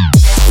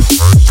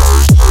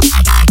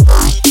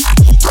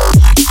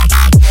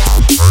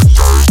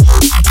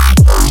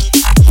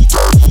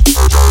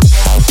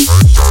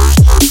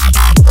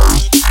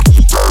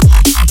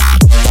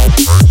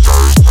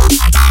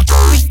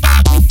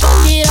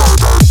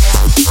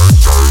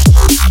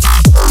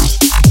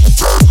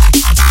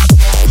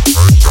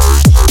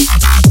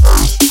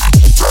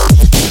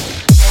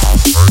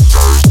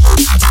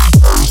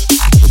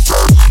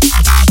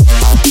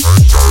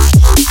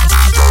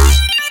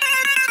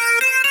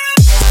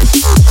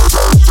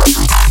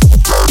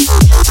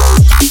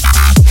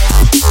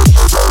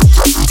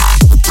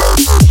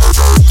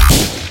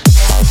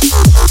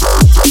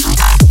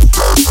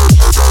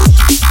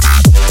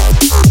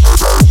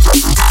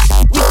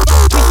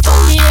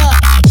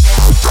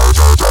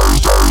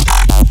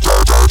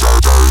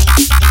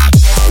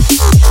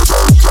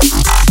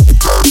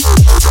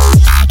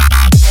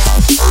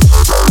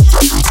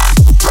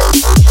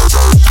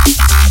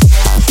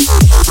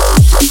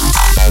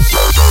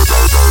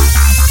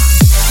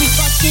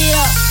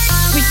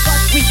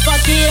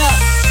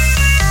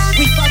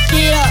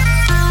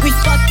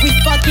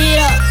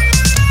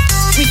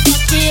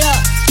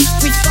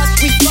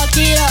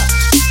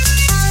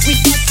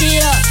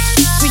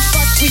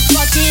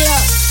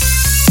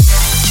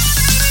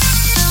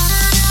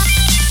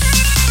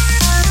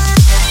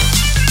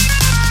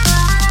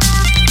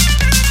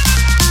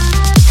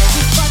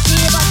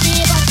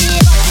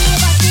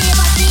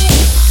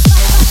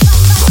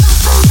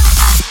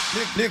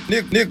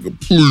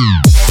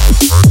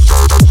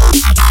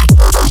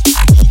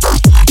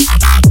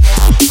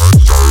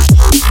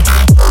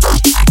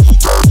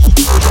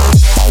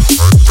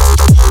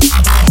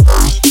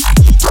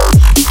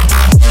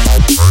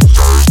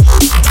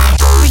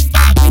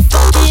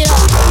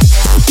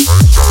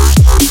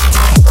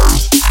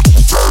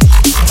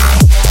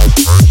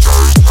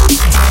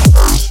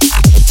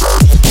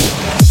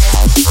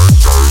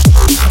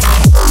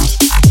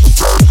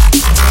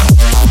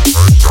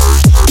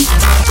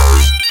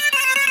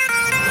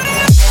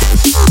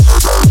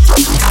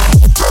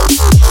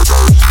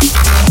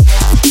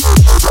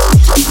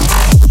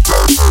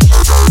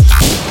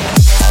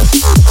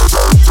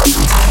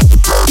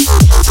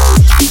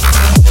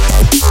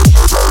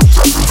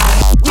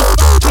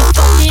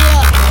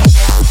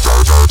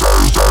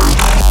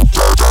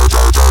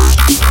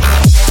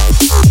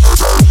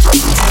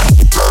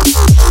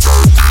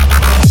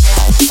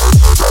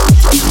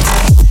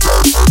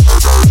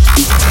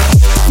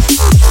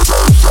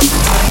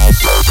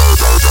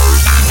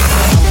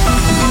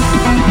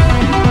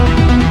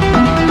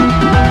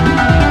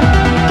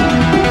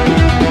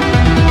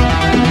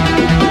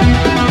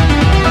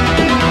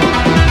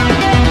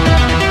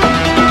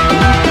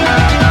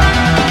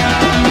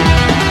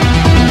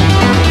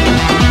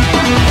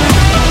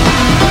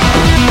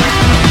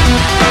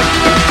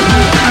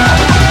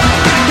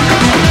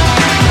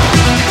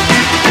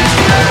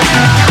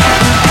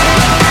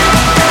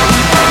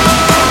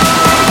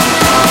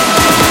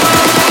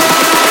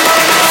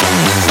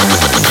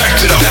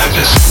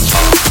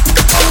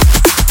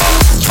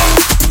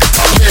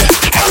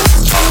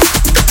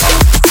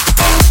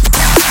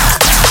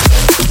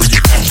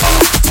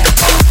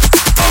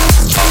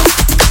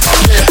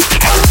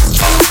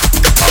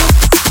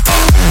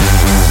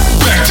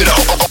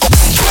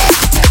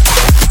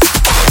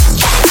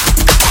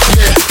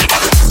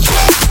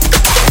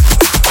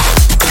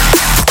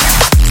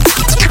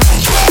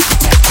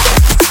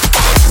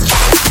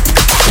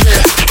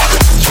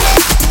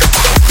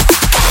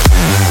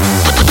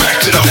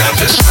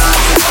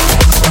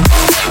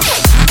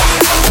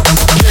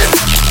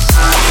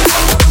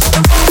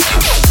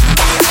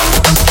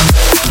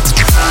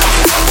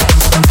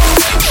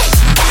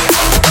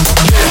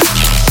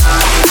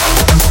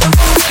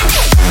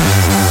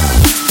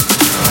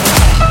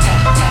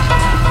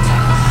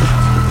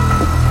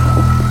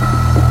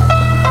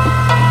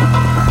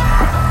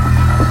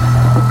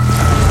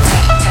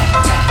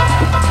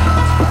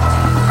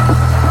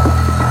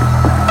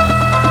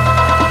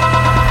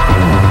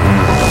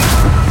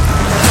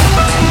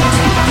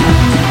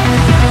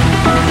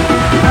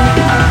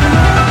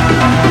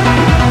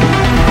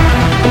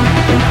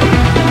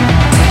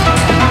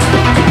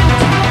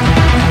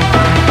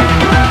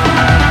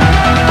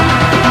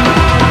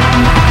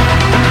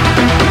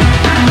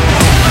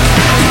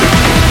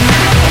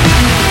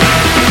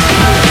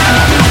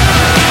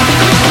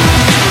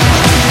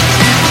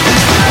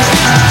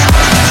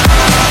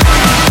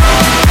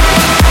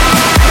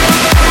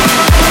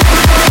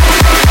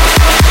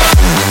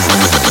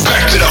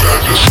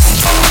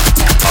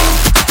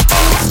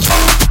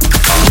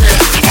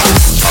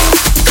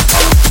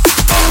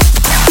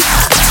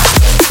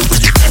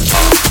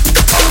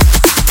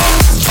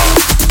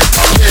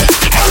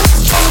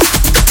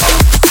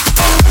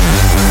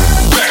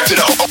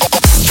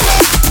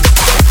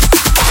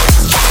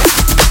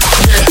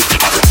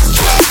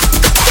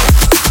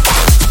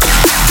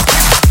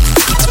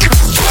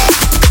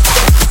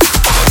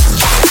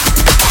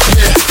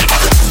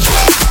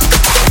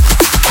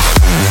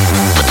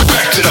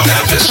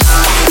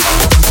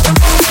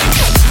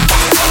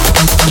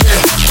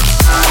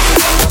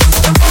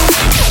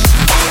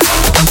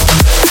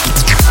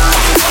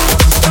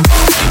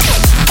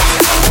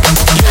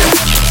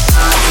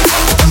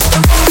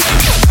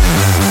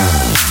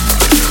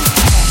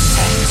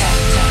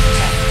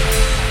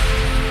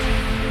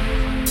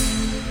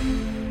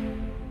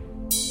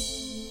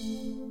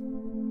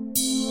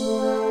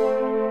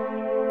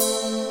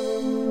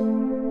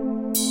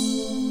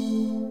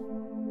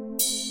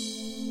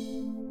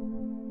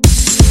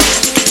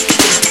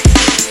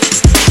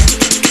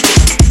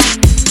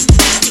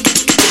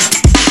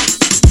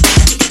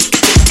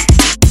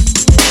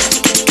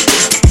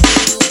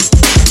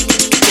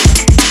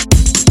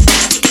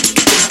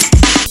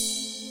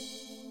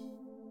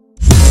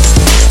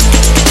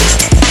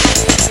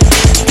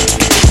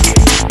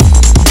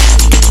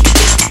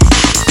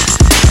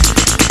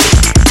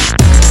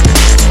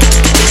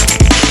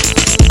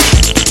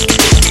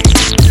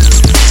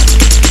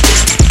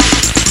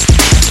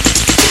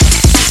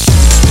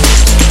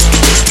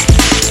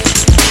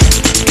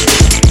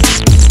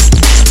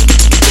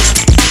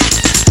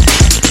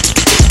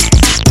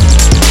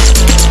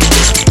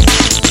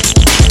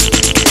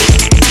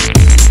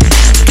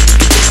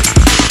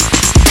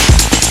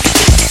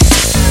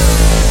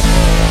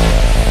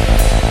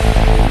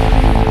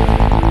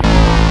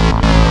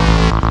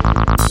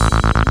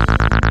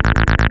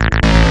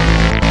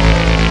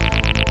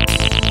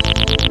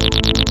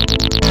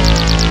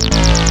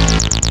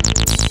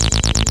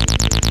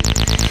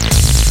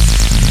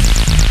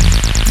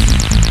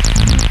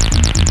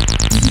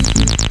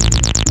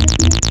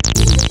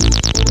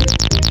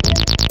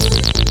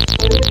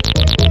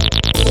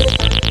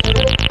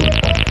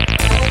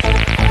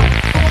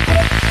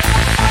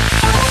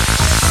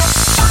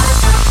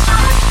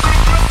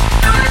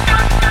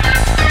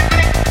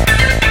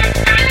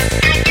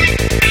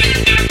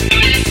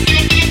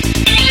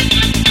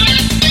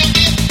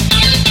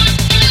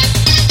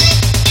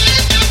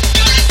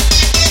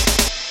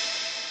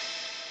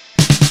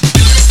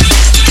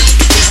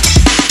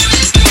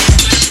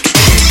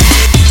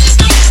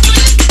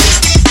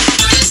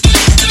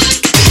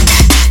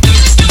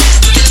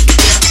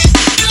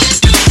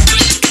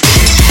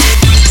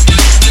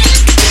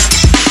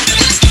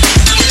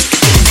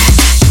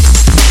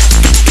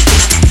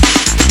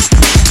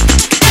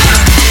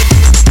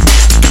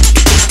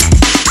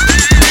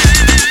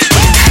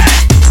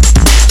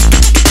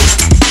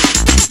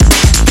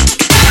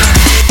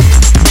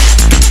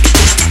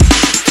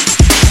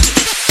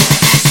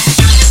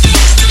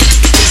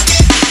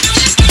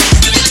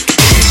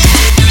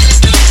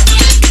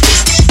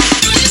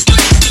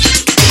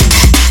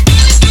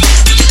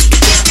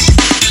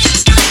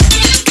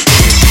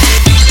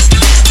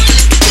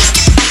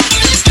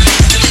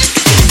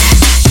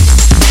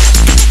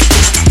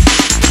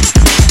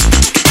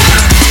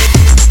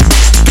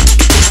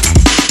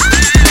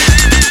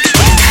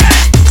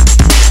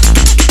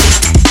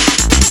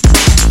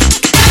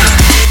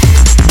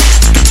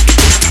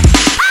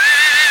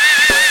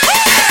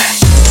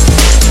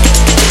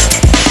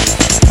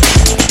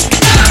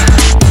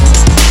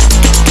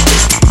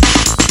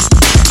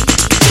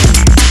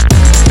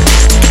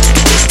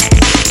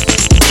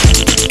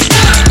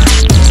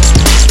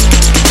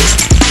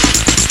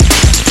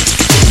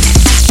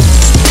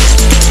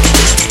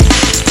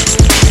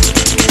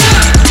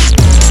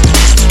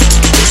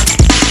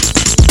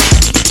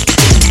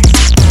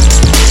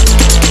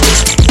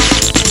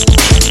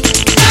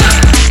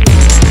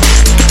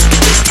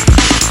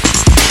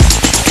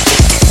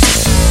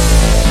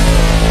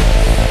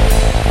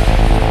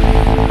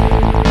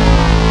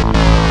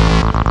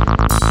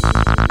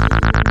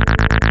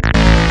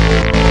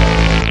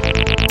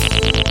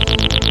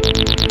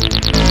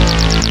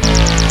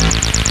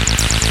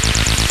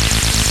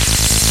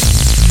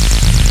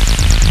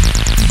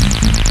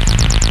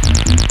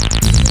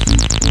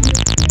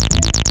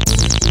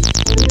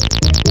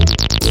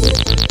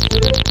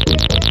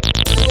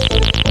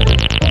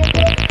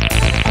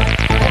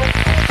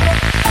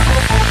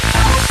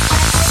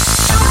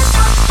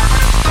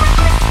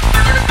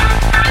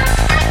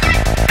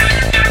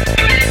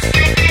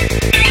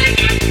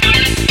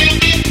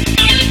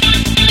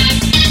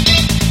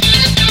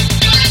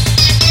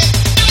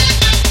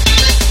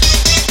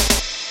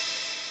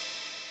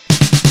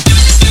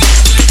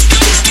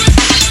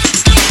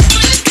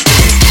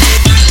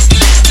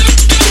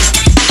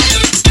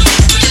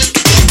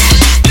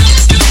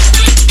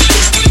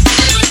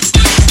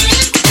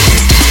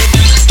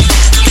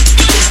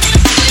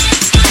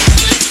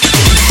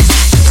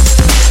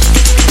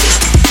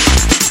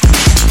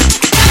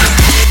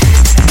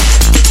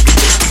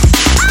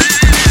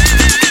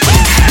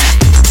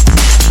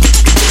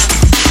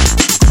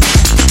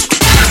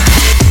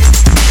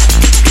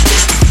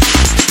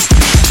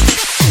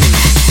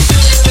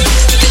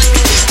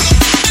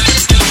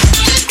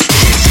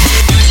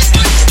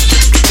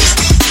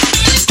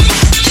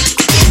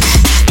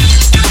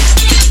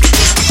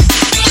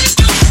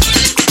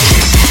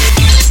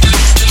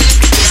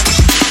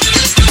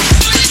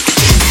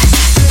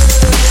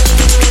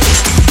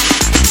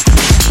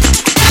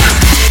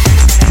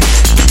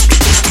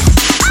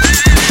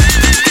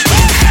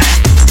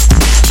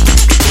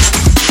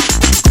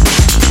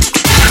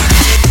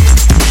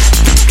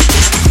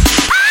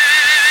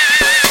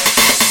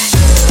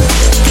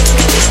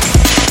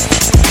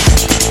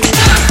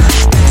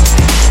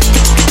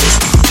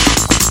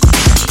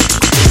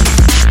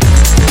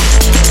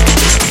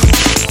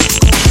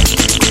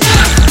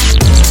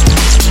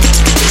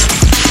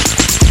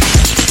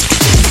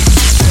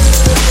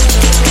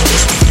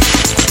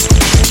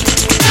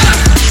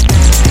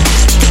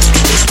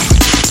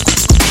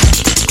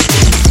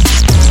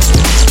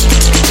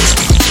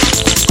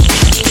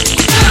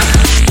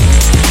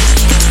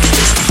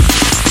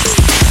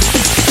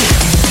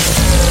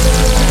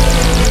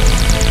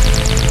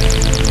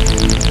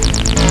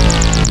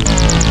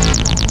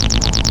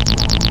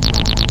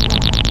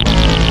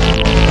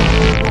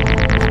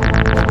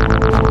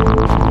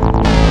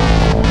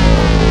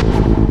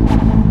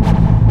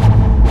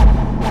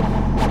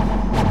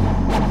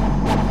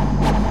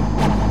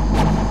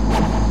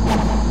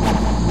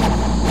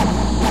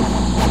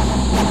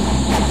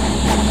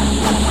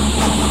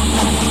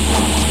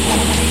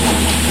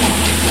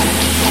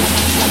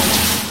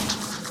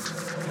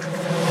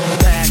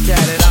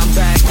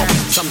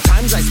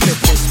 Sometimes I spit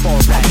this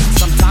sporadic,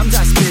 sometimes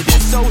I spit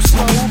it so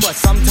slow, but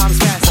sometimes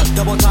faster,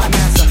 double time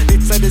answer.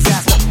 It's a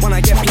disaster when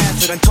I get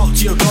plastered and talk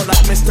to your girl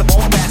like Mr.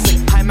 Bombastic.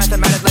 High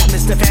mathematic like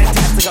Mr.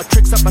 Fantastic. Got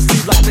tricks up my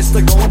sleeve like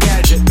Mr. Gold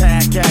Gadget.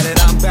 Back at it,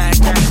 I'm back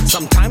at it.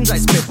 Sometimes I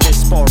spit this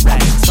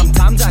sporadic,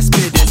 sometimes I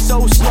spit it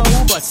so slow,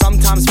 but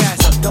sometimes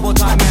faster, double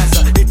time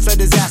answer. It's a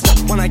disaster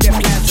when I get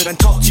plastered and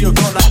talk to your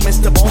girl like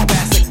Mr.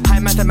 Bombastic. High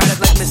mathematic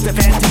like Mr.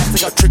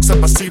 Fantastic. Got tricks up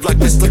my sleeve like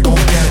Mr. Gold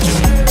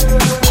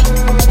Gadget.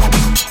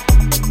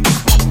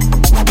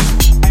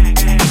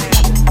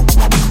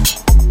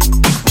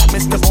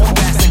 Mr.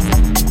 Bombastic.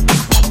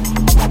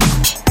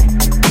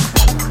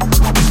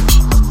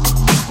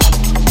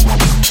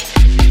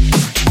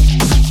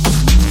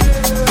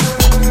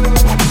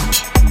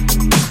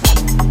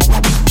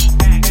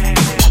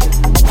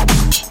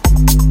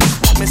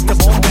 Mr.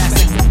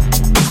 Bombastic.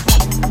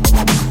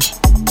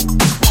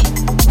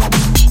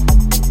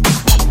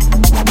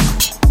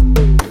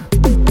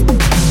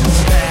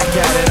 Back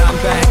at it, I'm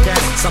back at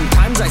it.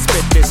 Sometimes I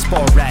spit this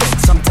sporadic,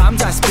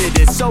 sometimes I spit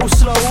it so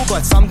slow,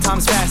 but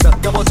sometimes faster,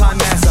 double time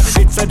answer.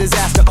 It's a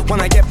disaster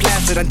when I get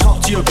plastered and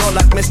talk to your girl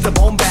like Mr.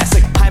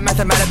 Bombastic. High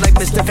mathematic like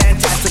Mr.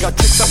 Fantastic. Got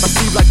tricks up my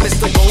sleeve like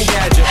Mr. Gold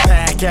Gadget.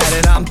 Back at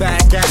it, I'm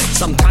back at it.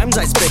 Sometimes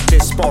I spit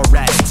this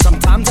sporadic,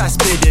 sometimes I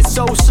spit it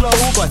so slow,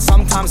 but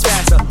sometimes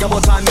faster,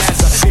 double time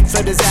answer. It's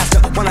a disaster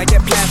when I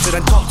get plastered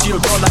and talk to your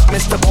girl like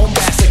Mr.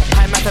 Bombastic.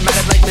 High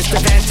mathematic like Mr.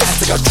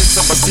 Fantastic. Got tricks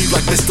up my sleeve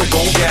like Mr.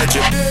 Gold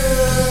Gadget.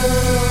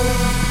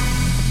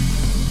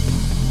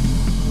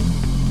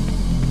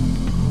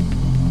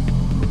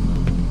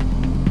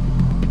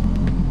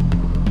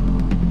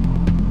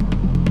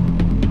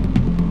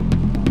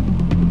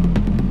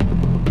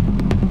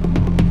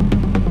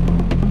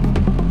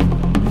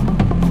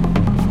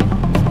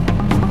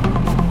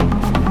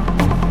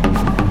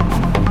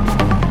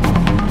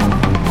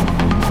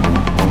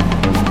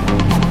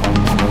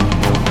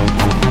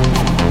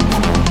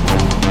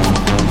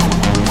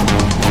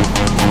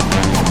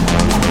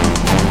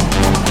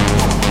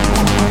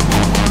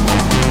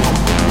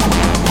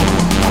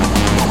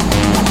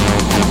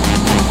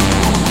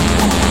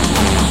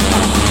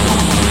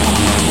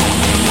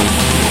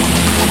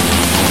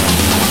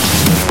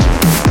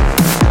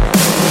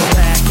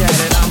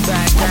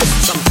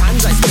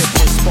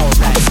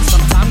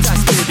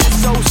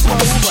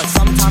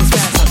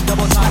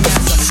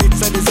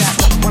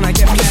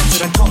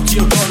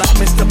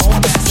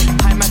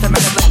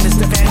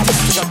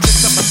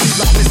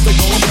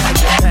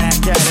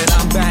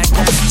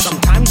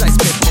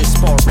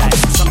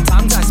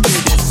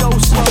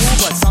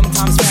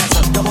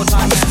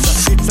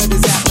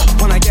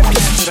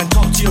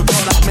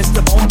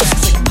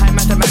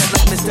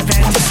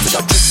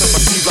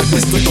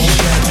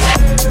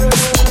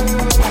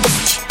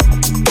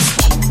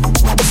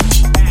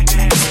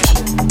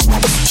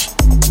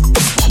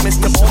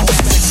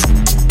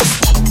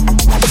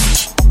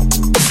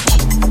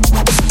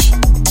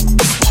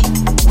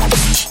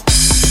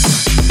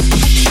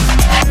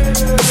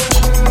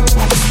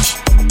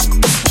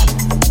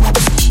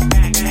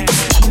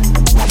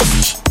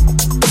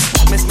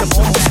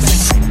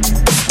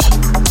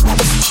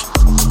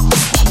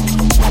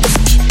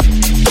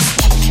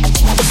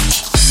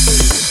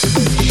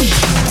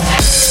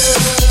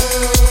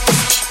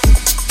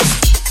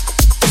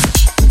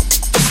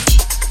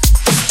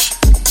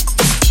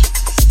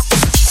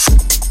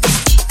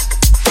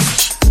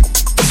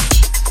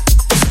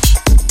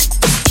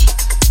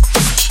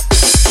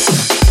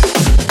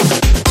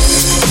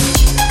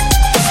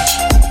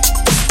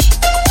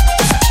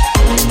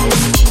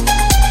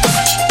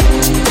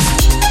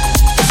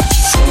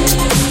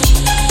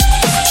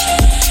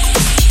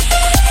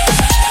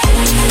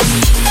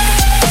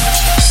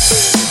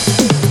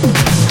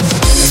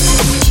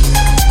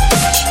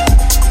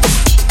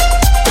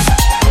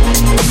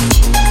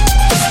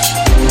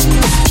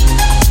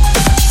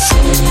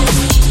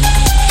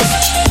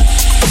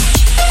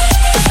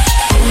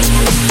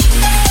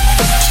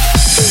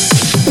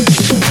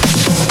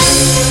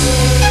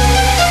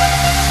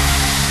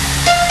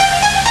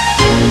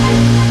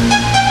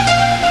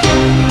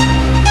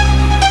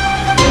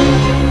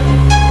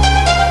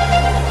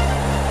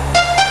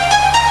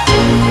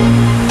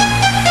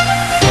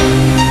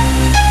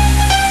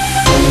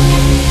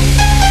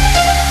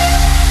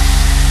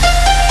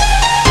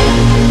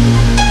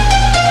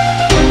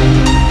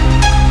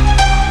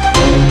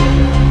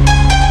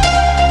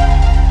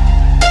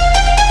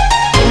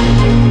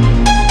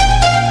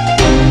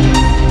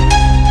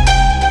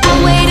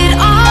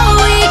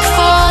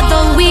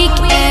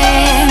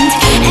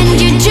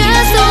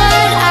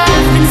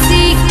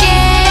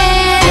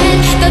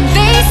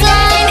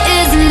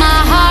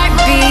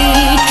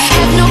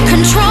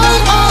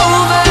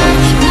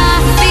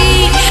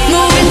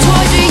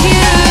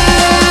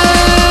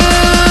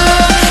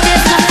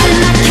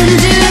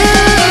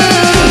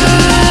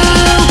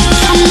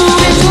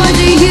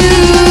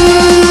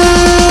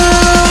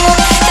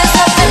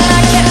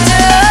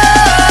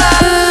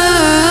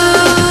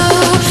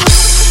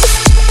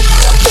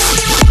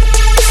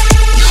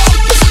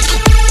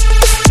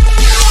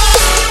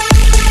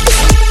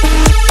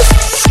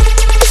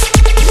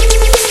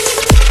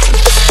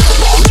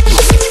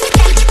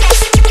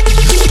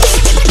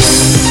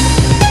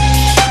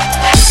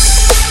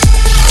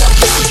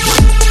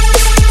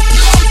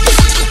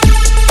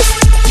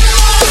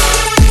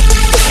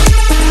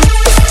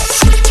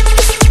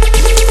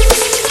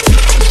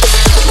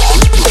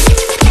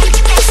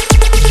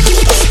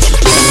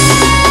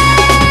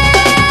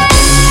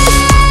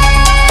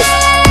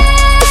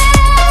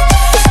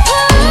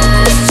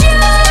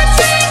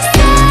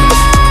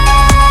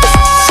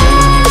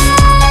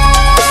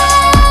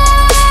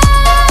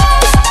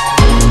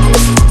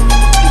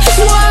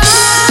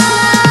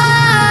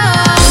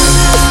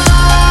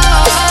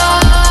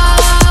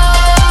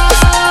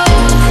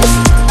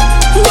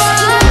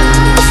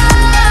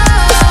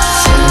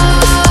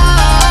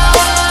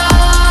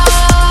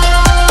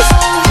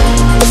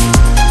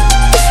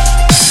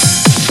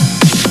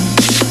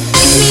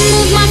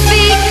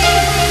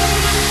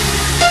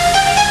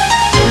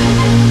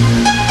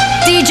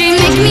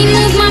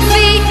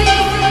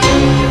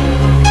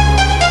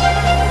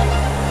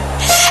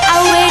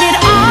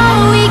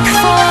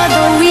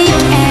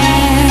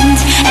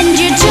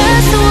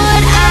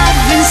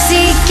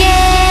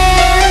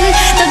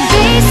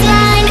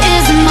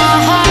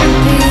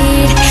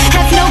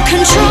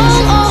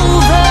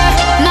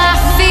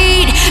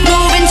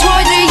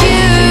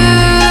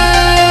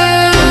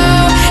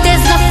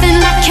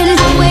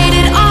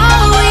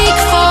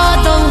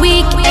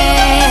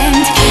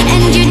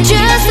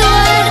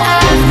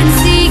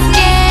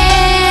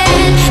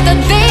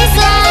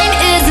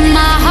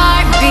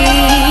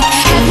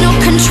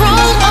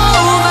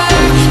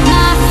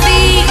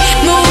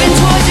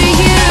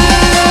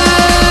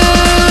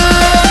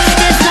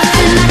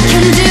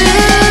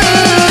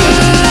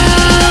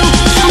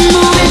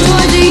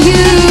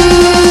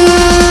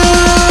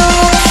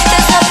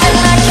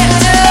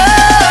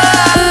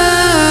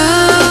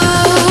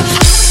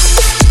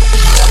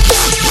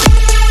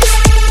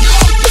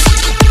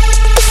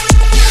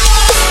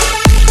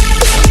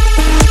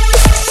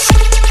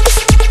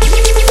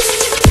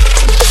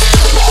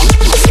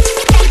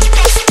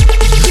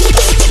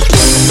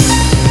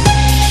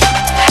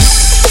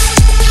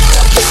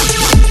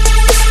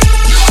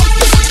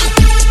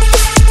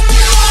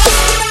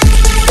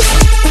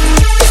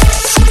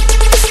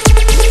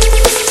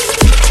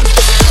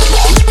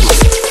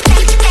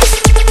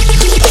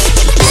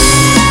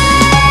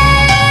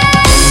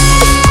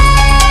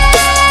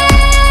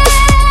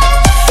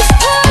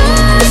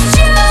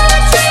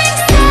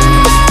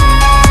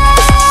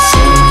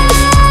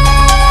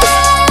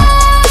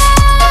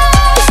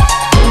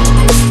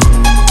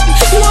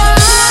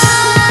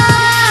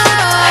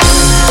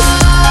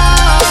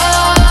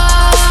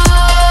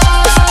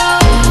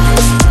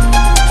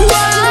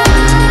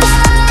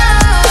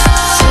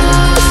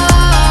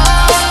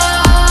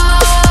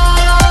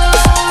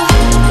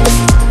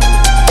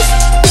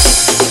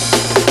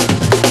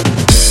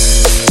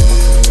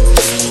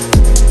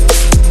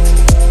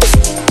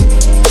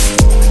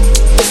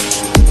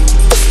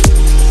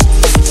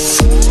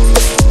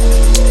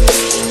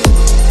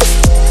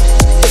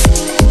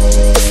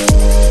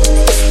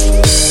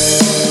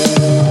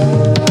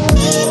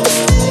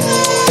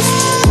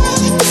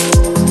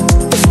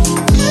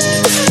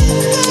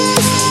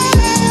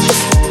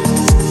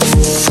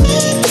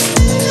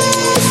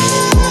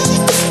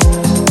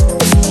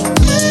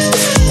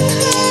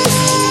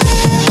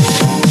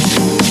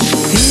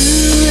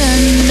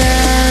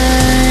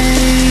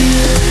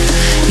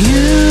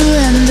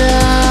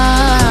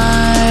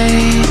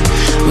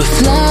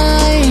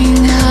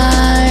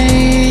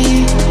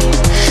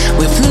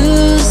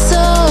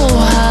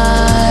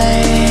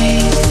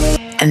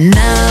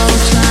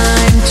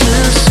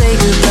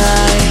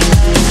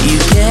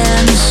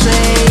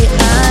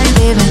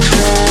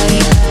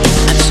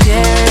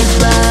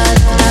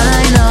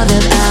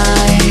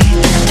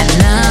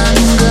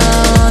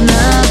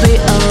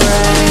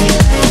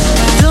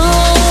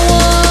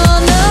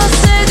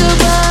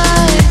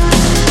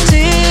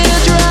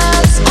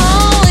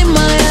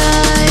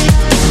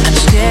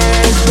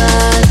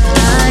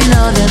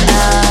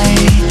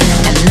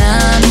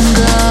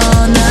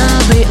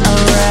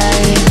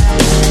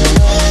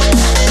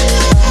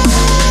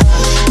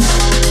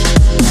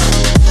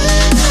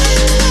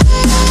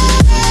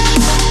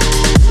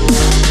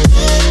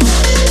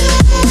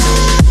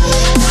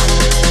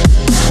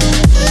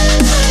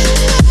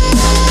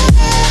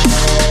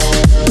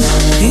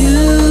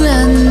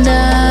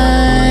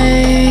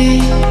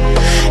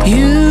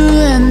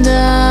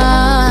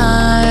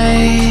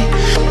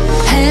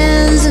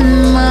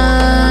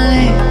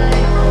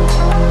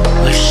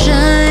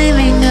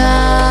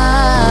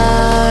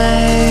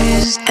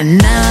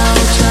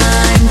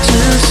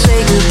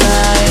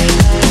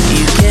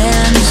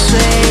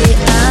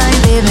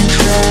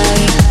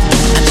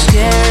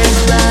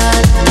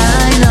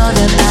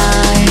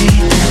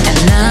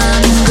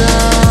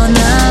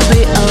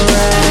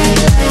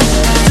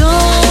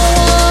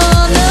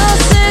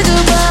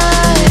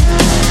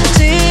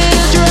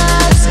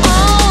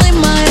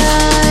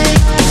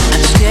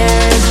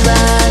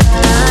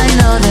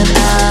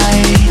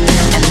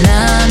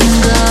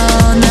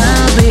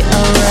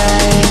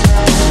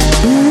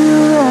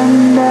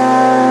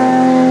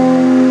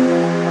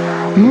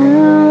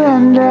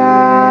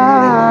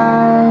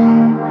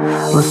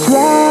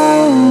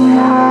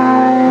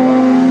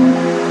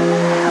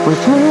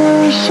 with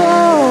me,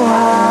 share